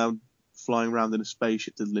Santa's now flying around in a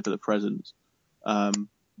spaceship to deliver the presents,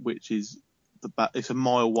 which is it's a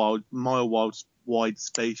mile wide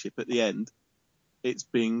spaceship. At the end, it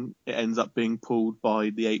ends up being pulled by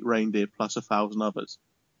the 8 reindeer plus 1,000 others.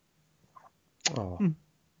 Oh.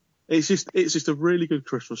 It's just a really good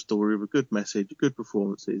Christmas story with a good message, good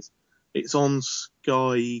performances. It's on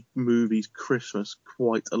Sky Movies Christmas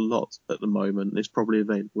quite a lot at the moment. It's probably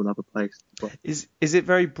available in other places. Is it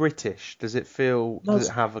very British? Does it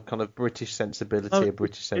have a kind of British sensibility, a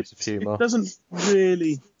British sense of humour? It doesn't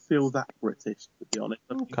really feel that British, to be honest.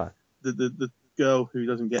 Okay. The girl who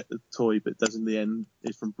doesn't get the toy but does in the end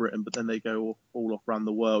is from Britain, but then they go all off around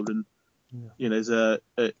the world, and there's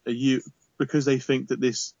because they think that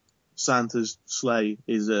this Santa's sleigh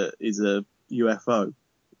is a UFO.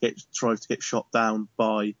 It tries to get shot down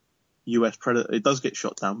by US Predator. It does get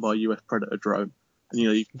shot down by a US Predator drone.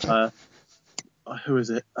 And who is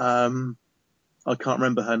it? I can't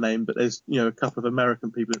remember her name, but there's a couple of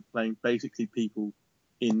American people playing basically people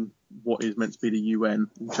in what is meant to be the UN,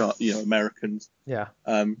 Americans. Yeah.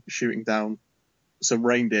 Shooting down some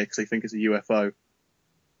reindeer because they think it's a UFO.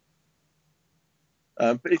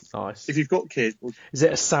 But nice. If you've got kids, is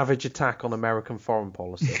it a savage attack on American foreign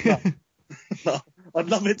policy? No, I'd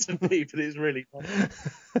love it to be, but it's really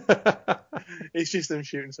not. It's just them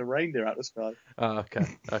shooting some reindeer out of the sky. Oh,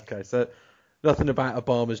 okay. So nothing about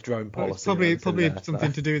Obama's drone policy. Well, probably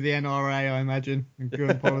something to do with the NRA, I imagine, and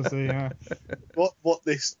drone policy. Yeah. What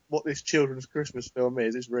this children's Christmas film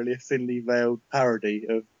is really a thinly veiled parody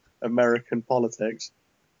of American politics.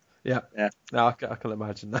 Yeah. No, I can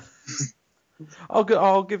imagine that.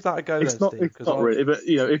 I'll give that a go. It's then, not, Steve, it's not really, but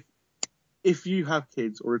if you have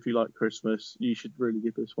kids or if you like Christmas, you should really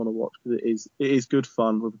give this one a watch because it is good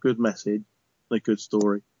fun with a good message and a good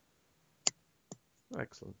story.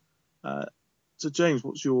 Excellent. So James,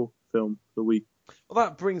 what's your film of the week? Well,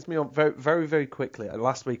 that brings me on very, very, very quickly.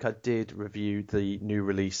 Last week I did review the new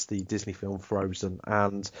release, the Disney film Frozen,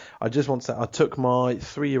 and I just want to say I took my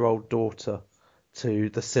 3-year-old daughter to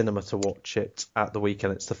the cinema to watch it at the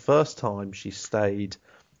weekend. It's the first time she stayed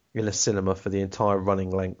in a cinema for the entire running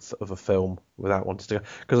length of a film without wanting to go.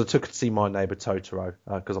 Because I took her to see My Neighbor Totoro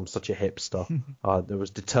because I'm such a hipster. I was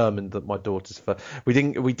determined that my daughter's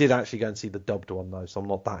we did actually go and see the dubbed one though, so I'm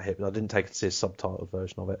not that hip. I didn't take her to see a subtitled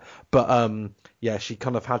version of it. But she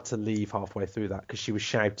kind of had to leave halfway through that because she was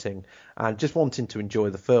shouting and just wanting to enjoy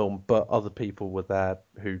the film. But other people were there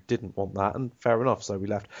who didn't want that, and fair enough, so we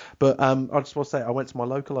left. But I just want to say I went to my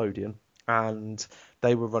local Odeon and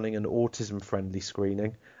they were running an autism-friendly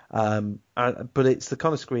screening. But it's the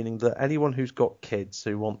kind of screening that anyone who's got kids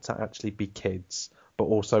who want to actually be kids but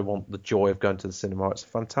also want the joy of going to the cinema, it's a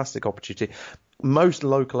fantastic opportunity. Most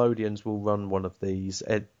local Odeons will run one of these.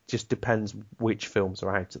 It just depends which films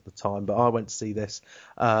are out at the time, but I went to see this.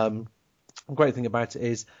 The great thing about it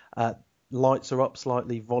is lights are up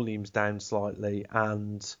slightly, volume's down slightly,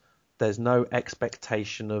 and there's no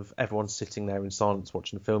expectation of everyone sitting there in silence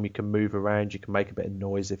watching the film. You can move around, you can make a bit of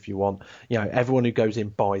noise if you want. Everyone who goes in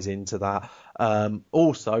buys into that.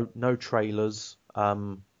 Also, no trailers,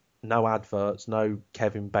 no adverts, no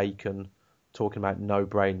Kevin Bacon talking about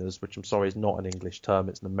no-brainers, which I'm sorry is not an English term,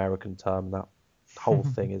 it's an American term. That whole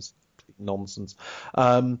thing is nonsense.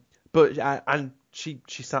 But and she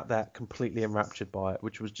sat there completely enraptured by it,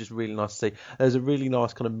 which was just really nice to see. There's a really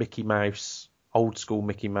nice kind of Mickey Mouse, old school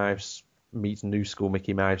Mickey Mouse meets new school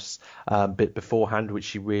Mickey Mouse bit beforehand, which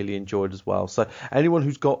she really enjoyed as well. So anyone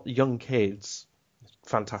who's got young kids,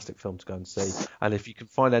 fantastic film to go and see. And if you can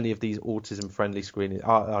find any of these autism-friendly screenings,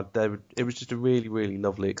 it was just a really, really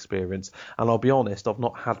lovely experience. And I'll be honest, I've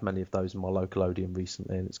not had many of those in my local Odeon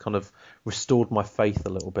recently, and it's kind of restored my faith a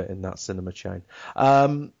little bit in that cinema chain.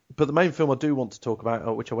 But the main film I do want to talk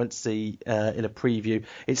about, which I went to see in a preview,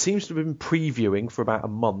 it seems to have been previewing for about a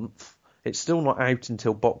month. It's still not out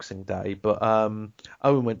until Boxing Day, but Owen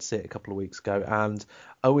went to see it a couple of weeks ago, and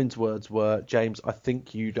Owen's words were, James, I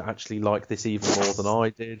think you'd actually like this even more than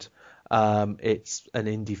I did. It's an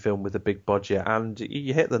indie film with a big budget, and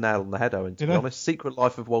you hit the nail on the head, Owen, to be honest. Secret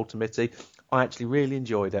Life of Walter Mitty, I actually really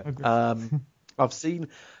enjoyed it. I've seen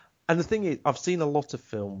a lot of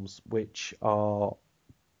films which are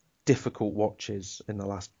difficult watches in the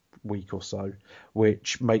last week or so,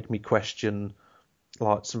 which make me question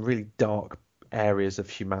like some really dark areas of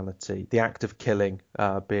humanity. The Act of Killing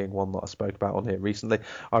being one that I spoke about on here recently.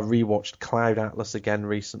 I rewatched Cloud Atlas again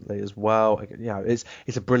recently as well. You know, it's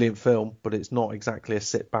a brilliant film, but it's not exactly a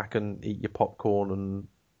sit back and eat your popcorn and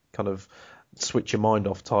kind of switch your mind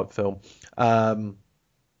off type film. And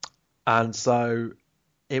so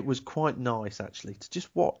it was quite nice actually to just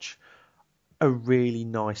watch a really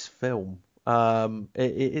nice film.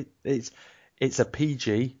 It's a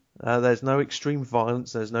PG. There's no extreme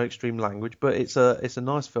violence, there's no extreme language, but it's a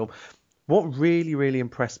nice film. What really, really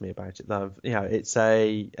impressed me about it, though, it's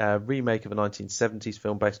a remake of a 1970s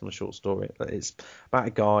film based on a short story. It's about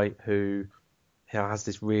a guy who has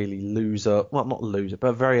this really not loser, but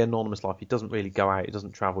a very anonymous life. He doesn't really go out, he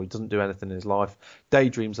doesn't travel, he doesn't do anything in his life,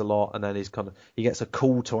 daydreams a lot, and then he gets a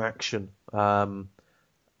call to action when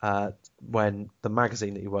the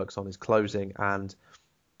magazine that he works on is closing, and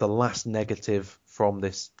the last negative from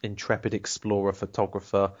this intrepid explorer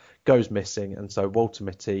photographer goes missing, and so Walter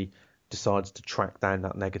Mitty decides to track down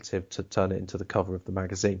that negative to turn it into the cover of the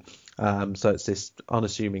magazine. So it's this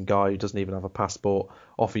unassuming guy who doesn't even have a passport.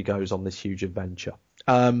 Off he goes on this huge adventure.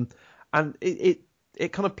 And it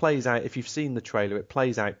kind of plays out, if you've seen the trailer, it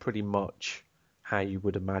plays out pretty much how you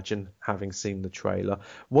would imagine having seen the trailer.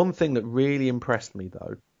 One thing that really impressed me,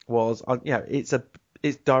 though, was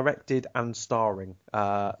it's directed by and starring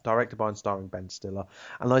Ben Stiller,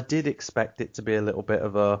 and I did expect it to be a little bit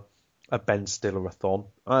of a Ben Stiller-a-thon,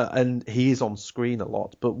 and he is on screen a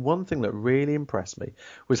lot. But one thing that really impressed me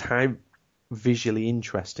was how visually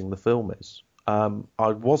interesting the film is. It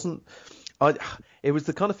was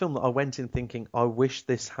the kind of film that I went in thinking, I wish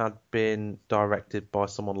this had been directed by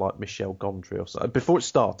someone like Michel Gondry or so. Before it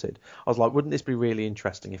started, I was like, wouldn't this be really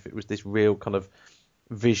interesting if it was this real kind of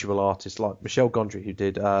visual artist like Michel Gondry, who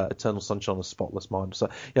did Eternal Sunshine of the Spotless Mind. So,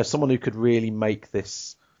 someone who could really make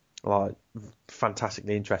this like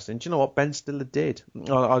fantastically interesting. Do you know what Ben Stiller did?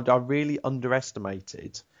 I really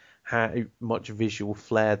underestimated how much visual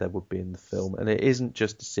flair there would be in the film, and it isn't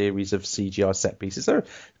just a series of CGI set pieces. There are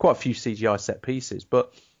quite a few CGI set pieces,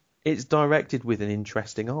 but it's directed with an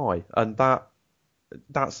interesting eye, and that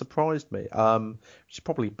surprised me, which is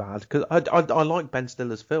probably bad because I like Ben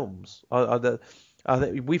Stiller's films.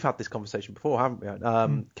 We've had this conversation before, haven't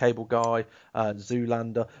we? Cable Guy,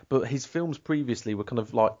 Zoolander, but his films previously were kind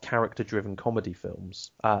of like character-driven comedy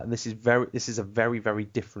films, and this is a very, very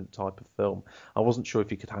different type of film. I wasn't sure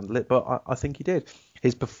if he could handle it, but I think he did.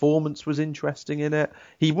 His performance was interesting in it.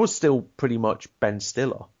 He was still pretty much Ben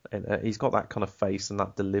Stiller. He's got that kind of face and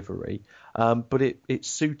that delivery, but it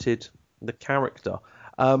suited the character.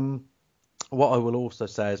 What I will also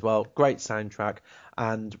say as well, great soundtrack,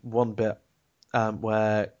 and one bit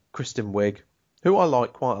where Kristen Wiig, who I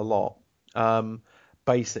like quite a lot,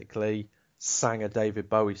 basically sang a David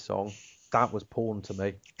Bowie song. That was porn to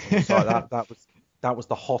me. So that was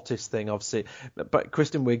the hottest thing I've seen. But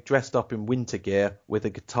Kristen Wiig dressed up in winter gear with a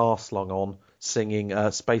guitar slung on, singing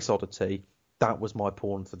Space Oddity. That was my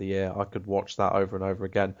porn for the year. I could watch that over and over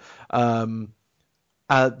again.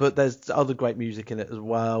 But there's other great music in it as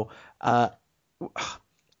well.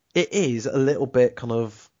 It is a little bit kind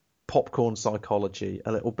of popcorn psychology,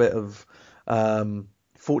 a little bit of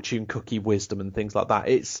fortune cookie wisdom and things like that.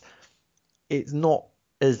 It's not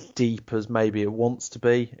as deep as maybe it wants to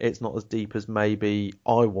be. It's not as deep as maybe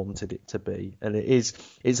I wanted it to be. And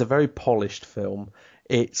it's a very polished film.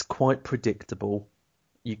 It's quite predictable.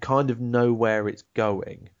 You kind of know where it's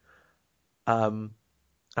going. And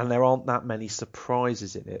there aren't that many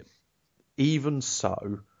surprises in it. Even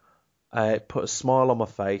so, it put a smile on my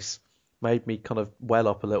face, made me kind of well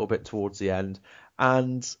up a little bit towards the end,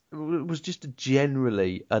 And it was just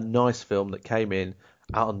generally a nice film that came in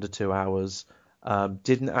at under 2 hours.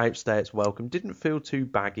 Didn't outstay its welcome. Didn't feel too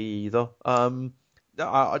baggy either.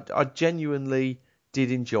 I genuinely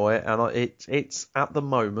did enjoy it, and it's at the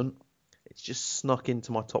moment it's just snuck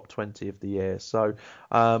into my top 20 of the year. So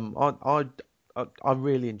I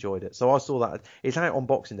really enjoyed it. So I saw that it's out on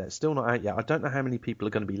Boxing Day. It's still not out yet. I don't know how many people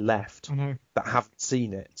are going to be left that haven't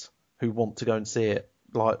seen it who want to go and see it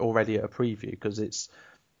like already at a preview, because it's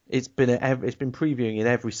been previewing in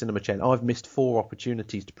every cinema chain. I've missed 4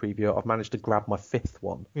 opportunities to preview it. I've managed to grab my 5th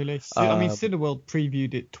one. Really? I mean, Cineworld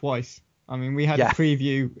previewed it twice. I mean, we had a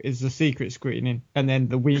preview as a secret screening, and then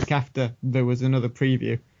the week after there was another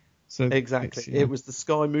preview. So exactly. It was the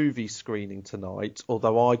Sky Movies screening tonight,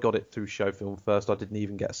 although I got it through Show Film first. I didn't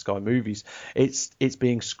even get Sky Movies. It's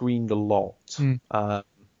being screened a lot,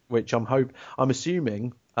 which I'm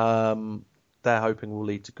assuming they're hoping will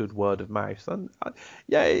lead to good word of mouth. And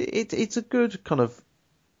it's a good kind of,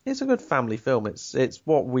 it's a good family film. It's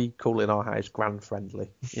what we call in our house grand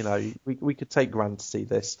friendly. You know, we could take Gran to see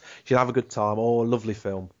this. She'll have a good time. Oh, a lovely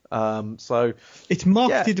film. So it's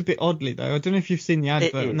marketed a bit oddly though. I don't know if you've seen the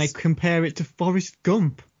advert, and they compare it to Forrest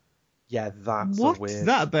Gump. Yeah, that's what's weird.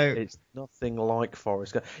 That about? It's nothing like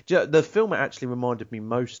Forrest Gump. The film it actually reminded me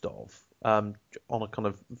most of, on a kind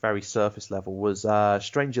of very surface level, was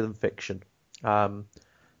Stranger Than Fiction,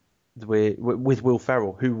 with Will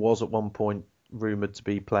Ferrell, who was at one point rumoured to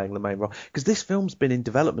be playing the main role. Because this film's been in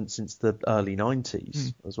development since the early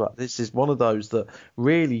 90s as well. This is one of those that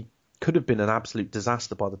really could have been an absolute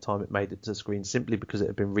disaster by the time it made it to screen, simply because it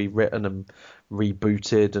had been rewritten and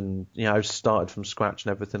rebooted and, you know, started from scratch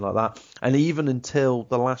and everything like that. And even until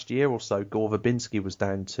the last year or so, Gore Verbinski was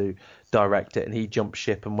down to direct it, and he jumped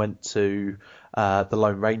ship and went to The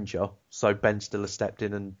Lone Ranger. So Ben Stiller stepped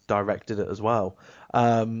in and directed it as well.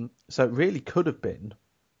 So it really could have been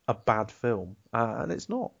a bad film, and it's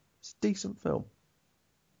not. It's a decent film.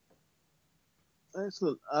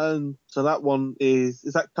 Excellent. So that one is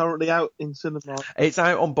that currently out in cinemas? It's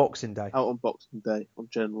out on Boxing Day. Out on Boxing Day on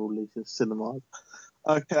general release in cinemas.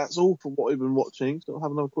 Okay, that's all for what we've been watching. So we'll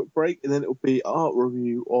have another quick break, and then it'll be our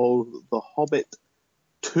review of The Hobbit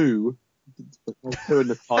 2. 2 in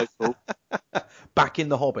the title. Back in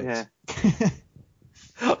The Hobbit. Yeah.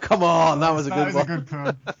 Oh, come on, that was a good one. A good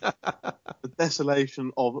pun. The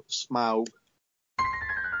Desolation of Smaug.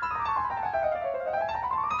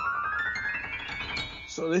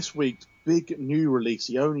 So this week's big new release,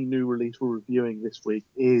 the only new release we're reviewing this week,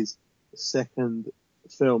 is the second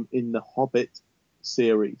film in the Hobbit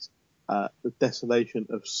series, The Desolation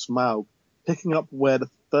of Smaug. Picking up where the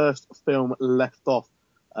first film left off,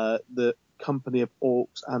 the company of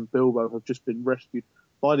orcs and Bilbo have just been rescued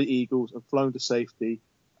by the Eagles and flown to safety,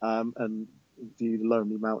 and view the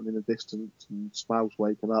lonely mountain in the distance, and Smaug's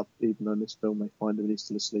waking up, even though in this film they find him and he's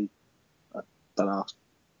still asleep. Don't ask.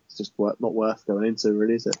 It's just not worth going into,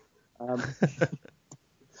 really, is it?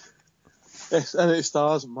 Yes, and it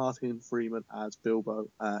stars Martin Freeman as Bilbo,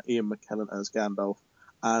 Ian McKellen as Gandalf,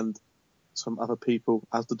 and some other people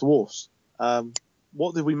as the dwarfs.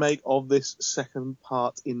 What did we make of this second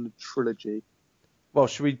part in the trilogy? Well,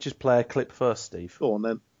 should we just play a clip first, Steve? Go on,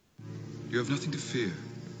 then. You have nothing to fear.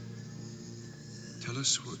 Tell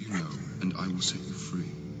us what you know, and I will set you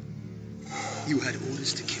free. You had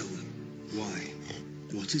orders to kill them. Why?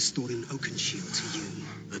 What is Thorin Oakenshield to you?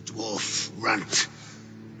 The dwarf runt.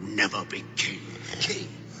 Never be king. King?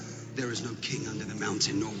 There is no king under the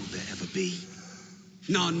mountain, nor will there ever be.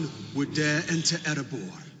 None would dare enter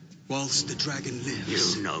Erebor whilst the dragon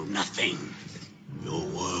lives. You know nothing. Your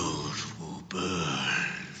world will burn.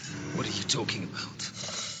 What are you talking about?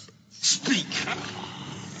 Speak!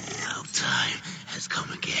 Now time has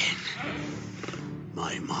come again.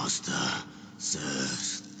 My master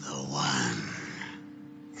serves the one.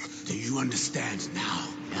 Do you understand now,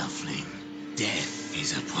 Elfling? Death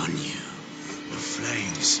is upon you. The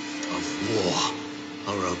flames of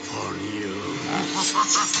war are upon you.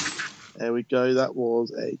 There we go. That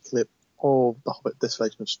was a clip of The Hobbit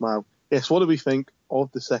Desolation of Smaug. Yes, what do we think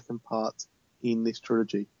of the second part in this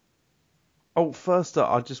trilogy? Oh, first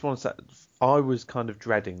up, I just want to say, I was kind of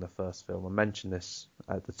dreading the first film. I mentioned this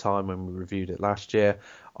at the time when we reviewed it last year.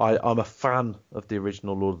 I'm a fan of the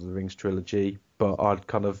original Lord of the Rings trilogy, but I'd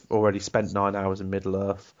kind of already spent 9 hours in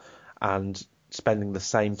Middle-earth, and spending the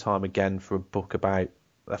same time again for a book about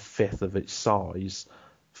a fifth of its size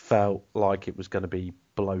felt like it was going to be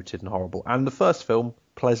bloated and horrible. And the first film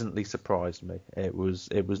pleasantly surprised me. It was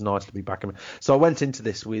nice to be back in. So I went into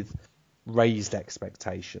this with raised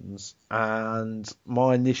expectations, and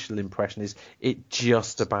my initial impression is it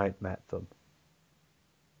just about met them.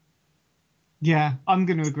 Yeah, I'm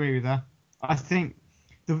going to agree with that. I think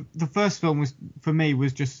the first film was, for me,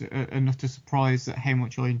 was just an utter surprise at how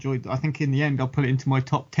much I enjoyed it. I think in the end I'll put it into my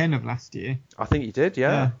top 10 of last year. I think you did,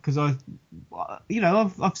 yeah. Because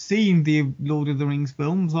I've seen the Lord of the Rings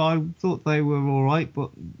films. I thought they were all right,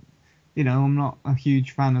 but I'm not a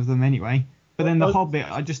huge fan of them anyway. But then The Hobbit,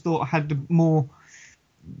 I just thought had more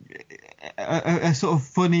a sort of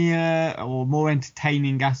funnier or more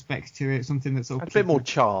entertaining aspect to it, something that's sort of a bit more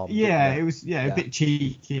charm. Yeah, it was a bit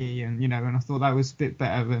cheeky, and and I thought that was a bit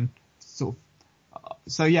better than sort of.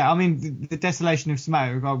 So yeah, I mean, the Desolation of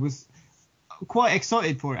Smaug, I was quite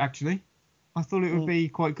excited for it actually. I thought it would be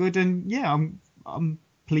quite good, and yeah, I'm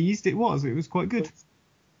pleased it was. It was quite good.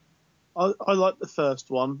 I liked the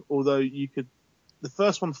first one, although the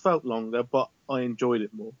first one felt longer, but I enjoyed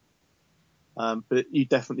it more. But you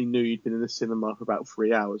definitely knew you'd been in the cinema for about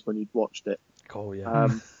 3 hours when you'd watched it. Cool, yeah.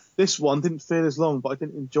 This one didn't feel as long, but I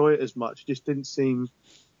didn't enjoy it as much. It just didn't seem,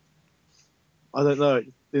 I don't know,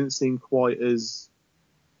 it didn't seem quite as,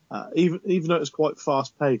 even though it was quite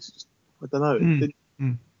fast paced, I don't know,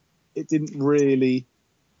 it didn't really,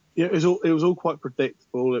 it was all quite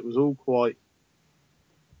predictable. It was all quite,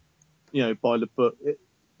 by the book. It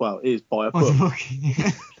is by a book.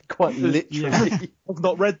 Quite literally. Yeah. I've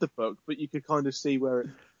not read the book, but you could kind of see where it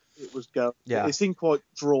was going. Yeah. It seemed quite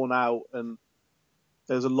drawn out, and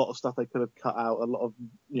there's a lot of stuff they could have cut out. A lot of,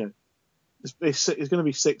 it's going to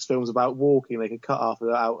be 6 films about walking. They could cut half of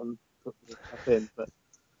it out and put stuff in. But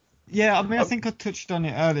yeah, I mean, I think I touched on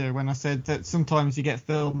it earlier when I said that sometimes you get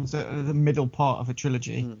films that are the middle part of a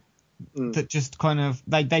trilogy that just kind of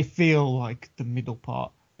they feel like the middle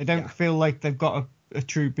part. They don't feel like they've got a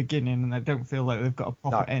true beginning, and they don't feel like they've got a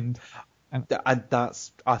proper end. And I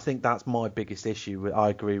think that's my biggest issue. I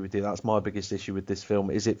agree with you. That's my biggest issue with this film.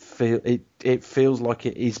 Is it feels like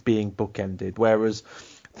it is being bookended. Whereas,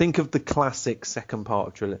 think of the classic second part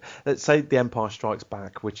of trilogy. Let's say The Empire Strikes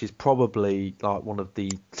Back, which is probably like one of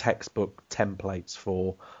the textbook templates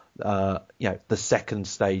for the second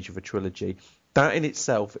stage of a trilogy. That in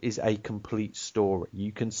itself is a complete story.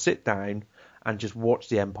 You can sit down and just watch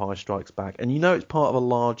The Empire Strikes Back, and it's part of a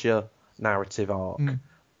larger narrative arc.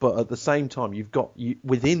 But at the same time,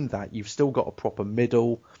 within that, you've still got a proper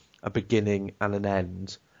middle, a beginning, and an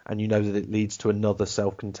end, and that it leads to another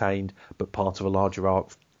self-contained but part of a larger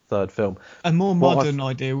arc, third film. A more modern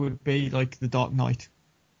idea would be like The Dark Knight.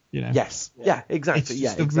 Yes. Yeah, exactly.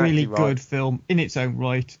 It's just a really good film in its own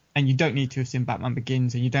right, and you don't need to have seen Batman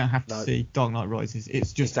Begins, and you don't have to see Dark Knight Rises.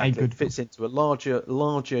 It's just a good. It fits into a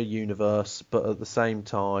larger universe, but at the same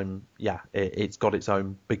time, it's got its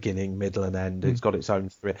own beginning, middle, and end. It's got its own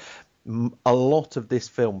thread. A lot of this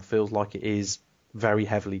film feels like it is very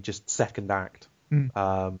heavily just second act.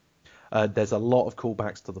 There's a lot of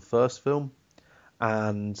callbacks to the first film,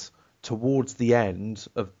 and towards the end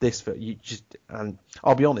of this film, and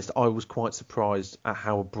I'll be honest, I was quite surprised at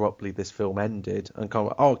how abruptly this film ended, and kind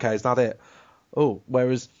of, okay, is that it?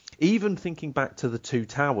 Whereas even thinking back to The Two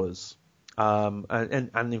Towers,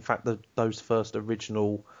 and in fact those first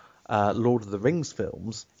original Lord of the Rings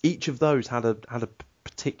films, each of those had a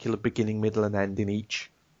particular beginning, middle, and end in each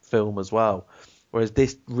film as well. Whereas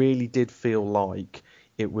this really did feel like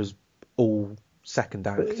it was all second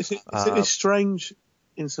act. It's strange.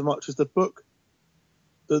 In so much as the book,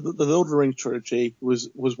 the Lord of the Rings trilogy was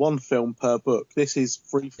one film per book. This is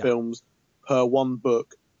 3 films per one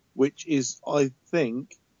book, which is, I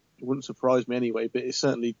think, it wouldn't surprise me anyway, but it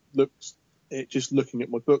certainly looks, just looking at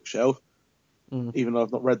my bookshelf, even though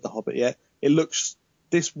I've not read The Hobbit yet,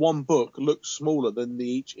 this one book looks smaller than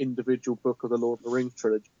each individual book of the Lord of the Rings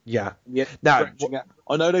trilogy. Yeah. Yet, I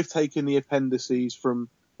know they've taken the appendices from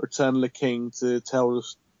Return of the King to tell the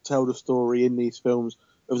story in these films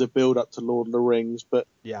of the build up to Lord of the Rings, but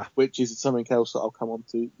which is something else that I'll come on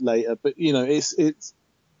to later. But they're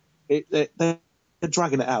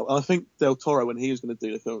dragging it out. And I think Del Toro, when he was going to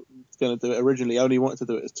do the film, originally only wanted to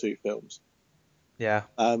do it as 2 films. Yeah.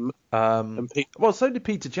 And so did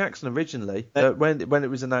Peter Jackson originally. When it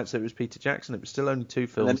was announced that it was Peter Jackson, it was still only 2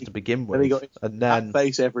 films to begin with. Then he got his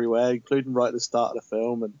face everywhere, including right at the start of the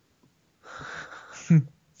film.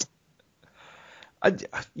 And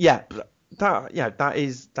that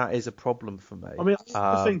is a problem for me. I mean,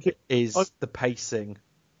 I think it is the pacing.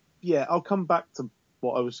 Yeah, I'll come back to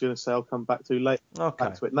what I was going to say. I'll come back to later. Okay.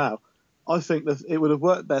 Back to it now. I think that it would have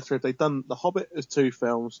worked better if they'd done The Hobbit as 2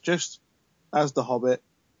 films, just as The Hobbit.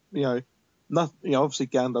 Obviously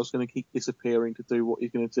Gandalf's going to keep disappearing to do what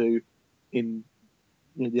he's going to do in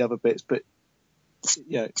the other bits, but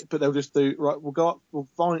they'll just do right. We'll go up.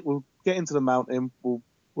 We'll get into the mountain. We'll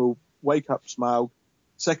wake up Smaug.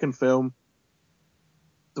 Second film,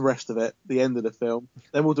 the rest of it, the end of the film.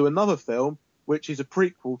 Then we'll do another film, which is a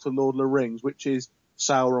prequel to Lord of the Rings, which is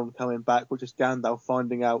Sauron coming back, which is Gandalf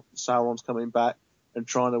finding out Sauron's coming back and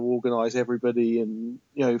trying to organise everybody and,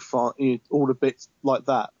 all the bits like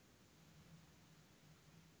that.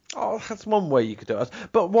 Oh, that's one way you could do it.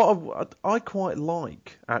 But what I quite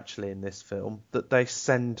like, actually, in this film, that they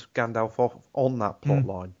send Gandalf off on that plot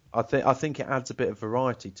line. I think it adds a bit of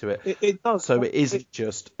variety to it. It does. So it isn't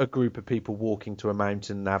just a group of people walking to a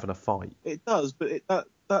mountain and having a fight. It does, but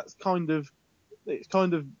that's kind of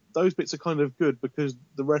those bits are kind of good because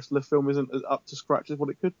the rest of the film isn't as up to scratch as what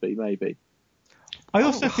it could be, maybe. I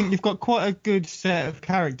also think you've got quite a good set of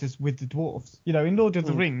characters with the dwarves. In Lord of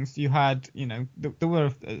the Rings, you had, there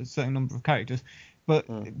were a certain number of characters, but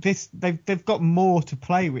this they've got more to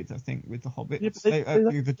play with, I think, with the Hobbits. They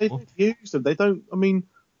don't use them. They don't. I mean,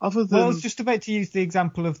 other than. Well, I was just about to use the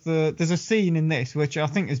example of there's a scene in this which I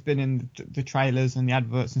think has been in the trailers and the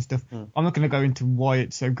adverts and stuff. I'm not going to go into why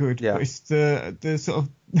it's so good, but it's the sort of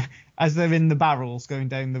as they're in the barrels going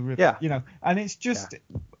down the river, and it's just.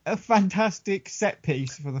 A fantastic set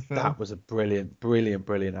piece for the film. That was a brilliant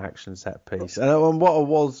action set piece. And what I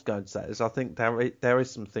was going to say is I think there is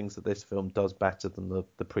some things that this film does better than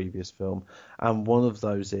the previous film, and one of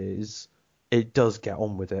those is it does get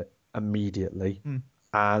on with it immediately,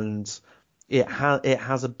 and it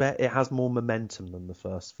has more momentum than the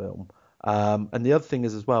first film. And the other thing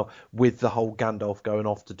is as well with the whole Gandalf going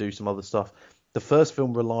off to do some other stuff. The first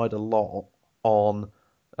film relied a lot on.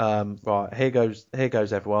 Right, here goes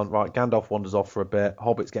everyone. Right, Gandalf wanders off for a bit.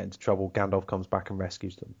 Hobbits get into trouble. Gandalf comes back and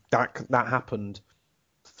rescues them. That happened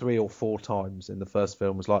 3 or 4 times in the first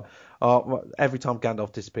film. It was like, every time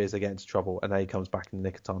Gandalf disappears, they get into trouble, and then he comes back in the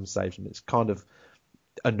nick of time and saves them. It's kind of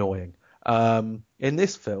annoying. In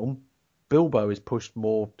this film, Bilbo is pushed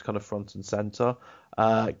more kind of front and center.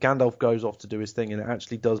 Gandalf goes off to do his thing, and it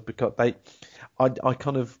actually does because I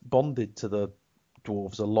kind of bonded to the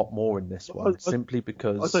dwarves a lot more in this one, simply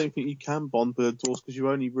because I don't think you can bond with the dwarves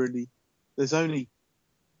because there's only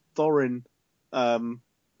Thorin,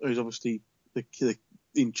 who's obviously the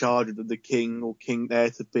in charge of the king or king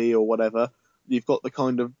heir to be or whatever. You've got the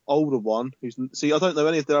kind of older one I don't know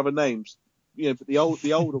any of their other names, but the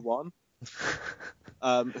older one,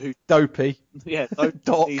 who's Dopey,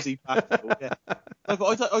 easy battle, No,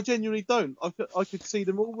 but I genuinely don't. I could see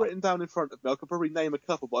them all written down in front of me. I could probably name a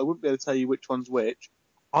couple, but I wouldn't be able to tell you which one's which.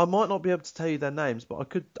 I might not be able to tell you their names,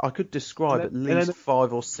 but I could describe at least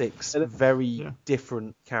 5 or 6 very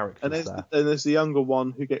different characters there. And there's the younger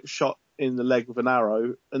one who gets shot in the leg with an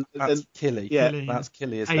arrow. And that's Killy. That's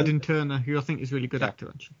Killy. Isn't Aidan Turner, who I think is a really good actor,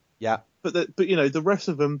 actually. Yeah. But the rest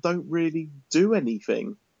of them don't really do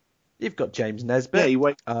anything. You've got James Nesbitt. Yeah, he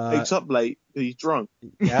wakes up late. He's drunk.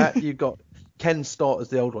 Yeah, you've got Ken Stott as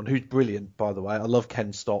the old one, who's brilliant, by the way. I love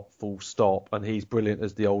Ken Stott, full stop, and he's brilliant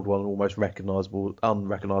as the old one, almost unrecognisable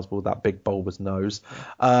with that big bulbous nose.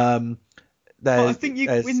 I think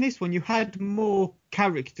in this one you had more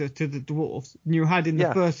character to the dwarves than you had in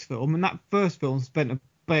the first film, and that first film spent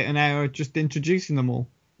about an hour just introducing them all.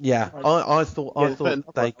 Yeah, I thought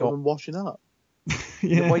they got them washing up.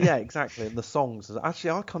 Well, yeah, exactly. And the songs. Actually,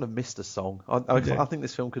 I kind of missed a song. I think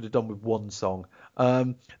this film could have done with one song.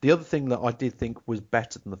 The other thing that I did think was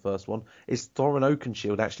better than the first one is Thorin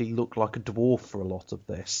Oakenshield actually looked like a dwarf for a lot of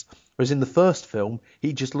this. Whereas in the first film,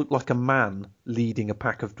 he just looked like a man leading a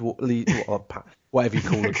pack of whatever you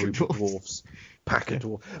call a group of dwarves. Pack of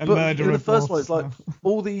dwarves. But in the first one, it's like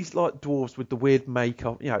all these like dwarves with the weird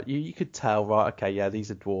makeup. You could tell, right? Okay, yeah, these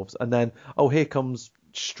are dwarves. And then, here comes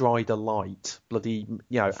Strider Light, bloody,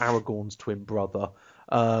 Aragorn's twin brother.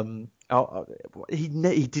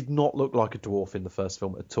 He did not look like a dwarf in the first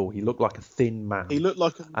film at all. He looked like a thin man. He looked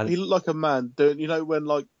like a man. When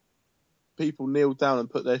like people kneel down and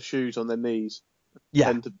put their shoes on their knees. Yeah.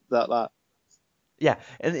 And that. Yeah,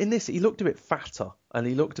 and in this he looked a bit fatter and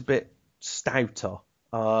he looked a bit stouter.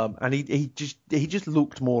 And he just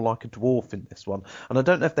looked more like a dwarf in this one. And I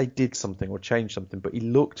don't know if they did something or changed something, but he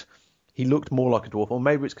looked more like a dwarf, or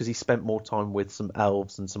maybe it's because he spent more time with some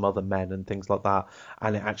elves and some other men and things like that,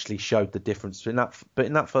 and it actually showed the difference. But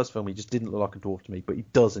in that first film, he just didn't look like a dwarf to me, but he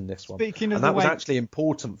does in this one. Was actually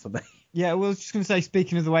important for me. Yeah, well, I was just going to say,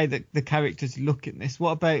 speaking of the way that the characters look in this,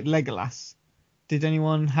 what about Legolas? Did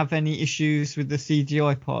anyone have any issues with the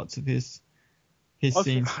CGI parts of his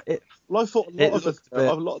scenes? I thought a lot of the film,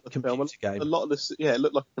 it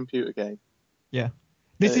looked like a computer game. Yeah.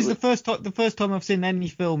 This is the first time I've seen any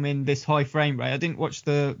film in this high frame rate. I didn't watch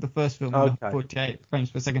the first film in 48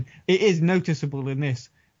 frames per second. It is noticeable in this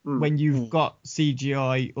when you've got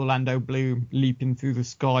CGI Orlando Bloom leaping through the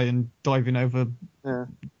sky and diving over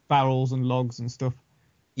barrels and logs and stuff.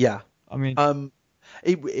 Yeah. I mean,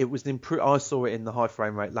 it was an I saw it in the high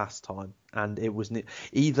frame rate last time, and it was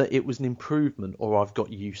either it was an improvement or I've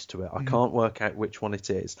got used to it. I can't work out which one it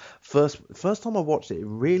is. First time I watched it, it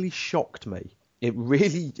really shocked me. It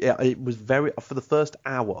was very, for the first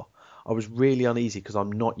hour, I was really uneasy because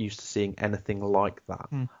I'm not used to seeing anything like that.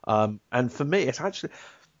 And for me,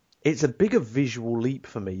 it's a bigger visual leap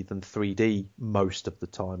for me than 3D most of the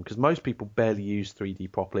time, because most people barely use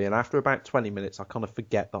 3D properly, and after about 20 minutes I kind of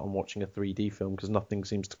forget that I'm watching a 3D film because nothing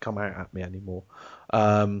seems to come out at me anymore.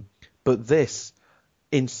 But this,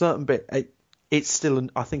 in certain bit, I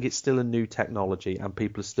think it's still a new technology and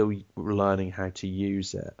people are still learning how to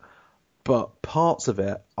use it. But parts of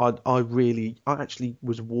it, I actually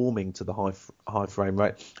was warming to the high frame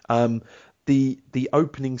rate. The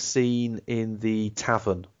opening scene in the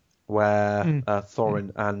tavern where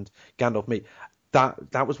Thorin and Gandalf meet,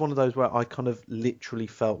 that was one of those where I kind of literally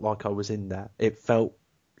felt like I was in there. It felt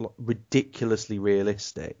ridiculously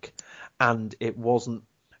realistic, and there wasn't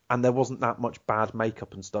that much bad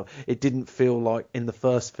makeup and stuff. It didn't feel like in the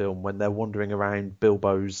first film when they're wandering around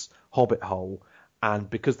Bilbo's hobbit hole, and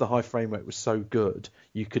because the high frame rate was so good,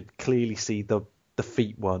 you could clearly see the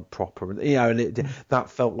feet weren't proper, and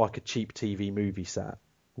that felt like a cheap TV movie set.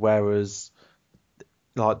 Whereas,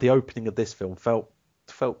 like, the opening of this film felt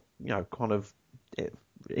kind of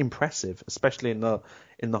impressive, especially in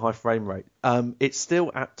the high frame rate. It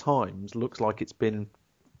still at times looks like it's been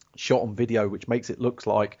shot on video, which makes it look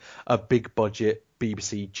like a big budget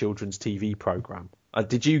BBC children's TV program.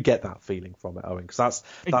 Did you get that feeling from it, Owen? Because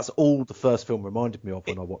that's all the first film reminded me of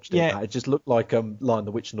when I watched it. Yeah. It just looked like Lion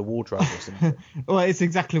the Witch and the Wardrobe or something. Well, it's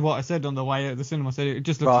exactly what I said on the way out of the cinema. I said it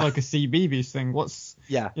just looks like a CBeebies thing. It's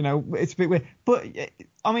a bit weird. But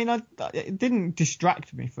I mean, it didn't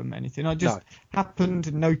distract me from anything. I just happened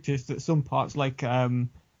to notice that some parts, like when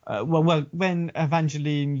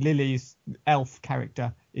Evangeline Lilly's elf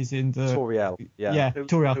character is in the Tauriel,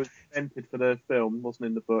 Tauriel. It was invented for the film, wasn't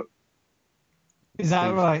in the book. Is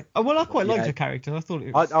that right? Oh, well, I quite liked her character. I thought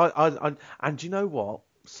it was... And do you know what?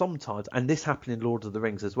 Sometimes, and this happened in Lord of the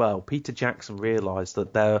Rings as well, Peter Jackson realised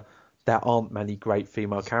that there aren't many great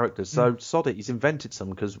female characters. So, sod it, he's invented some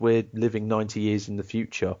because we're living 90 years in the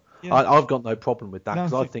future. Yeah. I've got no problem with that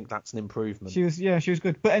because I think that's an improvement. She was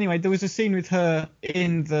good. But anyway, there was a scene with her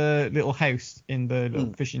in the little house in the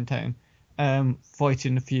little fishing town,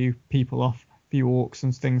 fighting a few people off. Few orcs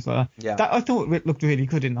and things like that. Yeah. That I thought it looked really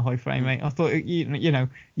good in the high frame rate. I thought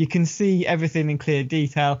you can see everything in clear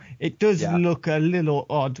detail. It does look a little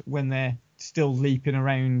odd when they're still leaping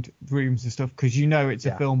around rooms and stuff because it's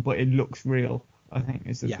a film, but it looks real. I think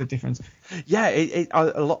is the difference. Yeah,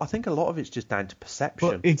 I think a lot of it's just down to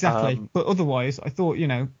perception. But, exactly. But otherwise, I thought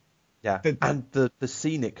and the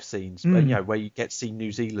scenic scenes, where you get to see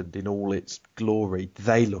New Zealand in all its glory,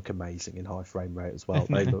 they look amazing in high frame rate as well.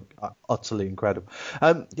 They look utterly incredible.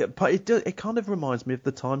 But it kind of reminds me of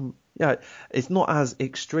the time. It's not as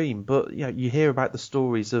extreme, but you hear about the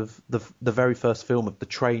stories of the very first film of the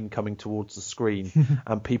train coming towards the screen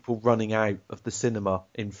and people running out of the cinema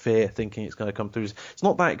in fear, thinking it's going to come through. It's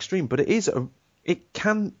not that extreme, but it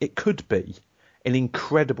could be an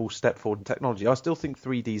incredible step forward in technology. I still think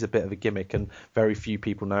 3D is a bit of a gimmick and very few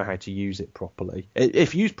people know how to use it properly.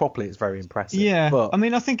 If used properly, it's very impressive. Yeah, but... I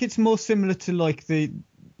mean, I think it's more similar to like the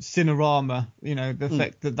Cinerama, the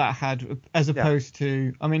effect that had, as opposed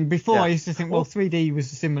to, I mean, before I used to think, 3D was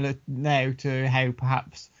similar now to how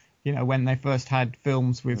perhaps, when they first had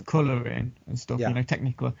films with colouring and stuff,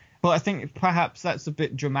 technical. But I think perhaps that's a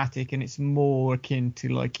bit dramatic and it's more akin to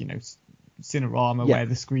like, Cinerama where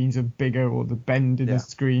the screens are bigger or the bend in the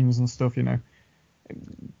screens and stuff,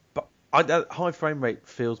 But high frame rate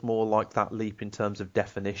feels more like that leap in terms of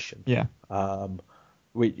definition. Yeah. And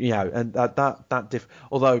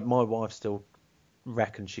although my wife still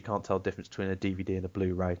reckons she can't tell the difference between a DVD and a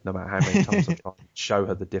Blu-ray, no matter how many times I try to show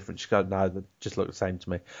her the difference. She goes, no, they just look the same to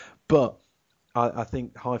me. But I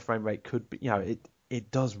think high frame rate could be, it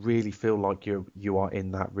does really feel like you are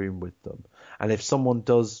in that room with them. And if someone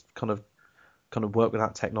does kind of work with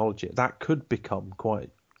that technology, that could become quite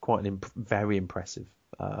very impressive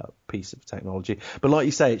piece of technology. But like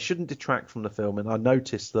you say, it shouldn't detract from the film. And I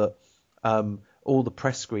noticed that all the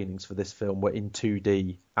press screenings for this film were in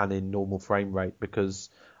 2D and in normal frame rate because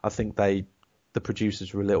I think the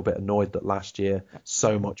producers were a little bit annoyed that last year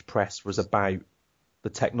so much press was about the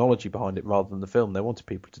technology behind it rather than the film. They wanted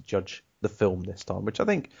people to judge the film this time, which I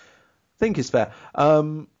think is fair.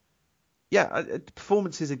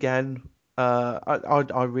 Performances again.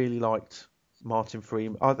 I really liked Martin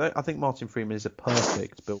Freeman. I think Martin Freeman is a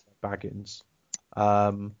perfect Bilbo Baggins.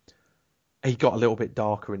 He got a little bit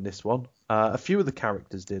darker in this one. A few of the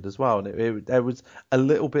characters did as well, and there was a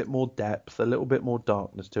little bit more depth, a little bit more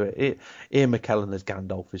darkness to it. Ian McKellen as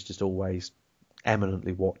Gandalf is just always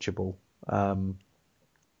eminently watchable.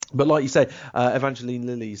 But like you say, Evangeline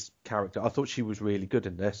Lilly's character, I thought she was really good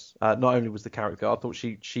in this. Not only was the character, I thought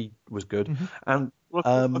she was good. Mm-hmm. And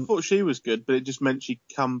I thought she was good, but it just meant she'd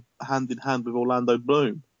come hand in hand with Orlando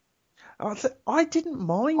Bloom. I didn't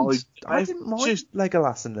mind. I didn't mind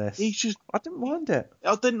Legolas in this. I didn't mind it.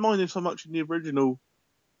 I didn't mind him so much in the original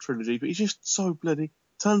trilogy, but he's just so bloody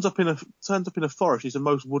turns up in a forest. He's the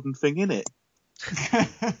most wooden thing in it.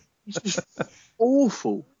 He's just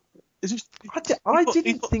awful. I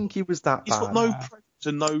didn't think he was that bad. He's got no presence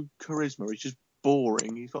and no charisma. He's just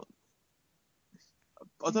boring.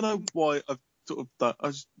 I don't know why I've sort of done. I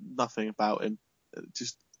just nothing about him.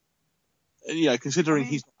 Just considering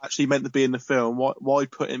he's not actually meant to be in the film, why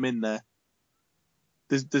put him in there?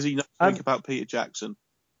 Does he not think about Peter Jackson?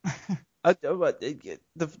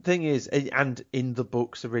 The thing is, and in the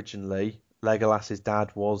books originally, Legolas's dad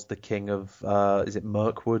was the king of, is it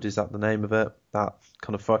Mirkwood? Is that the name of it? That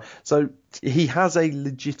kind of fire. So he has a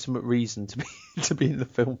legitimate reason to be in the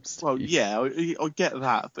film. Steve. Well, yeah, I get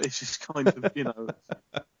that, but it's just kind of,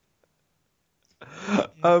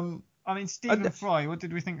 I mean, Stephen Fry. What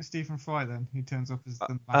did we think of Stephen Fry then? Who turns up as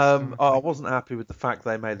the master? I wasn't happy with the fact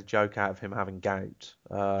they made a joke out of him having gout.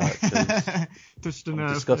 Touched a nerve.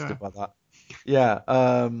 I'm disgusted by that. Yeah.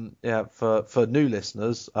 For new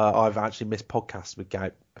listeners, I've actually missed podcasts with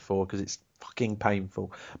gout before because it's fucking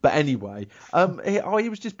painful. But anyway, he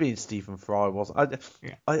was just being Stephen Fry.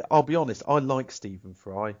 I'll be honest. I like Stephen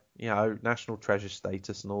Fry. National treasure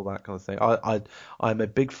status and all that kind of thing. I'm a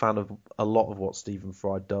big fan of a lot of what Stephen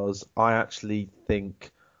Fry does. I actually think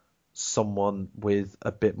someone with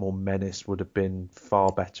a bit more menace would have been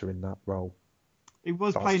far better in that role. He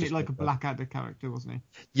was playing it like a Blackadder character, wasn't he?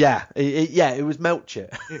 Yeah, it was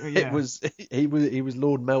Melchett. Yeah. He was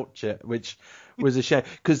Lord Melchett, which was a shame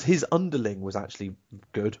because his underling was actually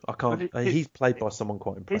good. He's played by someone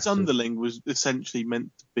quite impressive. His underling was essentially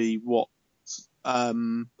meant to be what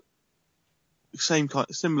similar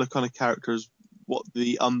kind of character as what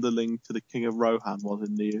the underling to the King of Rohan was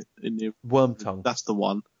in the Wormtongue. That's the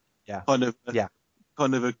one. Yeah. Kind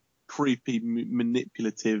of a creepy,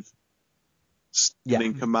 manipulative.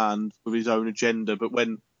 In command with his own agenda, but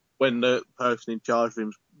when the person in charge of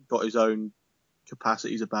him's got his own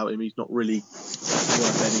capacities about him, he's not really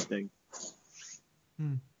worth anything.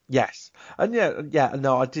 Yes, and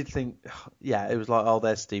no, I did think, it was like,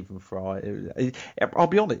 there's Stephen Fry. I'll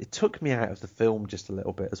be honest, it took me out of the film just a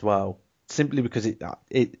little bit as well, simply because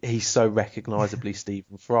he's so recognisably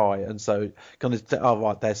Stephen Fry, and so kind of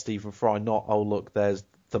right, there's Stephen Fry, not look, there's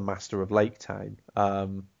the Master of Lake Town.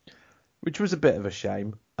 Which was a bit of a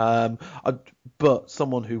shame. But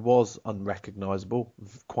someone who was unrecognisable,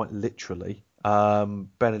 quite literally,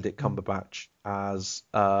 Benedict Cumberbatch as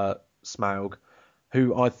Smaug,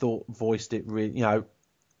 who I thought voiced it really.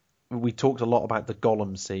 We talked a lot about the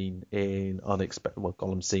Gollum scene in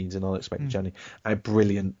Gollum scenes in Unexpected Journey, how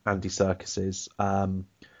brilliant Andy Serkis is.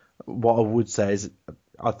 What I would say is,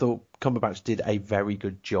 I thought Cumberbatch did a very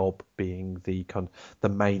good job being the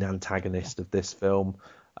main antagonist of this film.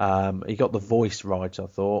 He got the voice right, I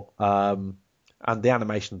thought, and the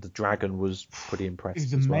animation of the dragon was pretty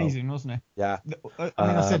impressive. It was amazing, wasn't it? Yeah.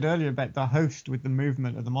 I said earlier about the host with the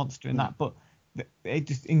movement of the monster in that, but it's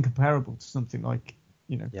just incomparable to something like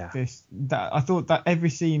this. That I thought that every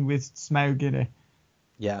scene with Smaug in it,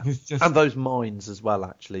 was just... and those mines as well.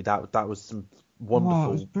 Actually, that was some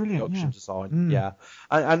wonderful production design.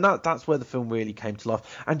 And that's where the film really came to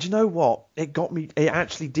life. And you know what, it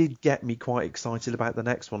actually did get me quite excited about the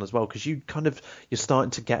next one as well, because you're starting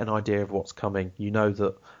to get an idea of what's coming.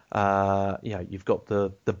 That you've got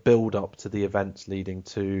the build up to the events leading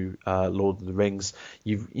to Lord of the Rings.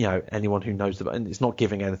 Anyone who knows and it's not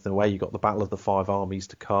giving anything away, you've got the Battle of the Five Armies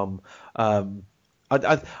to come. I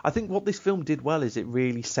think what this film did well is it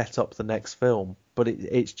really set up the next film, but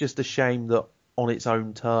it's just a shame that on its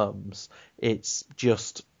own terms, it's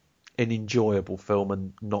just an enjoyable film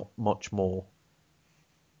and not much more.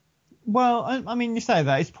 Well, I mean, you say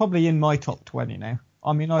that, it's probably in my top 20 now.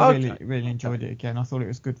 I mean, I really enjoyed it again. I thought it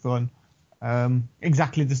was good fun.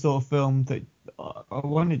 Exactly the sort of film that I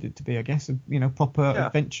wanted it to be, I guess, a proper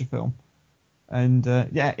adventure film. And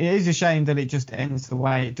it is a shame that it just ends the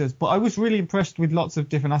way it does. But I was really impressed with lots of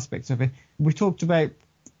different aspects of it. We talked about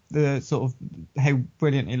the sort of how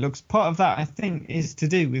brilliant it looks. Part of that, I think, is to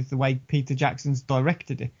do with the way Peter Jackson's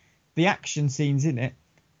directed it. The action scenes in it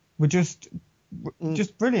were just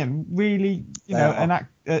brilliant. Really,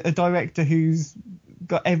 a director who's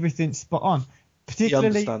got everything spot on. particularly he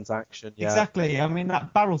understands action. Yeah. Exactly. I mean,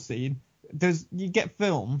 that barrel scene. You get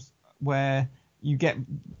films where you get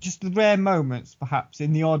just the rare moments, perhaps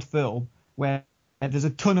in the odd film, where there's a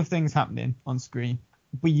ton of things happening on screen,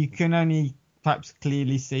 but you can only perhaps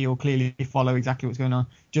clearly see or clearly follow exactly what's going on.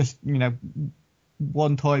 Just,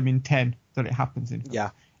 one time in 10 that it happens in.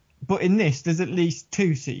 Yeah. But in this, there's at least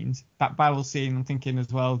 2 scenes. That barrel scene, I'm thinking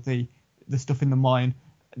as well, the stuff in the mine.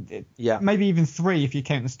 Yeah. Maybe even 3 if you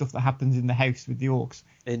count the stuff that happens in the house with the orcs.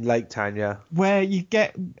 In Lake Town, yeah. Where you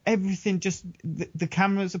get everything, just the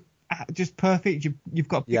cameras are just perfect. You've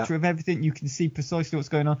got a picture of everything. You can see precisely what's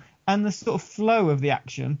going on. And the sort of flow of the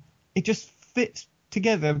action, it just fits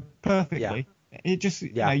together perfectly. Yeah. It just,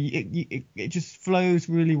 it just flows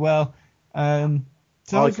really well.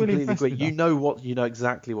 So I was really impressed with that. You know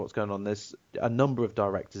exactly what's going on. There's a number of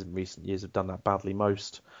directors in recent years have done that badly.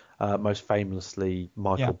 Most famously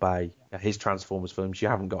Michael Bay, his Transformers films. You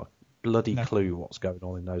haven't got a bloody clue what's going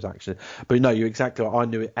on in those actually. But no, you're exactly right. I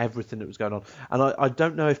knew everything that was going on, and I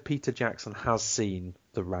don't know if Peter Jackson has seen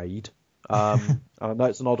The Raid. I know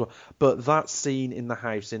it's an odd one, but that scene in the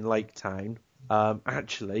house in Lake Town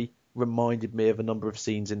actually reminded me of a number of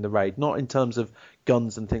scenes in The Raid. Not in terms of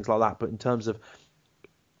guns and things like that, but in terms of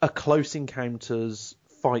a close encounters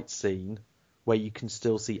fight scene where you can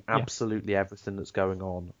still see absolutely everything that's going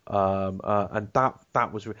on, and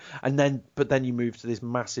that was, but then you move to this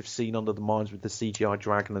massive scene under the mines with the CGI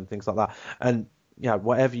dragon and things like that. And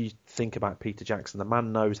whatever you think about Peter Jackson, the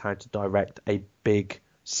man knows how to direct a big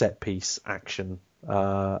set piece action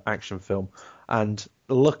film. And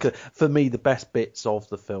for me, the best bits of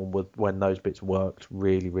the film were when those bits worked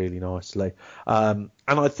really, really nicely. And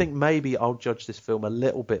I think maybe I'll judge this film a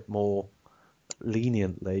little bit more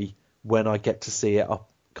leniently when I get to see it up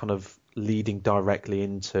kind of leading directly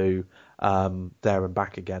into There and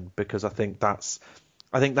Back Again, because I think that's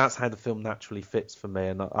how the film naturally fits for me,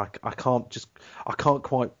 and I can't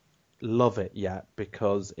quite love it yet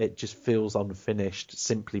because it just feels unfinished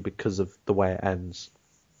simply because of the way it ends.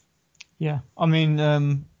 Yeah, I mean,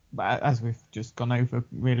 as we've just gone over,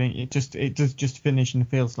 really, it does just finish and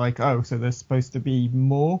feels like, so there's supposed to be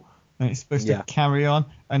more, and it's supposed to carry on,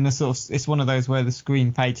 and it's one of those where the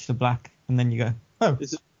screen fades to black, and then you go,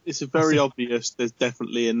 it's a very obvious. There's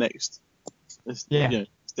definitely a next. It's definitely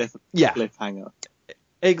a cliffhanger.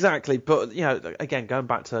 Exactly, but again, going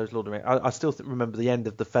back to those Lord of the Rings, I still remember the end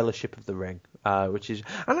of the Fellowship of the Ring, which is,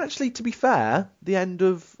 and actually, to be fair, the end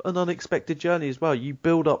of An Unexpected Journey as well. You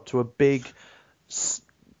build up to a big,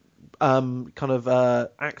 kind of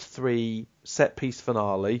Act 3 set piece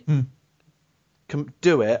finale, can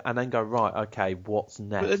do it, and then go right. Okay, what's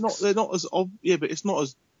next? But they're not as but it's not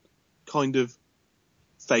as kind of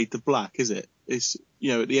fade to black, is it? It's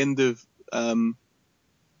at the end of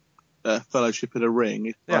Fellowship of the Ring,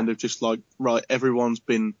 it's kind of just like, right, everyone's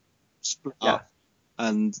been split up,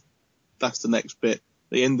 and that's the next bit.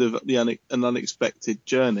 The end of An Unexpected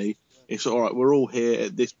Journey, it's all right, we're all here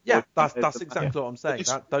at this point. That's exactly what I'm saying.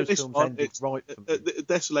 Those films ended right for me. The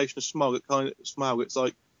Desolation of Smaug, it's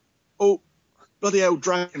like, oh, bloody hell,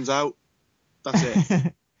 dragon's out. That's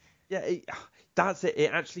it. That's it.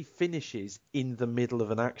 It actually finishes in the middle of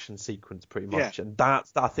an action sequence, pretty much, and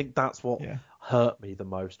I think that's what hurt me the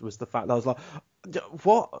most, was the fact that I was like,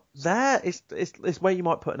 "What? There? It's where you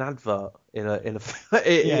might put an advert in a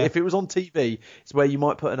if it was on TV, it's where you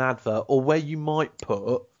might put an advert, or where you might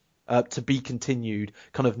put to be continued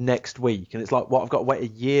kind of next week, and it's like, I've got to wait a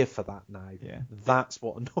year for that now. Yeah, that's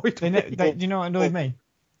what annoyed me. Do you know what annoyed me?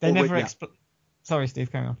 They never explain. Sorry, Steve,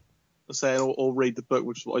 carry on. Say, or read the book,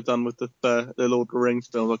 which is what I've done with the Lord of the Rings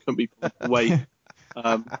films. I couldn't be wait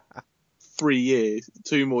 3 years,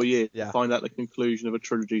 2 more years to find out the conclusion of a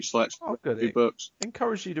trilogy. So actually, read 2 books.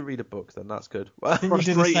 Encourage you to read a book, then that's good. I think you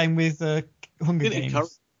did the same with Hunger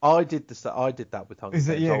Games. I did that with Hunger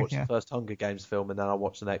Games. I watched the first Hunger Games film, and then I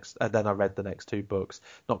watched the next, and then I read the next 2 books.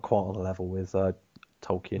 Not quite on a level with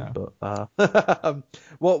Tolkien, but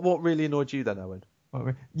what really annoyed you then, Owen?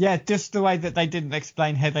 Yeah, just the way that they didn't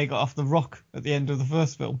explain how they got off the rock at the end of the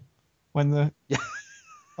first film. I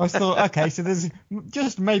thought, okay, so there's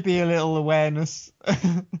just maybe a little awareness.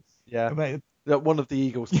 One of the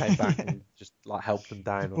eagles came back and just like helped them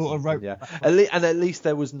down. Or a rope. Yeah, at least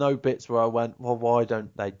there was no bits where I went, well, why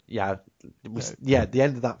don't they? The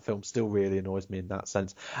end of that film still really annoys me in that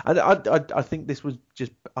sense. And I think this was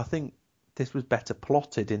better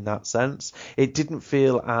plotted in that sense. It didn't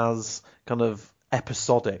feel as kind of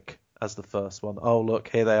episodic as the first one. Oh, look,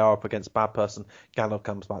 here they are up against a bad person. Gandalf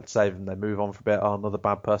comes back to save them. They move on for a bit. Oh, another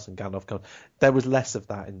bad person. Gandalf comes. There was less of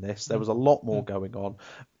that in this. There was a lot more going on.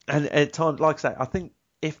 And at times, like I say, I think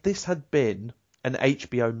if this had been an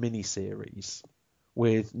HBO miniseries,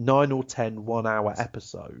 with 9 or 10 1-hour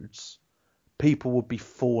episodes, people would be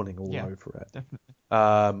fawning all over it.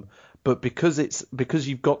 Definitely. But because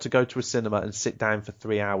you've got to go to a cinema and sit down for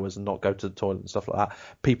 3 hours and not go to the toilet and stuff like that,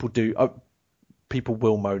 people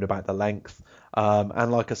will moan about the length.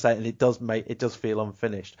 And like I say, and it does feel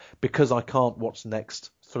unfinished because I can't watch the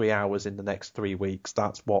next 3 hours in the next 3 weeks.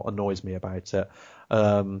 That's what annoys me about it.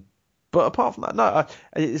 But apart from that, no,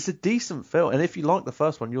 it's a decent film. And if you like the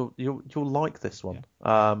first one, you'll like this one.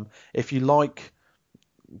 Yeah. If you like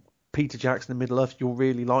Peter Jackson in Middle Earth, you'll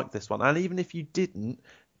really like this one. And even if you didn't,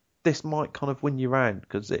 this might kind of win you round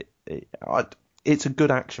because it's a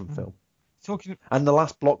good action film. And the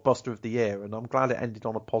last blockbuster of the year, and I'm glad it ended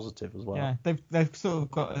on a positive as well. Yeah, they've sort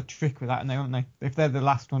of got a trick with that, haven't they? If they're the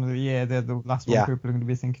last one of the year, they're the last one people are going to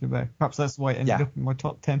be thinking about. Perhaps that's why it ended up in my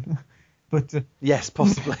top 10. But yes,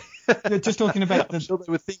 possibly. Just talking about I'm sure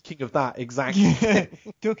they were thinking of that exactly.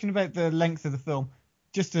 Talking about the length of the film,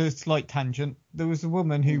 just a slight tangent. There was a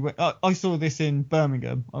woman who I saw this in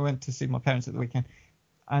Birmingham. I went to see my parents at the weekend,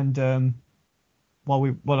 and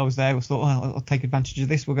while I was there, I thought, I'll take advantage of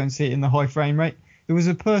this. We'll go and see it in the high frame rate. There was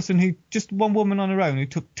a person just one woman on her own, who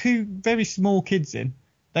took 2 very small kids in.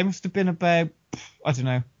 They must have been about, I don't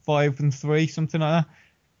know, 5 and 3, something like that,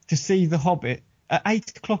 to see The Hobbit at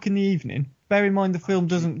 8 o'clock in the evening. Bear in mind the film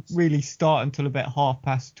doesn't really start until about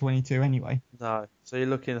 22 anyway. No, so you're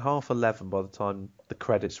looking 11:30 by the time the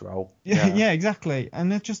credits roll. Yeah, exactly.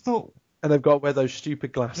 And I just thought... And they've got to wear those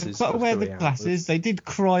stupid glasses. They've got to wear the glasses. They did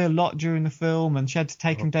cry a lot during the film, and she had to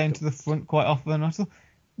take them down to the front quite often. I thought,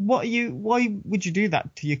 why would you do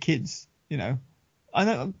that to your kids? You know, I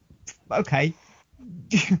know, okay,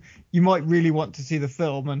 you might really want to see the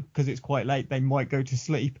film, and because it's quite late, they might go to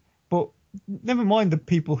sleep. But never mind the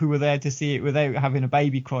people who were there to see it without having a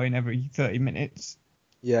baby crying every 30 minutes.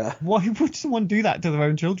 Yeah. Why would someone do that to their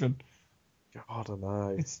own children? I don't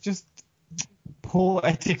know. It's just poor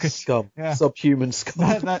etiquette. Scum. Yeah. Subhuman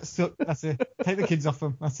scum. That's it. Take the kids off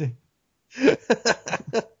them. That's it.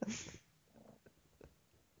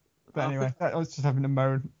 But anyway, I was just having a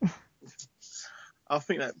moan. I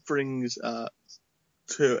think that brings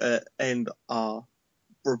to an end our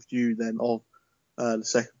review then of the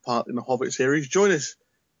second part in the Hobbit series. Join us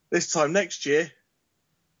this time next year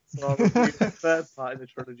for our review of the third part in the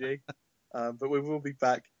trilogy. But we will be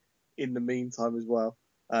back in the meantime as well.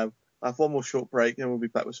 I have one more short break, and we'll be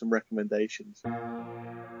back with some recommendations.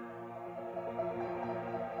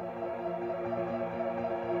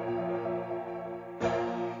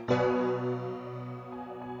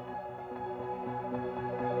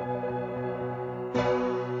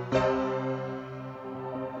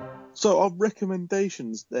 So our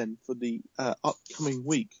recommendations then for the upcoming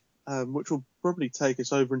week, which will probably take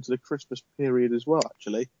us over into the Christmas period as well,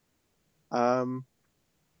 actually.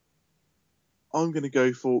 I'm going to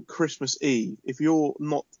go for Christmas Eve. If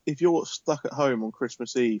you're stuck at home on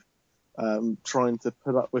Christmas Eve, trying to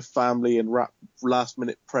put up with family and wrap last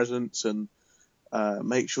minute presents and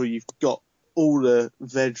make sure you've got all the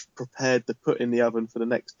veg prepared to put in the oven for the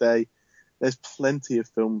next day, there's plenty of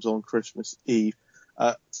films on Christmas Eve.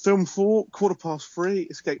 Film 4, 3:15,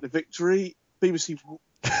 Escape the Victory, BBC.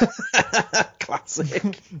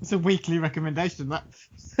 Classic. It's a weekly recommendation, that.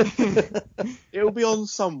 It'll be on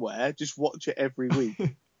somewhere. Just watch it every week.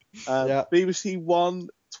 Yeah. BBC One,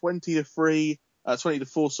 20 to 4,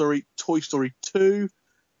 Toy Story 2.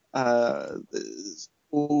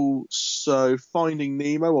 Also Finding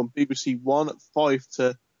Nemo on BBC One at 5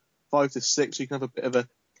 to 6. So you can have a bit of a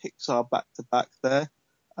Pixar back-to-back there.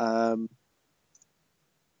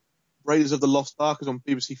 Raiders of the Lost Ark is on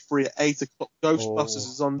BBC 3 at 8 o'clock. Ghostbusters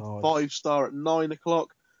is on 5-star at 9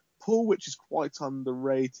 o'clock. Pool, which is quite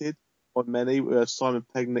underrated by many, Simon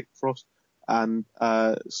Pegg, Nick Frost, and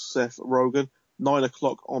Seth Rogen. 9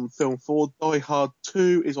 o'clock on Film 4. Die Hard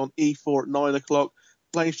 2 is on E4 at 9 o'clock.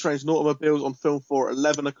 Planes, Trains and Automobiles on Film 4 at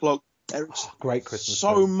 11 o'clock. There's great Christmas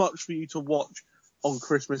so film. much for you to watch on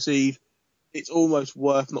Christmas Eve. It's almost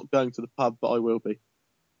worth not going to the pub, but I will be.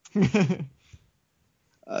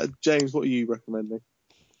 James, what are you recommending?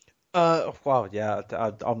 Well, yeah,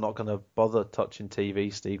 I'm not going to bother touching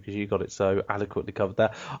TV, Steve, because you got it so adequately covered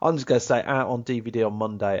there. I'm just going to say out on DVD on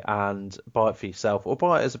Monday and buy it for yourself or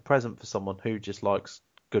buy it as a present for someone who just likes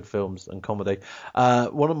good films and comedy.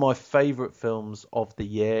 One of my favourite films of the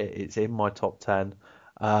year. It's in my top 10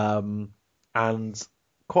 and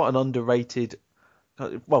quite an underrated.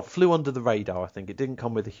 Well, flew under the radar, I think. It didn't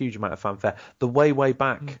come with a huge amount of fanfare. The Way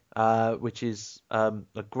Back, which is a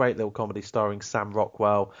great little comedy starring Sam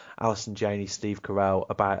Rockwell, Alison Janney, Steve Carell,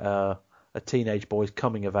 about a teenage boy's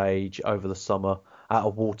coming of age over the summer at a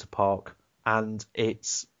water park. And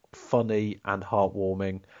it's funny and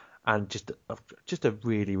heartwarming, and just a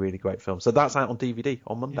really, really great film. So that's out on DVD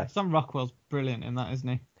on Monday. Yeah, Sam Rockwell's brilliant in that, isn't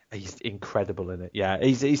he? He's incredible in it. Yeah,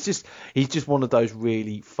 he's just one of those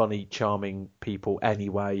really funny, charming people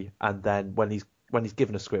anyway. And then when he's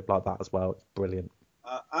given a script like that as well, it's brilliant.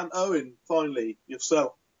 And Owen, finally,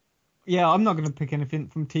 yourself. Yeah, I'm not going to pick anything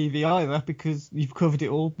from TV either because you've covered it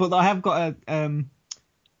all. But I have got a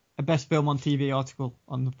best film on TV article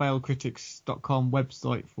on the failcritics.com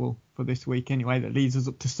website for this week anyway that leads us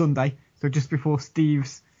up to Sunday. So just before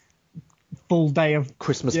Steve's full day of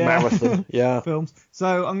Christmas marathon films.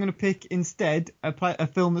 So I'm going to pick instead a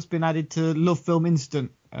film that's been added to Love Film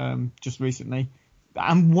Instant just recently,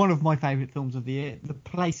 and one of my favourite films of the year, The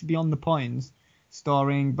Place Beyond the Pines,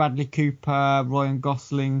 starring Bradley Cooper, Ryan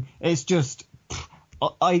Gosling. It's just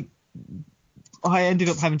I ended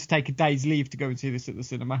up having to take a day's leave to go and see this at the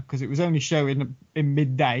cinema because it was only showing in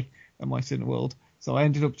midday at my Cineworld. So I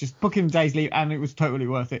ended up just booking a day's leave, and it was totally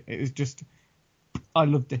worth it. It was just, I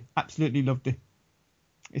loved it, absolutely loved it.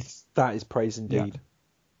 That is praise indeed. Yeah.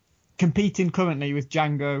 Competing currently with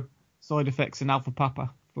Django, Side Effects, and Alpha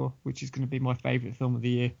Papa, which is going to be my favourite film of the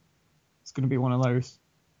year. It's going to be one of those.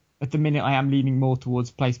 At the minute, I am leaning more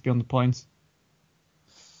towards Place Beyond the Pines.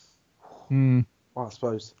 Well, I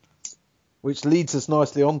suppose. Which leads us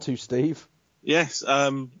nicely on to Steve. Yes,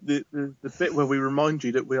 the bit where we remind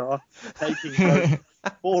you that we are taking votes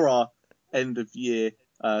for our end of year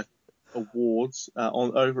awards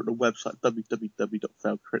over at the website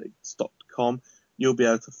www.failcritics.com. You'll be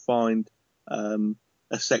able to find a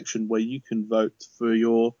section where you can vote for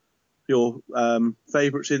your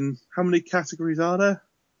favourites in how many categories are there?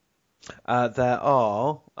 There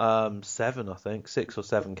are 7, I think, 6 or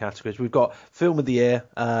 7 categories. We've got Film of the Year,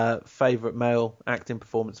 Favourite Male Acting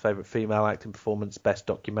Performance, Favourite Female Acting Performance, Best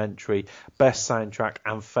Documentary, Best Soundtrack,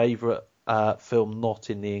 and Favourite Film Not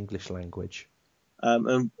in the English Language.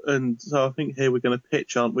 And so I think here we're going to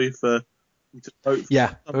pitch, aren't we, to vote?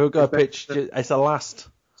 Yeah, we're going to pitch. It's a last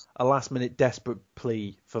minute desperate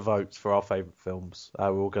plea for votes for our favourite films.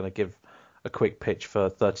 We're all going to give a quick pitch for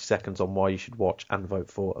 30 seconds on why you should watch and vote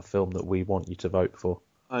for a film that we want you to vote for.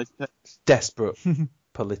 Okay. It's desperate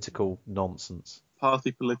political nonsense.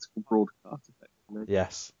 Party political broadcast, effectively.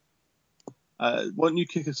 Yes. Why don't you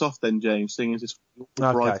kick us off then, James, seeing as it's your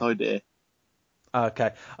right idea?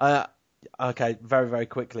 Okay. Okay, very, very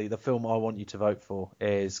quickly, the film I want you to vote for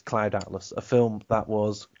is Cloud Atlas, a film that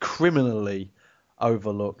was criminally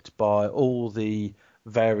overlooked by all the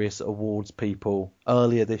various awards people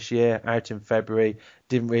earlier this year, out in February.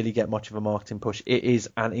 Didn't really get much of a marketing push. It is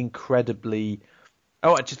an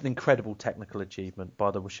just an incredible technical achievement by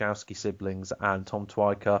the Wachowski siblings and Tom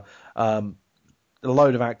Twyker. A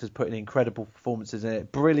load of actors putting incredible performances in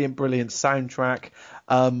it. Brilliant soundtrack.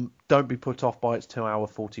 Don't be put off by its 2-hour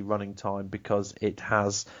 40 running time because it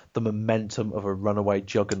has the momentum of a runaway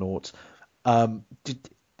juggernaut.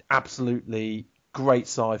 Absolutely great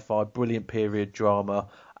sci-fi, brilliant period drama,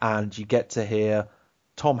 and you get to hear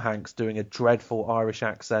Tom Hanks doing a dreadful Irish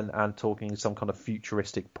accent and talking some kind of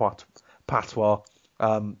futuristic patois.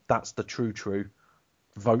 That's the true.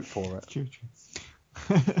 Vote for it. True.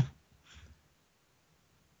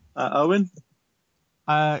 Owen?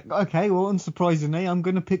 Okay, well, unsurprisingly, I'm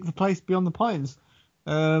going to pick The Place Beyond the Pines.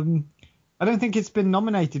 I don't think it's been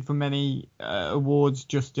nominated for many awards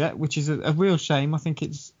just yet, which is a real shame. I think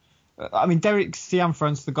it's... Derek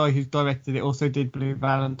Cianfrance, the guy who's directed it, also did Blue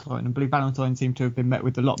Valentine, and Blue Valentine seemed to have been met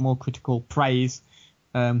with a lot more critical praise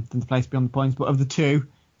than The Place Beyond the Pines. But of the two,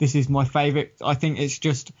 this is my favourite. I think it's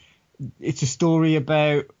a story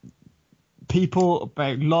about people,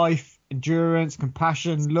 about life, endurance,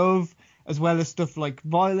 compassion, love, as well as stuff like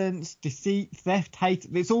violence, deceit, theft, hate.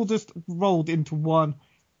 It's all just rolled into one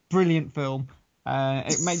brilliant film.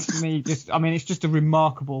 It makes me it's just a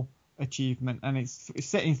remarkable achievement, and it's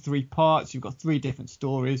set in 3 parts. You've got 3 different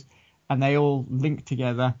stories, and they all link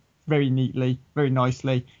together very neatly, very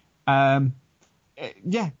nicely. Cloud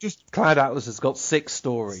Atlas has got 6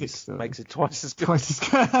 stories. 6 stories. Makes it twice as good.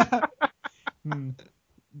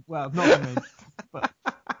 Well, not for me, but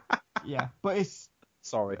yeah. But it's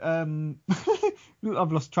sorry. I've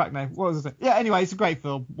lost track now. What was it? Yeah. Anyway, it's a great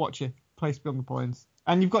film. Watch it. Place Beyond the Pines,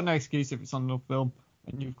 and you've got no excuse if it's on Love Film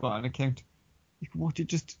and you've got an account. You can watch it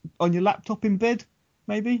just on your laptop in bed,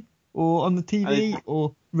 maybe, or on the TV,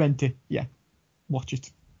 or rent it. Yeah, watch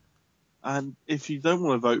it. And if you don't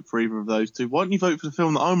want to vote for either of those two, why don't you vote for the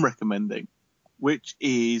film that I'm recommending, which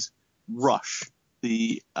is Rush,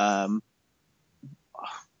 the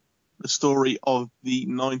story of the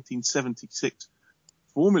 1976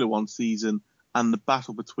 Formula One season and the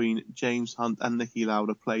battle between James Hunt and Niki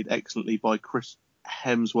Lauda, played excellently by Chris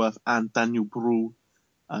Hemsworth and Daniel Bruhl.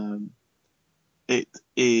 It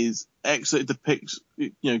is excellent. It depicts,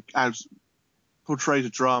 as portrays a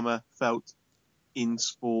drama felt in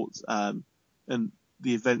sports, and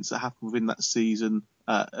the events that happen within that season,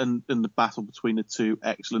 and the battle between the two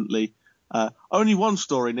excellently. Only one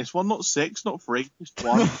story in this one, not 6, not 3, just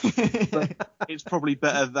one. But it's probably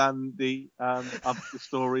better than the other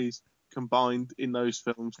stories combined in those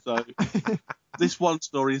films. So this one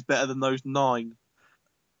story is better than those 9.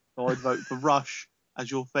 So I'd vote for Rush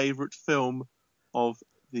as your favourite film of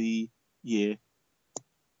the year.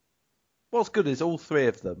 What's good is all 3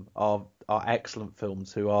 of them are excellent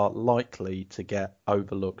films who are likely to get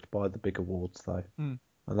overlooked by the big awards, though, and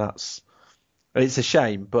it's a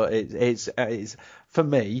shame. But it's for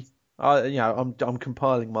me. I'm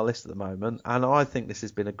compiling my list at the moment, and I think this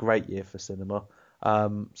has been a great year for cinema.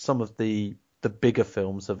 Some of the bigger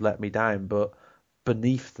films have let me down, but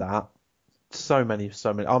beneath that, so many.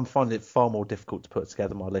 I'm finding it far more difficult to put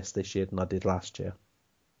together my list this year than I did last year.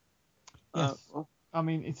 Yes. I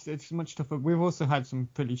mean, it's much tougher. We've also had some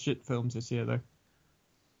pretty shit films this year, though.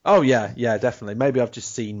 Oh yeah, definitely. Maybe I've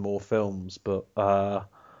just seen more films, but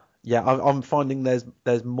I'm finding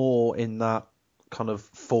there's more in that kind of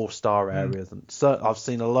 4-star area than. So I've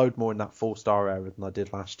seen a load more in that 4-star area than I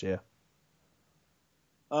did last year.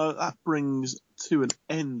 That brings to an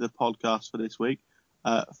end the podcast for this week.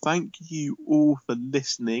 Thank you all for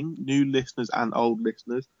listening, new listeners and old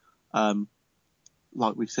listeners.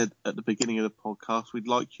 Like we said at the beginning of the podcast, we'd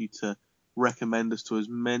like you to recommend us to as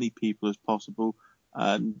many people as possible,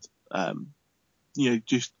 and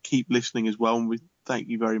just keep listening as well. And we thank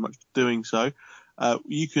you very much for doing so.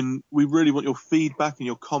 We really want your feedback and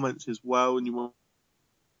your comments as well. And you want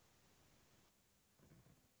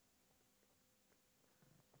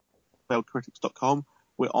failedcritics.com.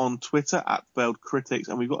 We're on Twitter at failedcritics,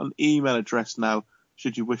 and we've got an email address now.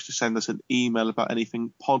 Should you wish to send us an email about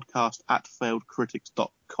anything,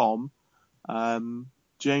 podcast@failedcritics.com.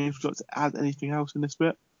 James, would you like to add anything else in this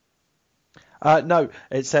bit? No,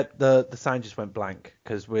 except the sound just went blank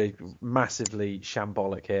because we're massively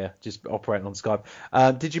shambolic here, just operating on Skype.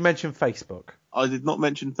 Did you mention Facebook? I did not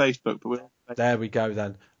mention Facebook, but there we go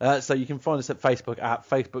then. So you can find us at Facebook at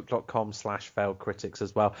facebook.com/failedcritics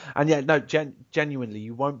as well. And genuinely,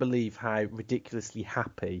 you won't believe how ridiculously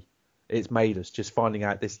happy it's made us just finding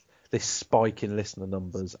out this spike in listener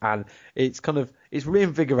numbers, and it's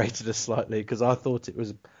reinvigorated us slightly because I thought it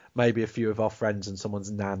was maybe a few of our friends and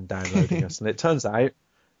someone's nan downloading us, and it turns out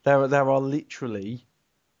there are literally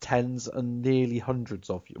tens and nearly hundreds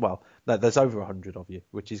of you. Well, no, there's over 100 of you,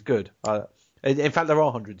 which is good. In fact, there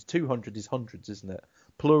are hundreds. 200 is hundreds, isn't it?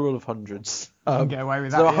 Plural of hundreds. You can get away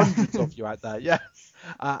with that. There are hundreds of you out there, yeah.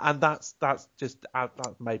 And that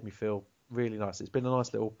made me feel really nice. It's been a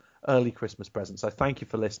nice little early Christmas present. So thank you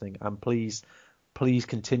for listening, and please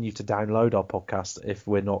continue to download our podcast if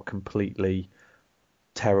we're not completely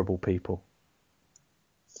terrible people.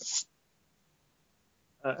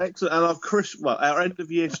 Excellent. And our end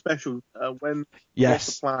of year special. What's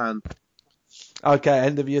the plan? Okay,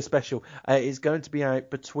 end of year special. It's going to be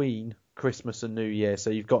out between Christmas and New Year,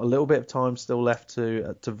 so you've got a little bit of time still left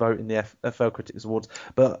to vote in the FL Critics Awards.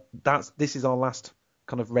 But this is our last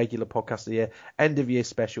kind of regular podcast of the year. End of year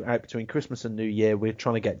special out between Christmas and New Year. We're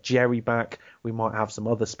trying to get Jerry back. We might have some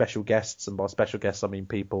other special guests, and by special guests I mean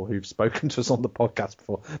people who've spoken to us on the podcast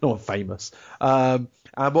before. No one famous. And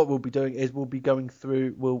what we'll be doing is we'll be going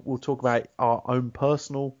through. We'll talk about our own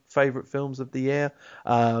personal favourite films of the year,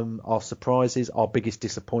 our surprises, our biggest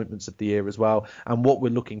disappointments of the year as well, and what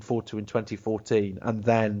we're looking forward to in 2014. And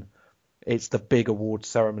then it's the big awards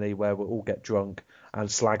ceremony where we'll all get drunk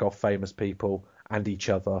and slag off famous people and each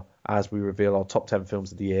other as we reveal our top 10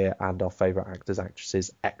 films of the year and our favourite actors,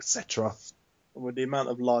 actresses, etc. With the amount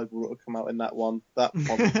of libel that will come out in that one, that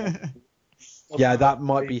yeah, that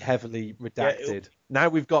might be heavily redacted. Now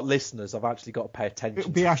we've got listeners, I've actually got to pay attention.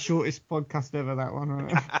 It'll be our shortest podcast ever, that one,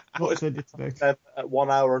 right? What's it today? At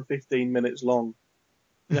 1 hour and 15 minutes long.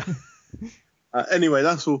 Yeah. Anyway,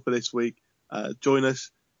 that's all for this week. Join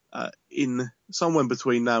us in somewhere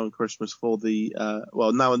between now and Christmas for the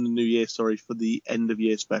now and the New Year, for the end of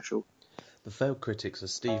year special. The Failed Critics are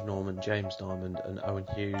Steve Norman, James Diamond and Owen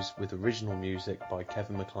Hughes, with original music by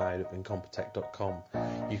Kevin MacLeod of Incompetech.com.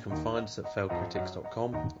 You can find us at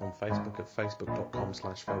failedcritics.com, on Facebook at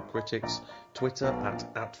facebook.com/failedcritics, Twitter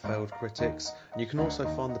at failedcritics, and you can also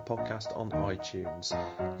find the podcast on iTunes.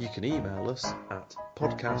 You can email us at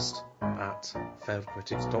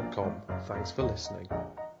podcast@failedcritics.com. Thanks for listening.